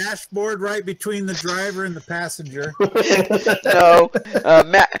 On the dashboard, right between the driver and the passenger. No,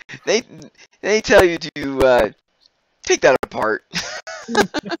 Matt. They tell you to take that apart.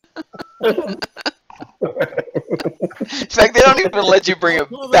 In fact, they don't even let you bring it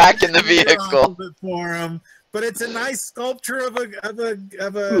back in the vehicle. For him, but it's a nice sculpture of a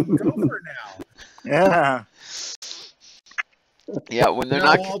gopher now. Yeah. Yeah, when they're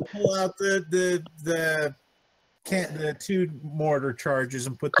now not. I'll pull out the 2 mortar charges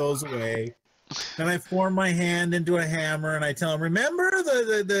and put those away. Then I form my hand into a hammer and I tell him, "Remember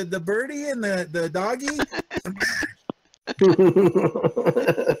the birdie and the doggy."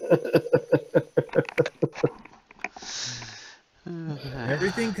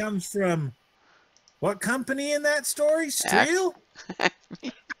 Everything comes from what company in that story? Steel?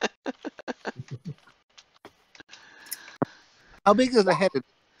 How big is the head?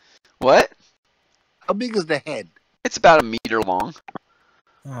 What? How big is the head? It's about a meter long.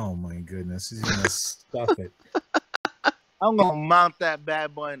 Oh my goodness, he's gonna stuff it. I'm gonna mount that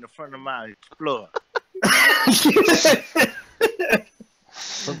bad boy in the front of my Explorer.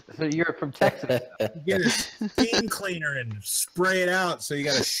 So you're from Texas. Get a steam cleaner and spray it out so you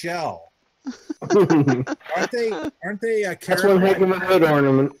got a shell. Aren't they That's one heck of a hood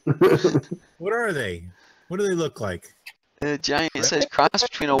ornament. What are they? What do they look like? A giant-sized cross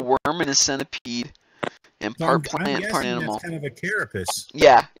between a worm and a centipede, and part I'm plant, part guessing animal. that's kind of a carapace.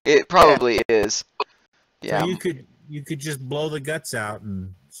 Yeah, it probably is. Yeah. So you could just blow the guts out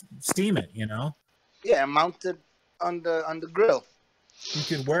and steam it, you know? Yeah, mounted on the grill. You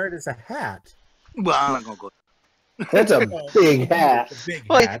could wear it as a hat. Well, I'm not gonna go. That's a big hat. A big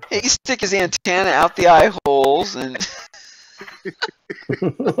Well, hat. he can stick his antenna out the eye holes and.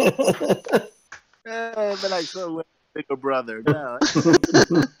 But like so bigger brother. No.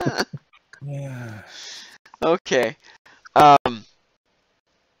 Yeah. Okay. All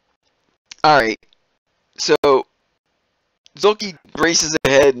right. So Zulki races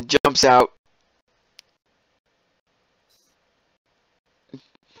ahead and jumps out,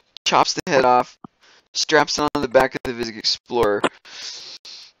 chops the head off, straps it on the back of the Explorer.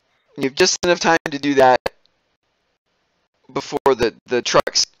 You have just enough time to do that before the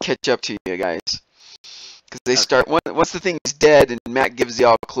trucks catch up to you guys. Because they start, once the thing's dead and Matt gives the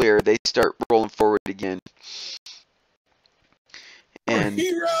all clear, they start rolling forward again. And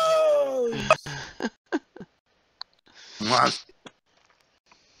Heroes! All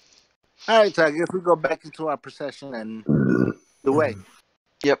right, so I guess we go back into our procession and the way.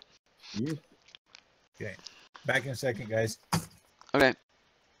 Yep. Okay. Back in a second, guys. Okay.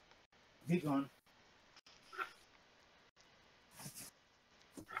 Keep going.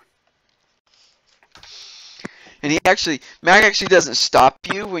 And Mac actually doesn't stop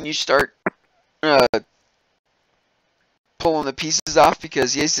you when you start pulling the pieces off,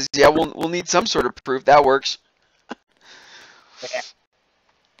 because he says, "Yeah, we'll need some sort of proof." That works.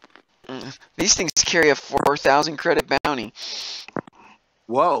 These things carry a 4,000 credit bounty.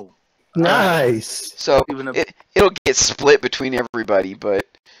 Whoa. Nice. So it'll get split between everybody, but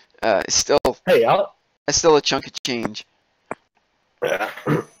it's still Hey, it's still a chunk of change.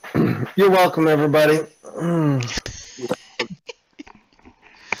 you're welcome, everybody.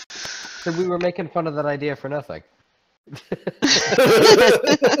 So we were making fun of that idea for nothing.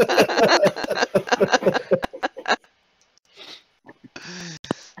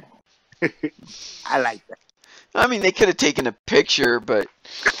 I like that. I mean, they could have taken a picture, but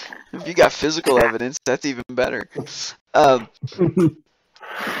if you got physical evidence, that's even better. All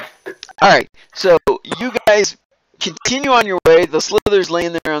right, so you guys continue on your way. The Slither's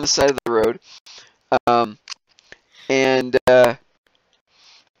laying there on the side of the road, and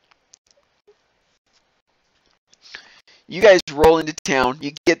you guys roll into town.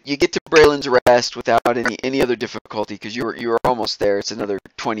 You get to Braylon's Rest without any other difficulty, because you were almost there. It's another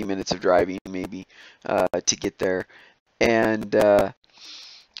 20 minutes of driving maybe to get there, and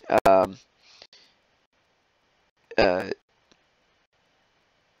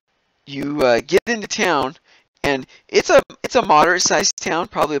you get into town, and it's a moderate sized town,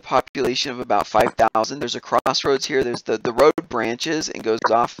 probably a population of about 5,000. There's a crossroads here. There's the road branches and goes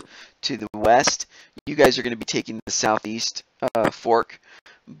off to the west. You guys are going to be taking the southeast fork,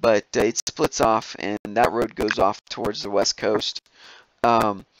 but it splits off, and that road goes off towards the west coast.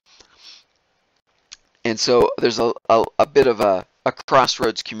 And so there's a bit of a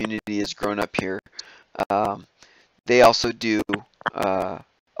crossroads community has grown up here. They also do a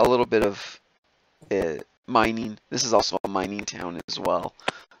little bit of mining. This is also a mining town as well,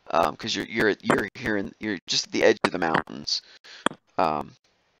 because you're just at the edge of the mountains. But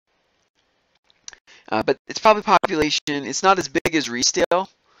it's probably population. It's not as big as Resdale.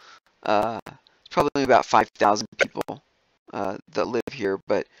 It's probably about 5,000 people that live here.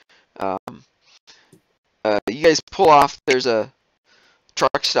 But you guys pull off. There's a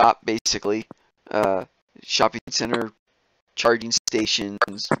truck stop, basically. Shopping center, charging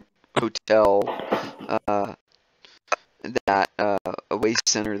stations, hotel, that a waste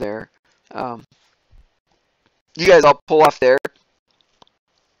center there. You guys all pull off there.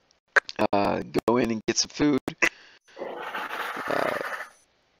 Go in and get some food.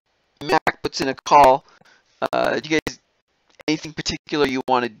 Mac puts in a call. Do you guys anything particular you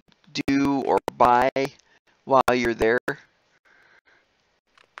want to do or buy while you're there?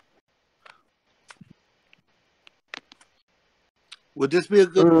 Would this be a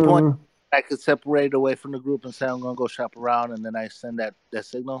good point? I could separate away from the group and say I'm gonna go shop around, and then I send that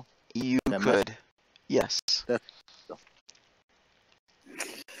signal. You could, yes.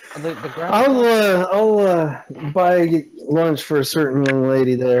 The ground I'll buy lunch for a certain young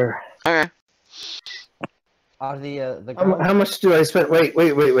lady there. Okay. are the ground How much do I spend? Wait.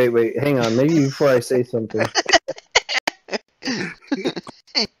 Hang on. Maybe before I say something.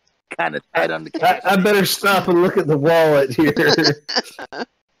 Kind of tight on the cash. I better stop and look at the wallet here.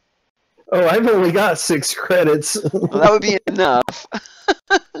 Oh, I've only got 6 credits. Well, that would be enough.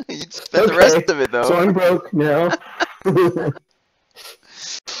 You'd spend the rest of it though. So I'm broke now. No,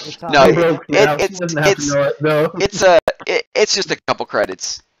 I'm broke now. She doesn't have to know it, though. it's just a couple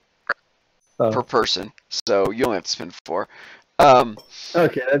credits Oh. per person, so you only have to spend 4.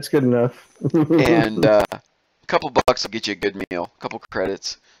 Okay, that's good enough. And a couple bucks will get you a good meal. A couple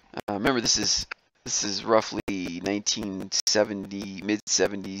credits. Remember, this is roughly 1970, mid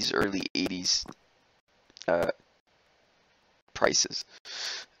 70s, early 80s prices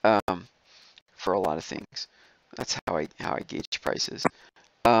for a lot of things. That's how I gauge prices.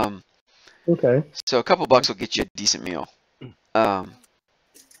 Okay. So a couple bucks will get you a decent meal.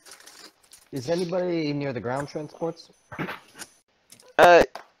 Is anybody near the ground transports? Yeah,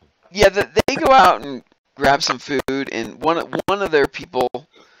 they go out and grab some food, and one of their people,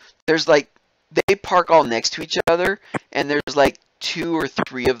 there's like, they park all next to each other, and there's like 2 or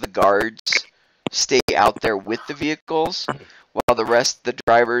 3 of the guards stay out there with the vehicles, while the rest, the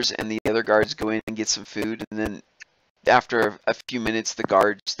drivers and the other guards, go in and get some food, and then after a few minutes, the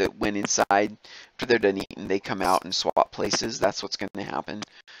guards that went inside, after they're done eating, they come out and swap places. That's what's going to happen.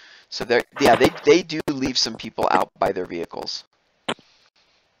 So they do leave some people out by their vehicles.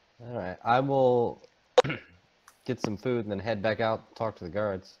 All right, I will get some food and then head back out and talk to the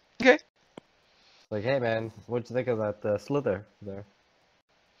guards. Okay. Like, hey man, what'd you think of that slither there?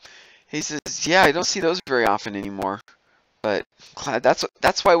 He says, yeah, I don't see those very often anymore. But glad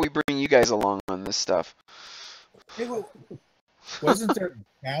that's why we bring you guys along on this stuff. Hey, wasn't there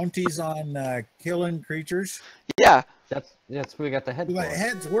bounties on killing creatures? Yeah. That's where we got the head. Well, for.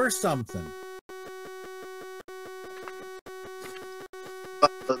 head's worth something.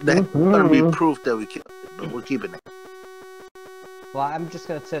 That's gonna be proof that we killed it, but we're keeping it. Well, I'm just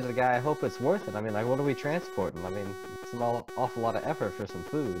gonna say to the guy, I hope it's worth it. I mean, like, what are we transporting? I mean, it's an awful lot of effort for some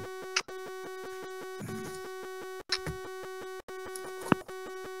food.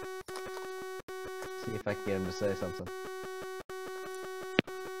 See if I can get him to say something.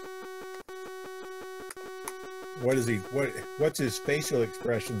 What's his facial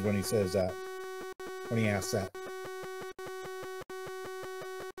expressions when he says that? When he asks that?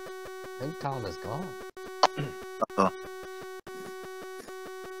 I think Tom is gone. Uh-oh.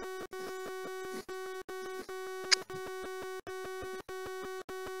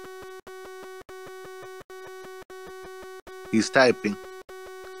 He's typing.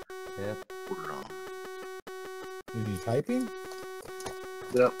 Yep. Hold on. Is he typing?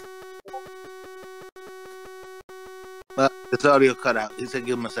 Yep. His audio cut out. He said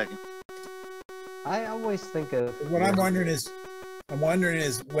give him a second. I always think of What I'm wondering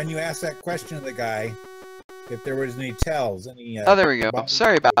is when you ask that question to the guy, if there was any tells, any. Oh, there we go.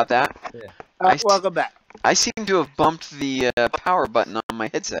 Sorry about that. Yeah. Welcome back. I seem to have bumped the power button on my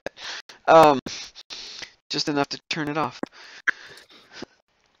headset. Just enough to turn it off.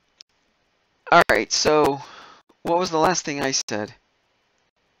 Alright, so what was the last thing I said?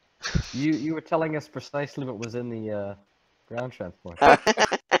 You were telling us precisely what was in the ground transport. No,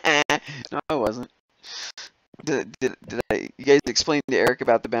 I wasn't. Did you guys explain to Eric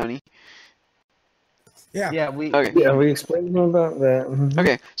about the bounty? Yeah. Yeah, we. Okay. Yeah, we explained to him about that. Mhm.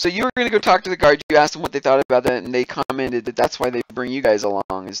 Okay, so you were going to go talk to the guard. You asked them what they thought about that, and they commented that that's why they bring you guys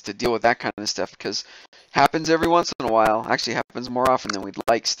along, is to deal with that kind of stuff, because happens every once in a while. Actually happens more often than we'd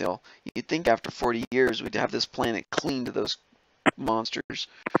like still. You'd think after 40 years we'd have this planet clean to those monsters.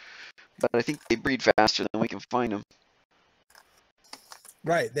 But I think they breed faster than we can find them.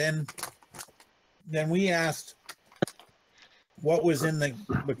 Right. Then we asked what was in the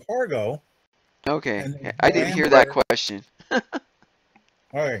cargo. Okay, And I didn't hear that question. All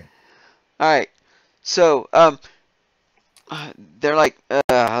right. Alright, so, they're like,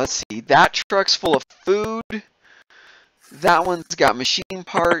 let's see, that truck's full of food, that one's got machine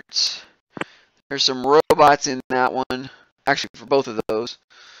parts, there's some robots in that one, actually for both of those.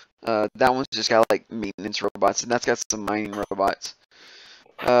 That one's just got like maintenance robots, and that's got some mining robots.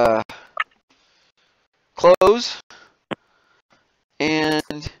 Clothes,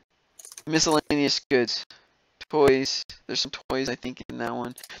 and miscellaneous goods. Toys. There's some toys I think in that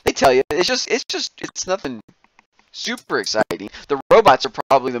one. They tell you it's nothing super exciting. The robots are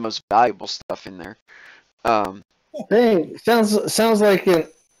probably the most valuable stuff in there. Hey, sounds like an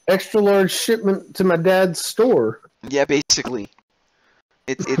extra large shipment to my dad's store. Yeah, basically.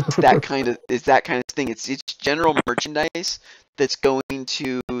 It's that kind of thing. It's general merchandise that's going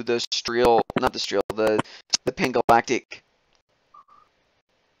to the the Pangalactic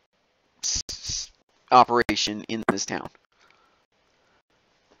operation in this town.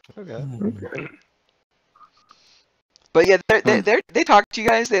 Okay. But yeah, they talk to you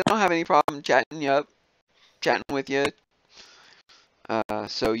guys. They don't have any problem chatting with you.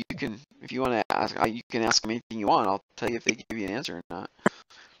 So you can, if you want to ask, you can ask them anything you want. I'll tell you if they give you an answer or not.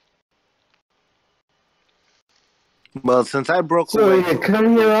 Well, since I broke So away, you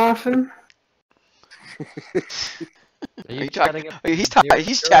come here often? Are you chatting up He's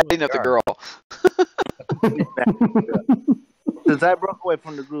the chatting up the girl. since I broke away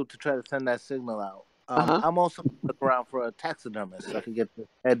from the group to try to send that signal out, I'm also looking around for a taxidermist so I can get the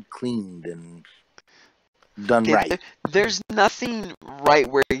head cleaned and done right. There's nothing right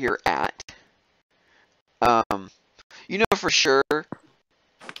where you're at. You know for sure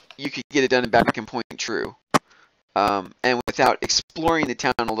you could get it done back in Point True. And without exploring the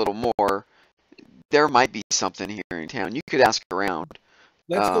town a little more, there might be something here in town. You could ask around.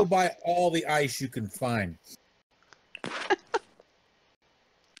 Let's go buy all the ice you can find.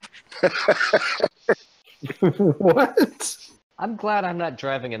 What? I'm glad I'm not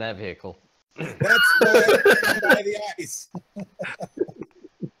driving in that vehicle. That's why I buy the ice.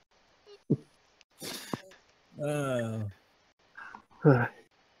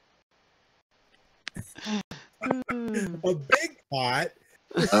 A big pot.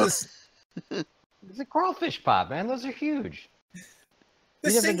 It's a crawfish pot, man. Those are huge.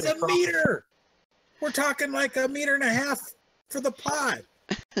 This thing's a meter. We're talking like 1.5 meters for the pot.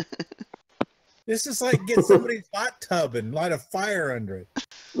 This is like get somebody's hot tub and light a fire under it.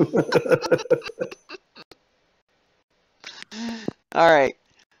 All right.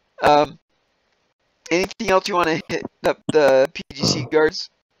 Anything else you want to hit up the PGC guards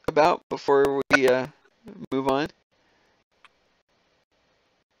about before we move on?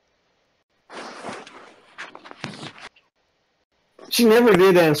 She never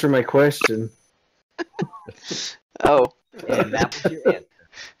did answer my question. Oh. And that was your answer.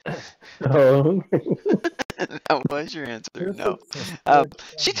 Oh. That was your answer. No.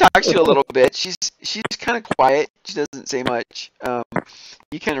 She talks to you a little bit. She's kind of quiet. She doesn't say much.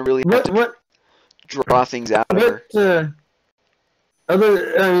 You kind of really have to draw things out of her.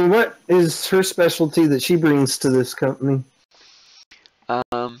 What is her specialty that she brings to this company?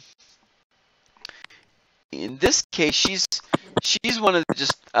 In this case, she's one of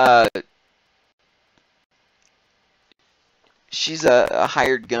the she's a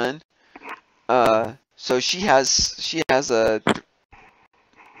hired gun. So she has a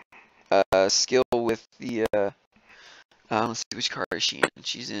skill with the let's see, which car is she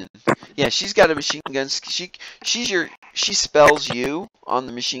in? She's got a machine gun. She spells you on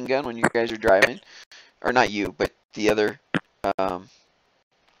the machine gun when you guys are driving, or not you, but the other.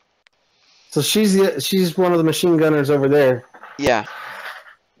 So she's one of the machine gunners over there. Yeah.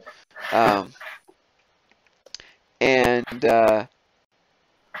 And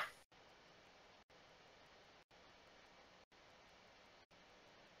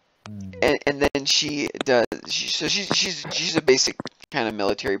then she's a basic kind of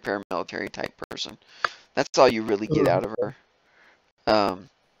military, paramilitary type person. That's all you really get out of her. All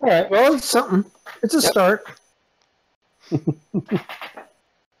right. Well, it's something. It's a start.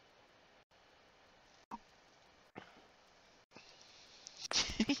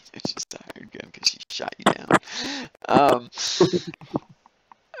 It's just a hired gun because she shot you down.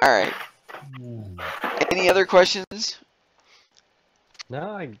 All right. Any other questions?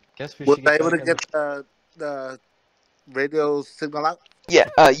 No, I guess we Was should I able to get the radio signal out? Yeah.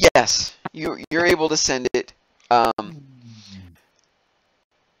 Yes. You're able to send it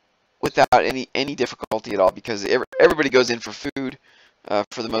without any difficulty at all, because everybody goes in for food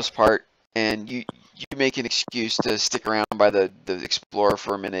for the most part, and you make an excuse to stick around by the Explorer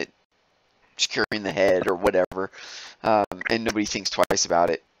for a minute, securing the head or whatever, and nobody thinks twice about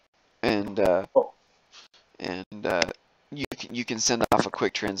it, and you can send off a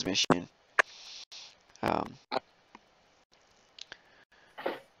quick transmission.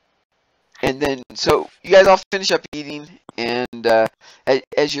 And then, so you guys all finish up eating, and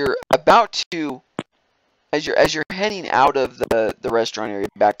as you're heading out of the restaurant area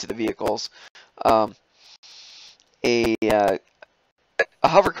back to the vehicles, a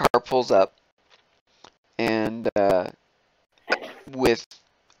hover car pulls up, and with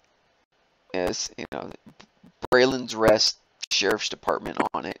Braylon's Rest Sheriff's Department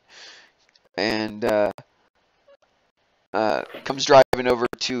on it, and comes driving over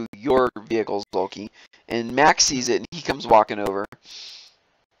to your vehicles, Loki, and Max sees it, and he comes walking over,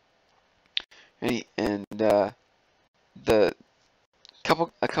 and the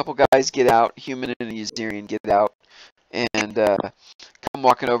a couple guys get out, human and a Yazirian get out, and come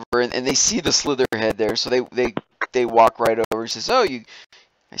walking over, and they see the Slitherhead there, so they walk right over. He says, "Oh, I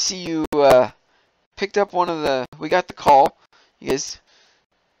see you picked up one of the. We got the call. You guys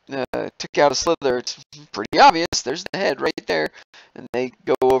took out a Slither. It's pretty obvious. There's the head right there." And they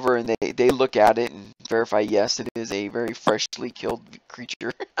go over and they look at it and verify, yes, it is a very freshly killed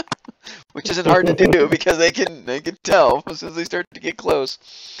creature, which isn't hard to do because they can tell as soon as they start to get close.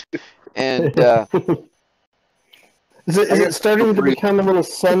 And is it starting to become a little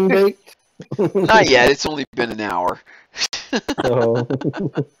sun-baked? not yet. It's only been an hour. It's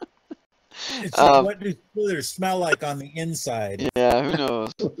like, what do Slithers smell like on the inside? Yeah, who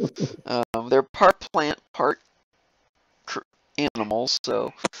knows? They're part plant, part animals,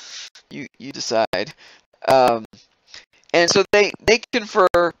 so you decide. And so they confer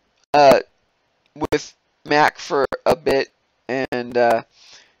with Mac for a bit, and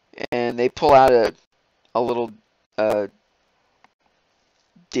they pull out a little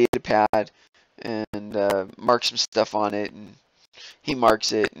data pad and mark some stuff on it, and he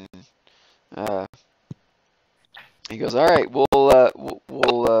marks it, and he goes, "All right,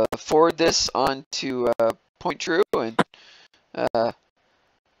 we'll forward this on to Point True, and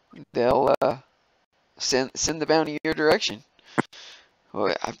they'll send the bounty your direction." Well,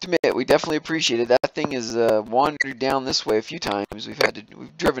 I have to admit, we definitely appreciate it. That thing has wandered down this way a few times.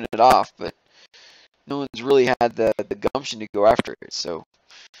 We've driven it off, but no one's really had the gumption to go after it. So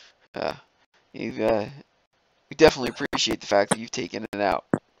we definitely appreciate the fact that you've taken it out.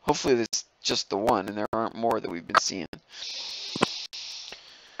 Hopefully, it's just the one, and there aren't more that we've been seeing.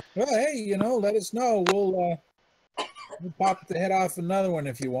 Well, hey, let us know. We'll pop the head off another one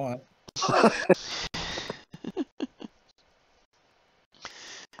if you want.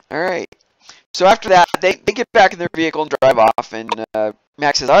 All right. So after that, they get back in their vehicle and drive off, and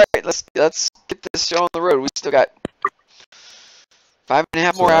Max says, "All right, let's get this show on the road. We still got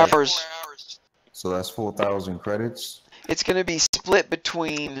 5.5 more hours." So that's 4,000 credits. It's going to be split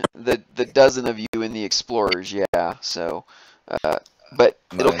between the dozen of you and the explorers, yeah. So, but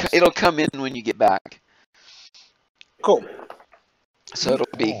Nice. it'll come in when you get back. Cool. So it'll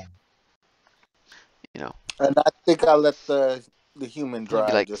be, And I think I'll let the human it'll drive.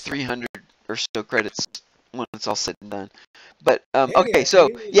 be like just 300 or so credits when it's all said and done. But Hey, okay, so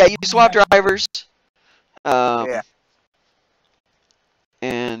yeah, you swap drivers. Yeah.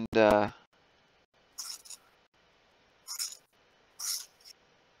 And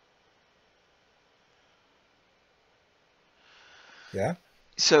Yeah.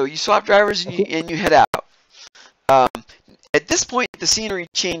 so you swap drivers and you head out. At this point, the scenery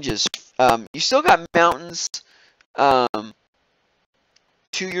changes. You still got mountains to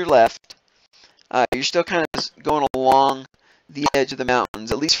your left. You're still kind of going along the edge of the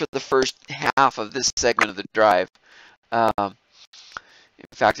mountains, at least for the first half of this segment of the drive. In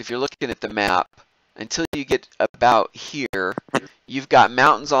fact, if you're looking at the map, until you get about here, you've got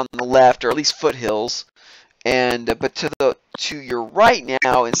mountains on the left, or at least foothills. But to your right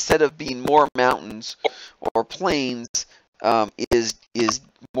now, instead of being more mountains or plains, is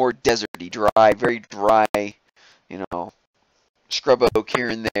more deserty, dry, very dry. Scrub oak here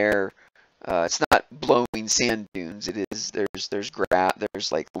and there. It's not blowing sand dunes. It is there's grass,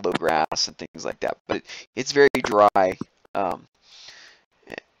 there's like low grass and things like that. But it's very dry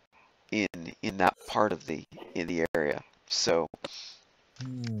in that part of the area. So.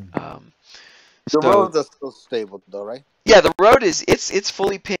 the roads are still stable, though, right? Yeah, the road it's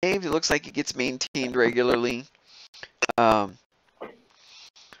fully paved. It looks like it gets maintained regularly.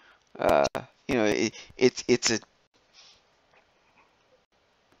 It's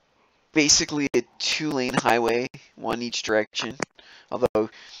basically a 2-lane highway, one each direction. Although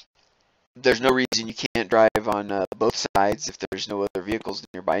there's no reason you can't drive on both sides if there's no other vehicles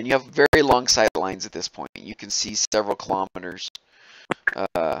nearby. And you have very long sight lines at this point. You can see several kilometers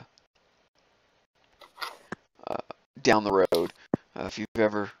down the road. If you've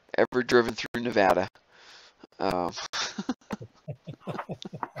ever driven through Nevada.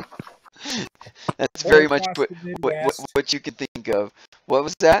 That's very much what you can think of. What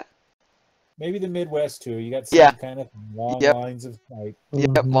was that? Maybe the Midwest too. You got some kind of long lines of sight.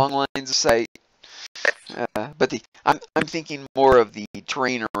 Yep, long lines of sight. But I'm thinking more of the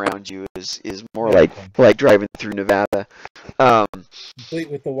terrain around you is more like driving through Nevada.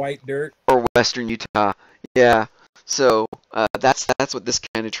 Complete with the white dirt. Or western Utah. Yeah. So that's what this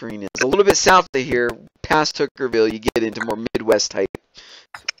kind of terrain is. A little bit south of here, past Hookerville, you get into more Midwest type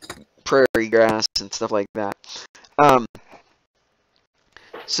prairie grass and stuff like that.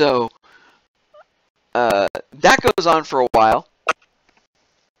 So that goes on for a while.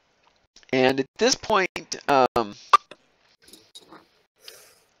 And at this point,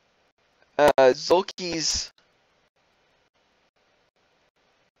 Zolki's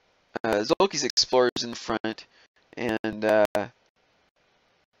explorers in front, and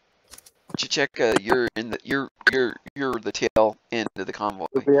Chicheka, you're the tail end of the convoy.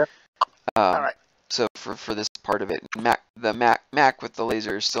 All right. So for this part of it, Mac with the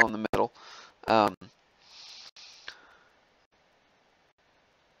laser is still in the middle.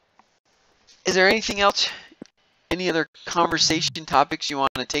 Is there anything else? Any other conversation topics you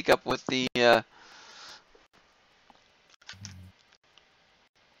want to take up with the?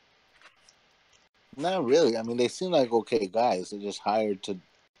 Not really. I mean, they seem like okay guys. They're just hired to.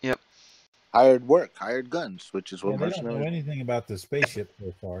 Yep. Hired work, hired guns, which is what Yeah, they don't know mercenaries. anything about the spaceship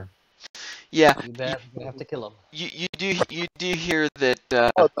so far. Yeah. Too bad. We're gonna have to kill him. You do hear that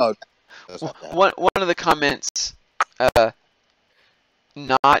Oh no, that's not that. one of the comments,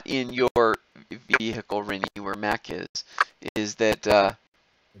 not in your vehicle, Rennie, where Mac is that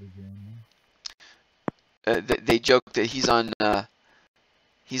they joke that he's on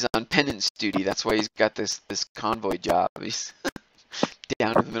penance duty. That's why he's got this convoy job. He's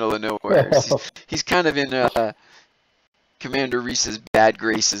down in the middle of nowhere. He's kind of in Commander Reese's bad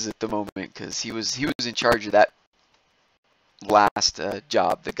graces at the moment because he was in charge of that last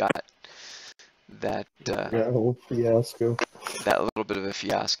job that got that whole fiasco. that little bit of a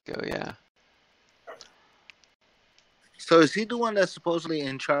fiasco. Yeah. So is he the one that's supposedly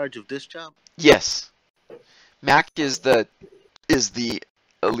in charge of this job? Yes. Mac is the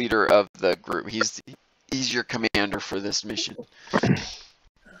leader of the group. He's your commander for this mission.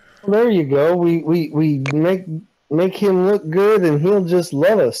 There you go. We make him look good, and he'll just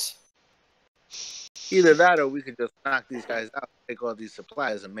love us. Either that, or we could just knock these guys out, take all these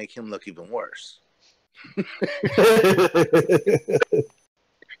supplies, and make him look even worse.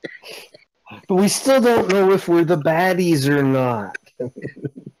 But we still don't know if we're the baddies or not.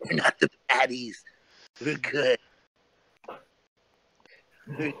 We're not the baddies. We're good.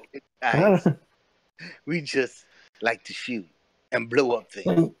 We're good guys. We just like to shoot and blow up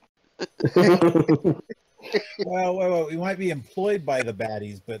things. Well, we might be employed by the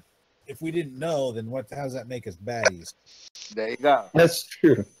baddies, but if we didn't know, then how does that make us baddies? There you go. That's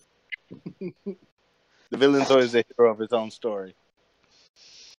true. The villain's always the hero of his own story.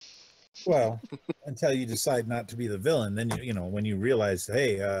 Well, until you decide not to be the villain, then you know when you realize,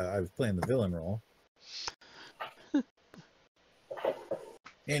 hey, I was playing the villain role.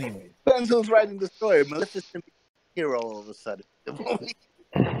 Anyway, Depends who's writing the story. Maleficent be the hero all of a sudden.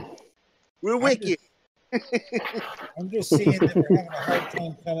 We're wicked. I'm just seeing that we're having a hard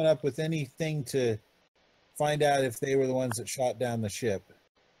time coming up with anything to find out if they were the ones that shot down the ship.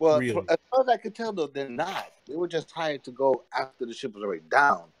 Well, Really? as far as I could tell, though, they're not. They were just hired to go after the ship was already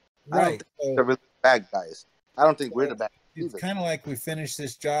down. I don't Right. think So they're really bad guys. I don't think we're the bad guys it's either. kind of like we finish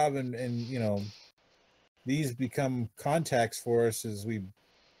this job and you know, these become contacts for us as we.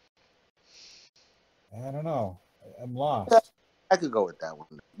 I don't know. I'm lost. I could go with that one.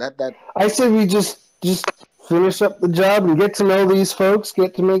 That I say we just finish up the job and get to know these folks,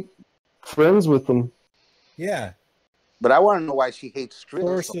 get to make friends with them. Yeah. But I want to know why she hates Strill.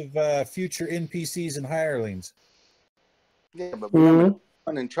 Source of future NPCs and hirelings. Yeah, but remember, Mhm. the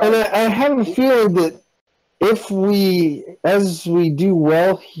one in charge. And I have a feeling that as we do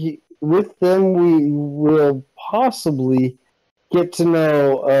well with them, we will possibly get to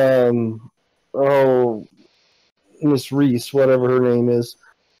know, Miss Reese, whatever her name is.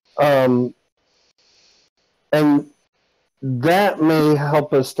 And that may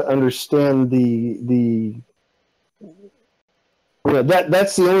help us to understand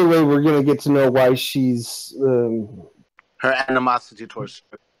that's the only way we're going to get to know why she's, Her animosity towards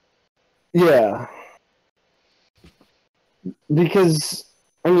Strill. yeah. Because,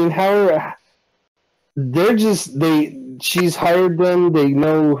 I mean, she's hired them, they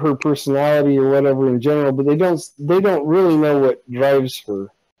know her personality or whatever in general, but they don't really know what drives her.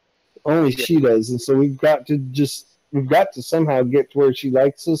 Only she does. And so we've got to somehow get to where she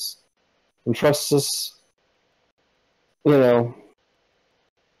likes us and trusts us, you know.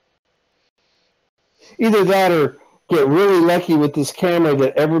 Either that or get really lucky with this camera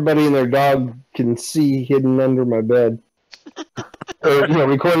that everybody and their dog can see hidden under my bed. Or,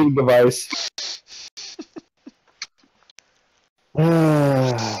 recording device.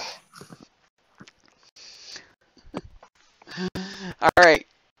 All right.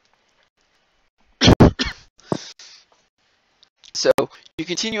 So you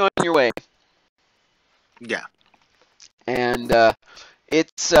continue on your way, Yeah. and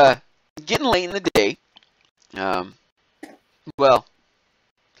it's getting late in the day. Well,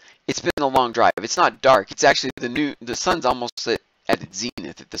 it's been a long drive. It's not dark. It's actually the sun's almost at its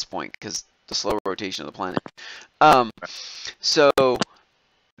zenith at this point because the slow rotation of the planet. So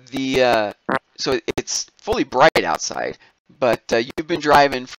it's fully bright outside, but you've been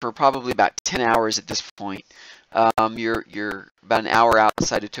driving for probably about 10 hours at this point. You're about an hour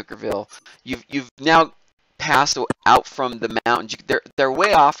outside of Tookerville. You've now passed out from the mountains. They're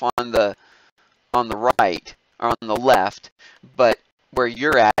way off on the right or on the left, but where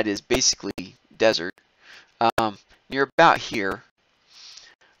you're at is basically desert. You're about here,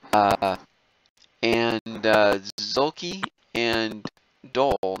 and Zulki and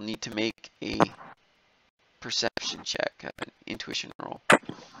Dole need to make a perception check, an intuition roll.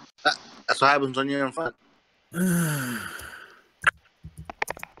 That's what happens when you're in front.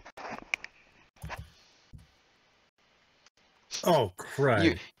 Oh,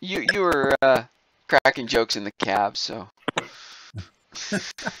 crud. You were cracking jokes in the cab, so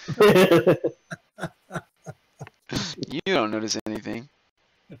you don't notice anything.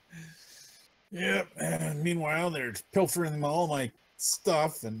 Yep. And meanwhile, they're pilfering all my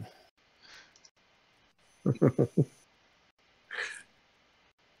stuff and.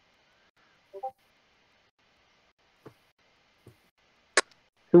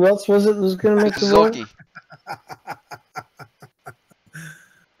 Who else was it that was going to make the roll? Zulki.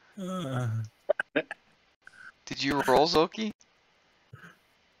 Did you roll, Zulki?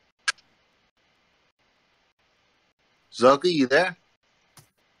 Zulki, you there?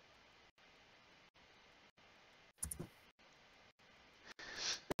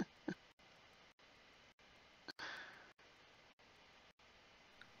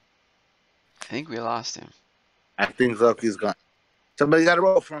 I think we lost him. I think Zulki's gone. Somebody got to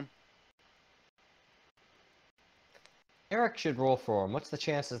roll for him. Eric should roll for him. What's the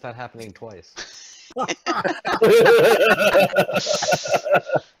chances of that happening twice?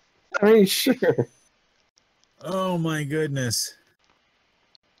 Are you sure? Oh my goodness.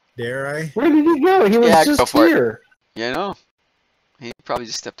 Dare I? Where did he go? He was Yeah, go just for it. here. Yeah, I know. He probably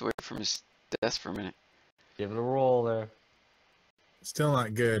just stepped away from his desk for a minute. Give it a roll there. Still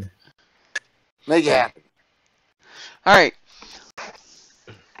not good. Make it happen. All right.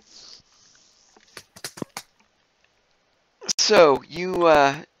 So you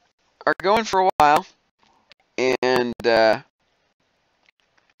are going for a while, and you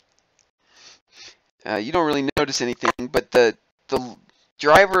don't really notice anything. But the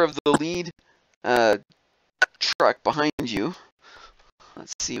driver of the lead truck behind you.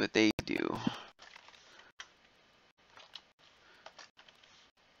 Let's see what they do.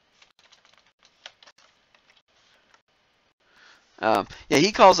 Yeah,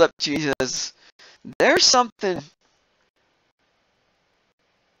 he calls up to you. He says, "There's something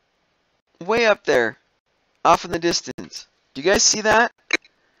way up there, off in the distance. Do you guys see that?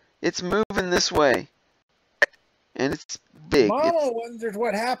 It's moving this way, and it's big. Mama wonders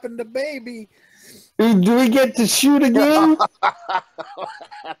what happened to baby. Do we get to shoot again? What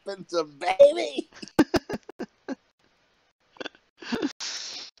happened to baby?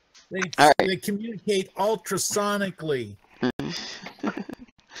 They communicate ultrasonically.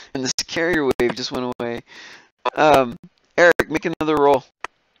 And this carrier wave just went away. Eric, make another roll.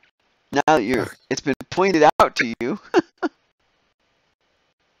 Now that it's been pointed out to you.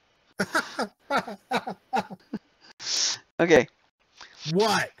 Okay.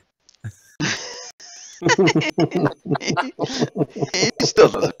 What? He still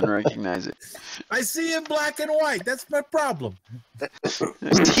doesn't recognize it. I see in black and white. That's my problem.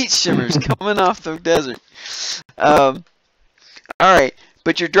 There's heat shimmers coming off the desert. All right,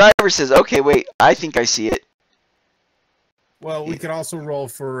 but your driver says, "Okay, wait, I think I see it." Well, we could also roll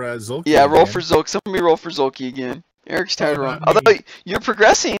for Zulki. Yeah, roll again. for Zulki. Somebody roll for Zulki again. Eric's tired of Oh, rolling. not me. Although you're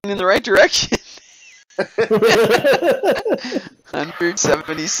progressing in the right direction.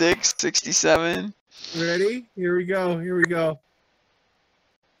 176, 67. Ready? Here we go. Here we go.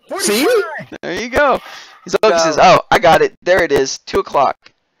 See? 45! There you go. Zulki says, "Oh, I got it. There it is. 2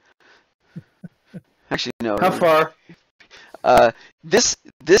 o'clock." Actually, no. How far? This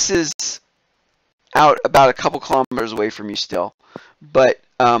is out about a couple kilometers away from you still, but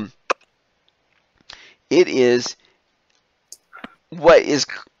it is what is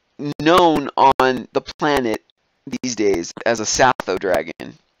known on the planet these days as a Satho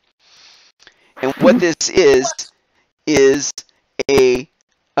dragon. And what this is a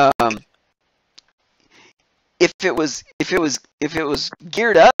if it was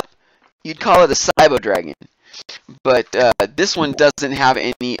geared up, you'd call it a cybo dragon. But this one doesn't have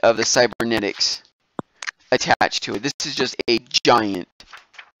any of the cybernetics attached to it. This is just a giant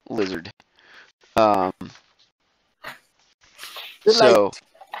lizard. They're So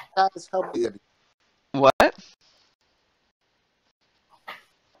like size. How big are they? what?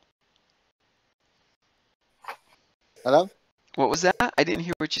 Hello? What was that? I didn't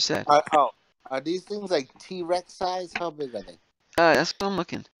hear what you said. Are these things like T-Rex size? How big are they? That's what I'm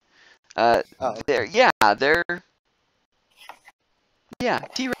looking. Oh, They're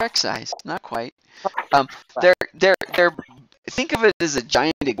T-Rex size, not quite. They're think of it as a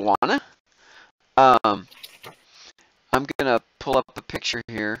giant iguana. I'm gonna pull up a picture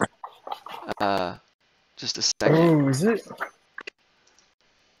here. Just a second. Oh, is it?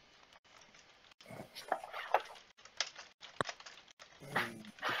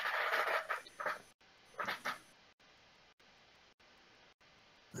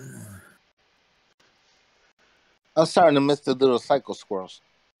 I'm starting to miss the little cycle squirrels.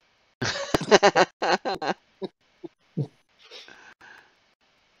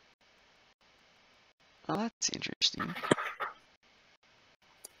 Oh, that's interesting.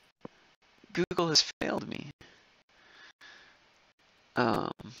 Google has failed me. How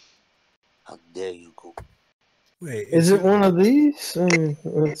dare you, Google? Wait, Is it one of these?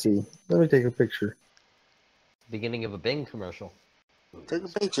 Let's see. Let me take a picture. Beginning of a Bing commercial. Take a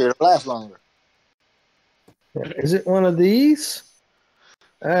picture. It'll last longer. Yeah, is it one of these?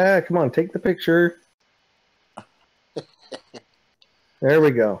 Come on, take the picture. There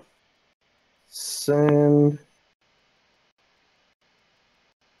we go. Send.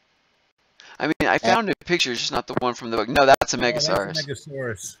 I mean, I found a picture, it's just not the one from the book. No, that's a Oh, that's a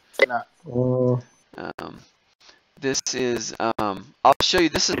Megasaurus. Megasaurus. This is, I'll show you,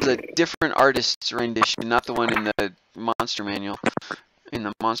 this is a different artist's rendition, not the one in the monster manual, in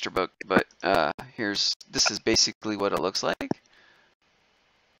the monster book, but this is basically what it looks like.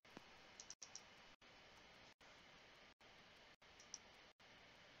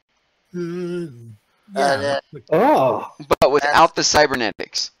 Yeah. Oh, But without the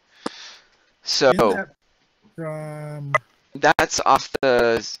cybernetics. So, Isn't that from... that's off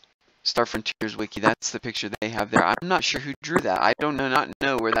the Star Frontiers wiki. That's the picture they have there. I'm not sure who drew that. I don't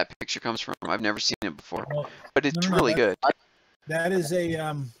know where that picture comes from. I've never seen it before, but it's really good. That is a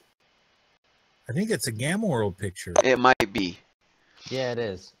I think it's a Gamma World picture. It might be. Yeah, it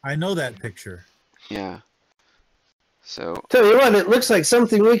is. I know that picture. Yeah. So. Tell you what, it looks like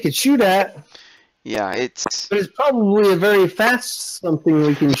something we could shoot at. Yeah, it's. But it's probably a very fast something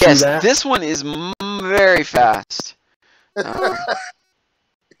we can shoot Yes, at. this one is very fast.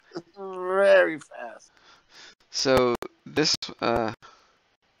 Very fast. So this. Uh-oh,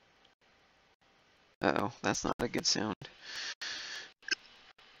 that's not a good sound.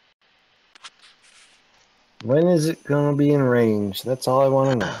 When is it going to be in range? That's all I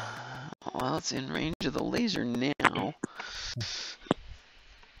want to know. Well, it's in range of the laser now.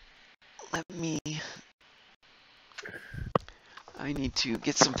 I need to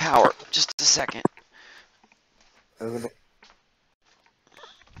get some power. Just a second.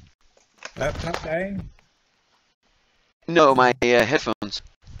 Laptop dying? No, my headphones.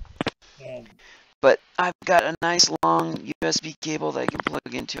 But I've got a nice long USB cable that I can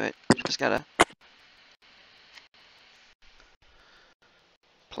plug into it. Just gotta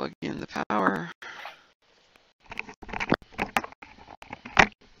plug in the power.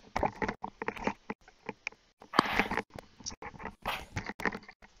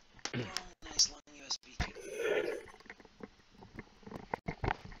 Nice long USB cable.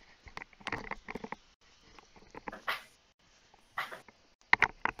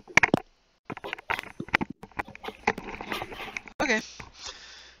 Okay,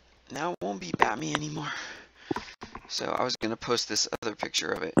 now it won't be about me anymore. So I was gonna post this other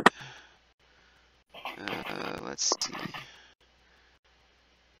picture of it. Let's see.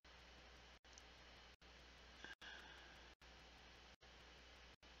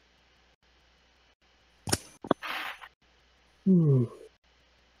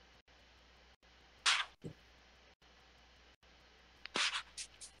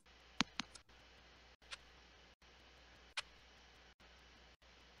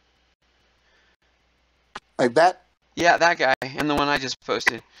 Like that? Yeah, that guy, and the one I just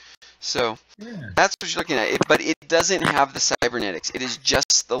posted. So that's what you're looking at. But it doesn't have the cybernetics. It is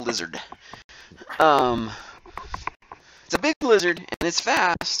just the lizard. It's a big lizard and it's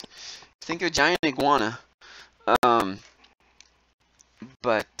fast. Think of a giant iguana. And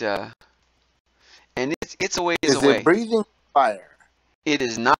it's a ways away. Is it breathing fire? It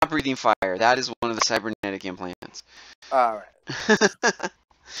is not breathing fire. That is one of the cybernetic implants. All right.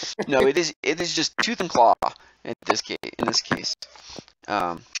 No, it is just tooth and claw in this case.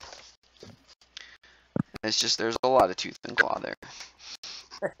 It's just there's a lot of tooth and claw there.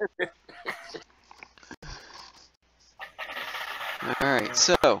 All right,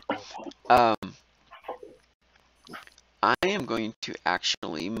 so I am going to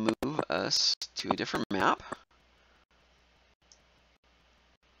actually move us to a different map.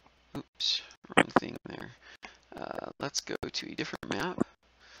 Oops, wrong thing there. Let's go to a different map.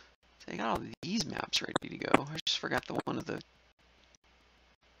 I got all these maps ready to go. I just forgot the one of the...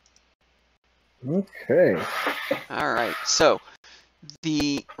 Okay. All right, so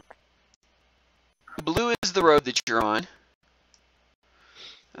the blue is the road that you're on.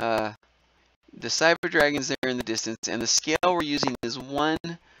 The Cyber Dragon's there in the distance, and the scale we're using is one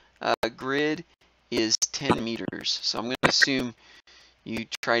grid is 10 meters. So I'm going to assume you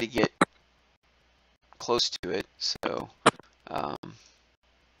try to get close to it. So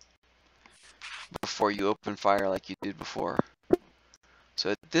before you open fire like you did before. So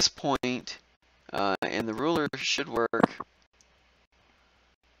at this point, and the ruler should work.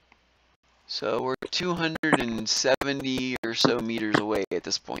 So we're 270 or so meters away at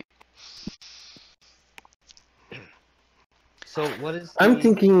this point. So what is I'm the-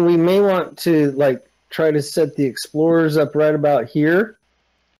 thinking we may want to like try to set the explorers up right about here,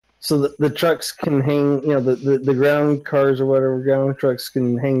 so that the trucks can hang. You know, the ground cars or whatever ground trucks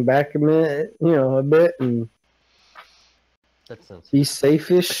can hang back a minute. You know, a bit and That's sensible. be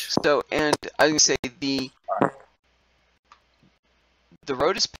safe-ish. So, and I was going to say the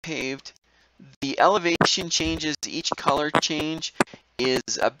road is paved. The elevation changes. Each color change is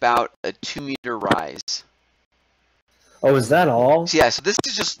about a 2-meter rise. Oh, is that all? So yeah, so this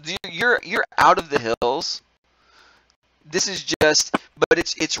is just you're out of the hills. This is just, but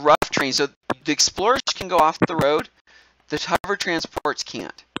it's rough terrain. So the explorers can go off the road. The hover transports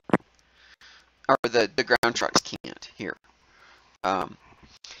can't, or the ground trucks can't here.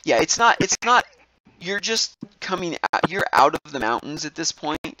 Yeah, it's not. You're just coming out. You're out of the mountains at this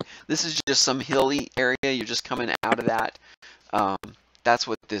point. This is just some hilly area. You're just coming out of that. That's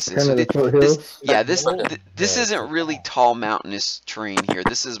what this is. Kind So of the foothills. this isn't really tall mountainous terrain here.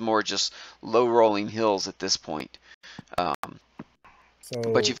 This is more just low rolling hills at this point.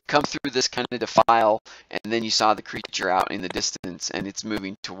 But you've come through this kind of defile, and then you saw the creature out in the distance, and it's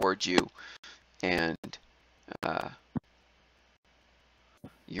moving towards you, and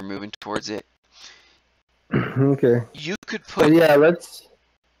you're moving towards it. Okay. You could So put. yeah, let's.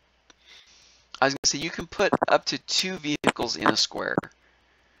 I was gonna say you can put up to 2 vehicles in a square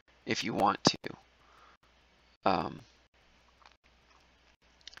if you want to.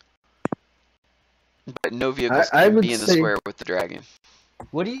 But no vehicles I can would be in the say- square with the dragon.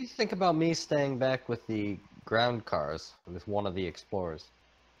 What do you think about me staying back with the ground cars with one of the explorers?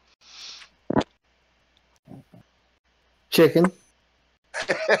 Chicken.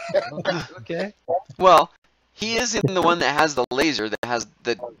 Okay. Well, he is in the one that has the laser that has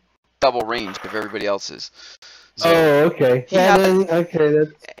the double range of everybody else's. So Oh, okay. he Yeah, has- then okay.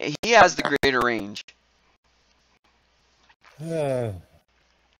 That's he has the greater range. There's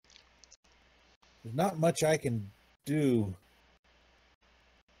not much I can do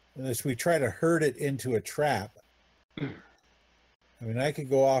unless we try to herd it into a trap. I mean, I could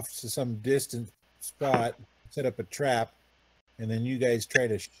go off to some distant spot, set up a trap, and then you guys try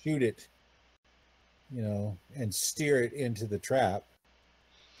to shoot it, you know, and steer it into the trap.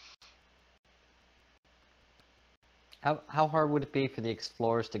 How hard would it be for the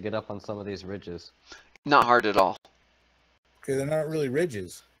explorers to get up on some of these ridges? Not hard at all. Okay, they're not really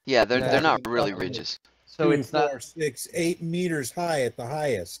ridges. Yeah, they're Yeah. not really ridges. So 2, it's 4, not. 6, 8 meters high at the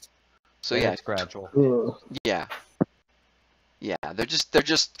highest. So yeah, It's gradual. yeah. yeah, they're just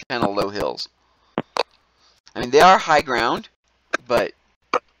kind of low hills. I mean, they are high ground, but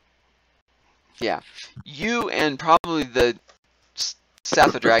yeah, you and probably the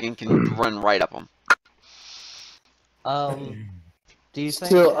Satha Dragon can run right up them. Do you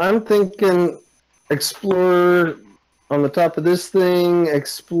think? So I'm thinking explorer on the top of this thing,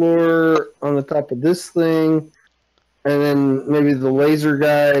 explorer on the top of this thing, and then maybe the laser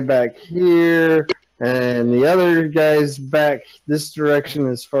guy back here, and the other guys back this direction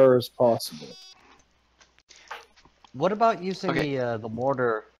as far as possible. What about using Okay. the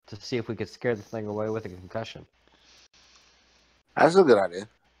mortar to see if we could scare the thing away with a concussion? That's a good idea.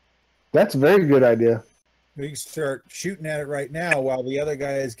 That's a very good idea. We can start shooting at it right now while the other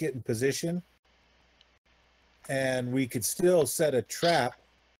guy is getting position. And we could still set a trap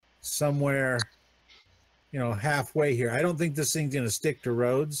somewhere, you know, halfway here. I don't think this thing's going to stick to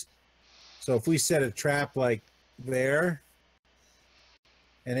roads. So if we set a trap like there,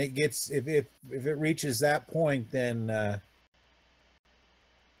 and it gets, if it reaches that point, then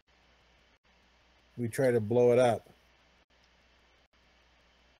we try to blow it up.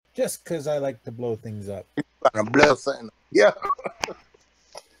 Just because I like to blow things up. Gonna blow something. Yeah.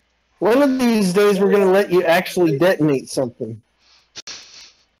 One of these days, we're going to let you actually detonate something.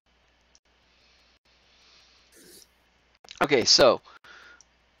 Okay, so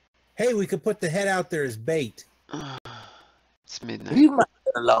Hey, we could put the head out there as bait. it's midnight. Leave my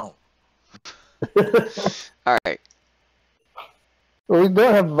head alone. All right. We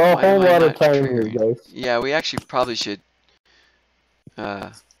don't have a Why whole am I lot of not time here, triggering? guys. Yeah, we actually probably should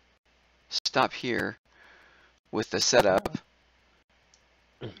stop here with the setup.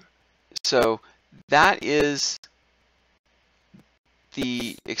 So that is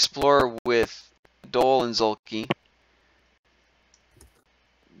the Explorer with Dole and Zulki.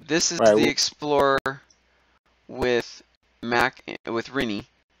 This is Right. the Explorer with with Rini.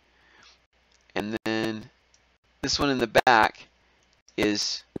 And then this one in the back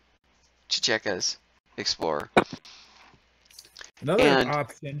is Chicheka's Explorer. Another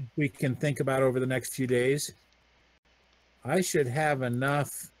option we can think about over the next few days. I should have enough.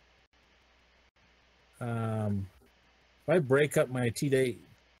 If I break up my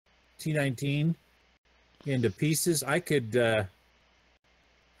T19 into pieces, I could.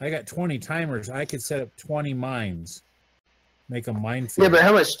 I got 20 timers. I could set up 20 mines. Make a minefield. Yeah, but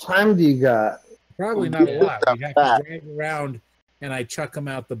how much time do you got? Probably not a lot. We'd have to drag around, and I chuck them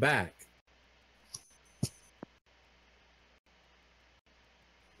out the back.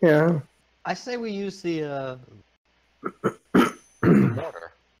 Yeah. I say we use the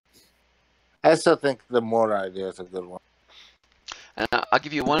mortar. I still think the mortar idea is a good one. And I'll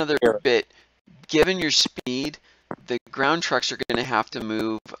give you one other bit. Given your speed, the ground trucks are going to have to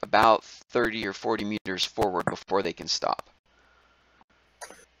move about 30 or 40 meters forward before they can stop.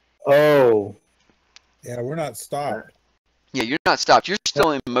 Oh. Yeah, we're not stopped. Yeah, you're not stopped. You're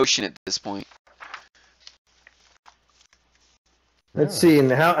still in motion at this point. Let's see. And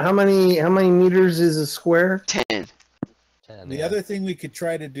how many meters is a square? 10. The other thing we could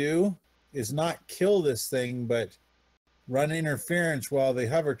try to do is not kill this thing, but run interference while the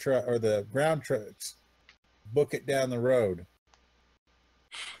hover truck or the ground trucks book it down the road.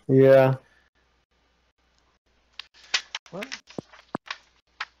 Yeah. Well,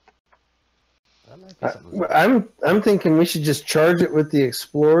 that might be something. I'm thinking we should just charge it with the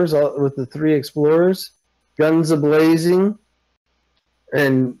explorers, with the 3 explorers, guns a-blazing,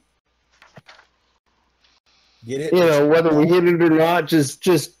 and get it. You know, whether we hit it or not,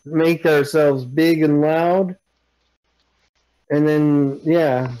 just make ourselves big and loud, and then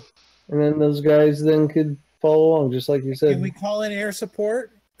and then those guys then could follow along, just like you said. Can we call in air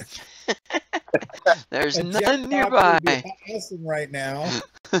support? There's A jet none copter nearby. would be awesome right now.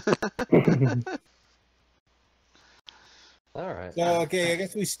 All right. So okay, I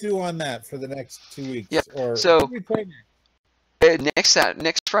guess we stew on that for the next 2 weeks. Yeah, Or so- when do we play next?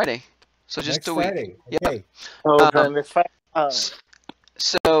 Next Friday. So just Next a week. Friday. Yeah. Okay. Next Friday.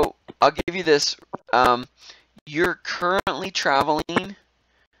 So I'll give you this. You're currently traveling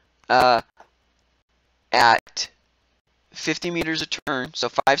at 50 meters a turn, so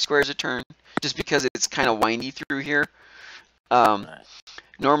 5 squares a turn, just because it's kind of windy through here.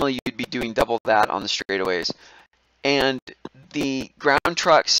 Normally you'd be doing double that on the straightaways. And the ground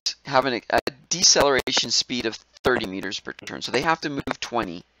trucks have a deceleration speed of 30 meters per turn, so they have to move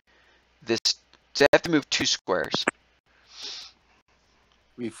 20. They have to move 2 squares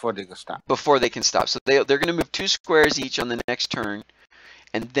Before they can stop. before they can stop. So they're going to move 2 squares each on the next turn,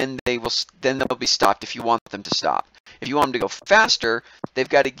 and then they'll be stopped if you want them to stop. If you want them to go faster, they've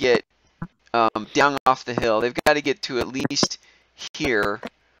got to get down off the hill. They've got to get to at least here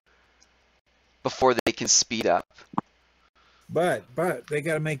before they can speed up. But they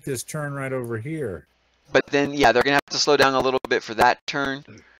got to make this turn right over here. But then, yeah, they're going to have to slow down a little bit for that turn,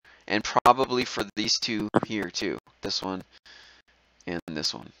 and probably for these 2 here too. This one and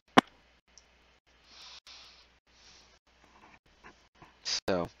this one.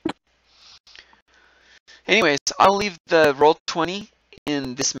 So, anyways, I'll leave the Roll20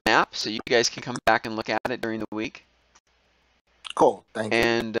 in this map so you guys can come back and look at it during the week. Cool. Thank you.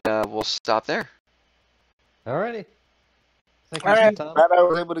 And we'll stop there. Alrighty. Thank you, All right. Tom. Glad I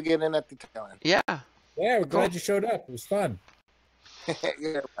was able to get in at the tail end. Yeah. Yeah, we're glad you showed up. It was fun.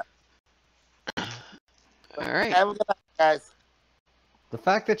 Yeah. All right. Have a good night, guys. The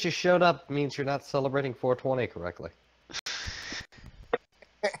fact that you showed up means you're not celebrating 420 correctly.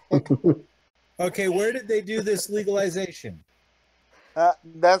 Okay, where did they do this legalization?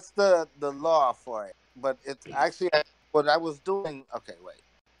 That's the law for it. But it's actually what I was doing. Okay, wait.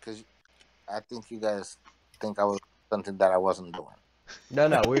 Because I think you guys think I was something that I wasn't doing.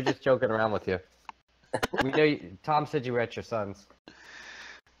 No, we were just joking around with you. We know Tom said you were at your son's.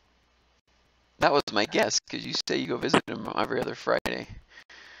 That was my guess, because you say you go visit him every other Friday.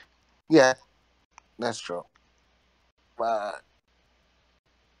 Yeah, that's true. But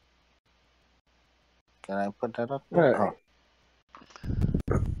can I put that up there? Right.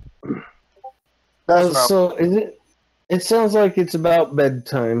 That's what So is it? It sounds like it's about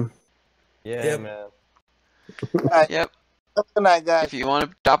bedtime. Yeah, Yep. man. I, Yep. Good night, guys. If you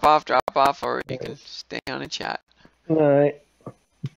want to drop off, or you can stay on and chat. All right.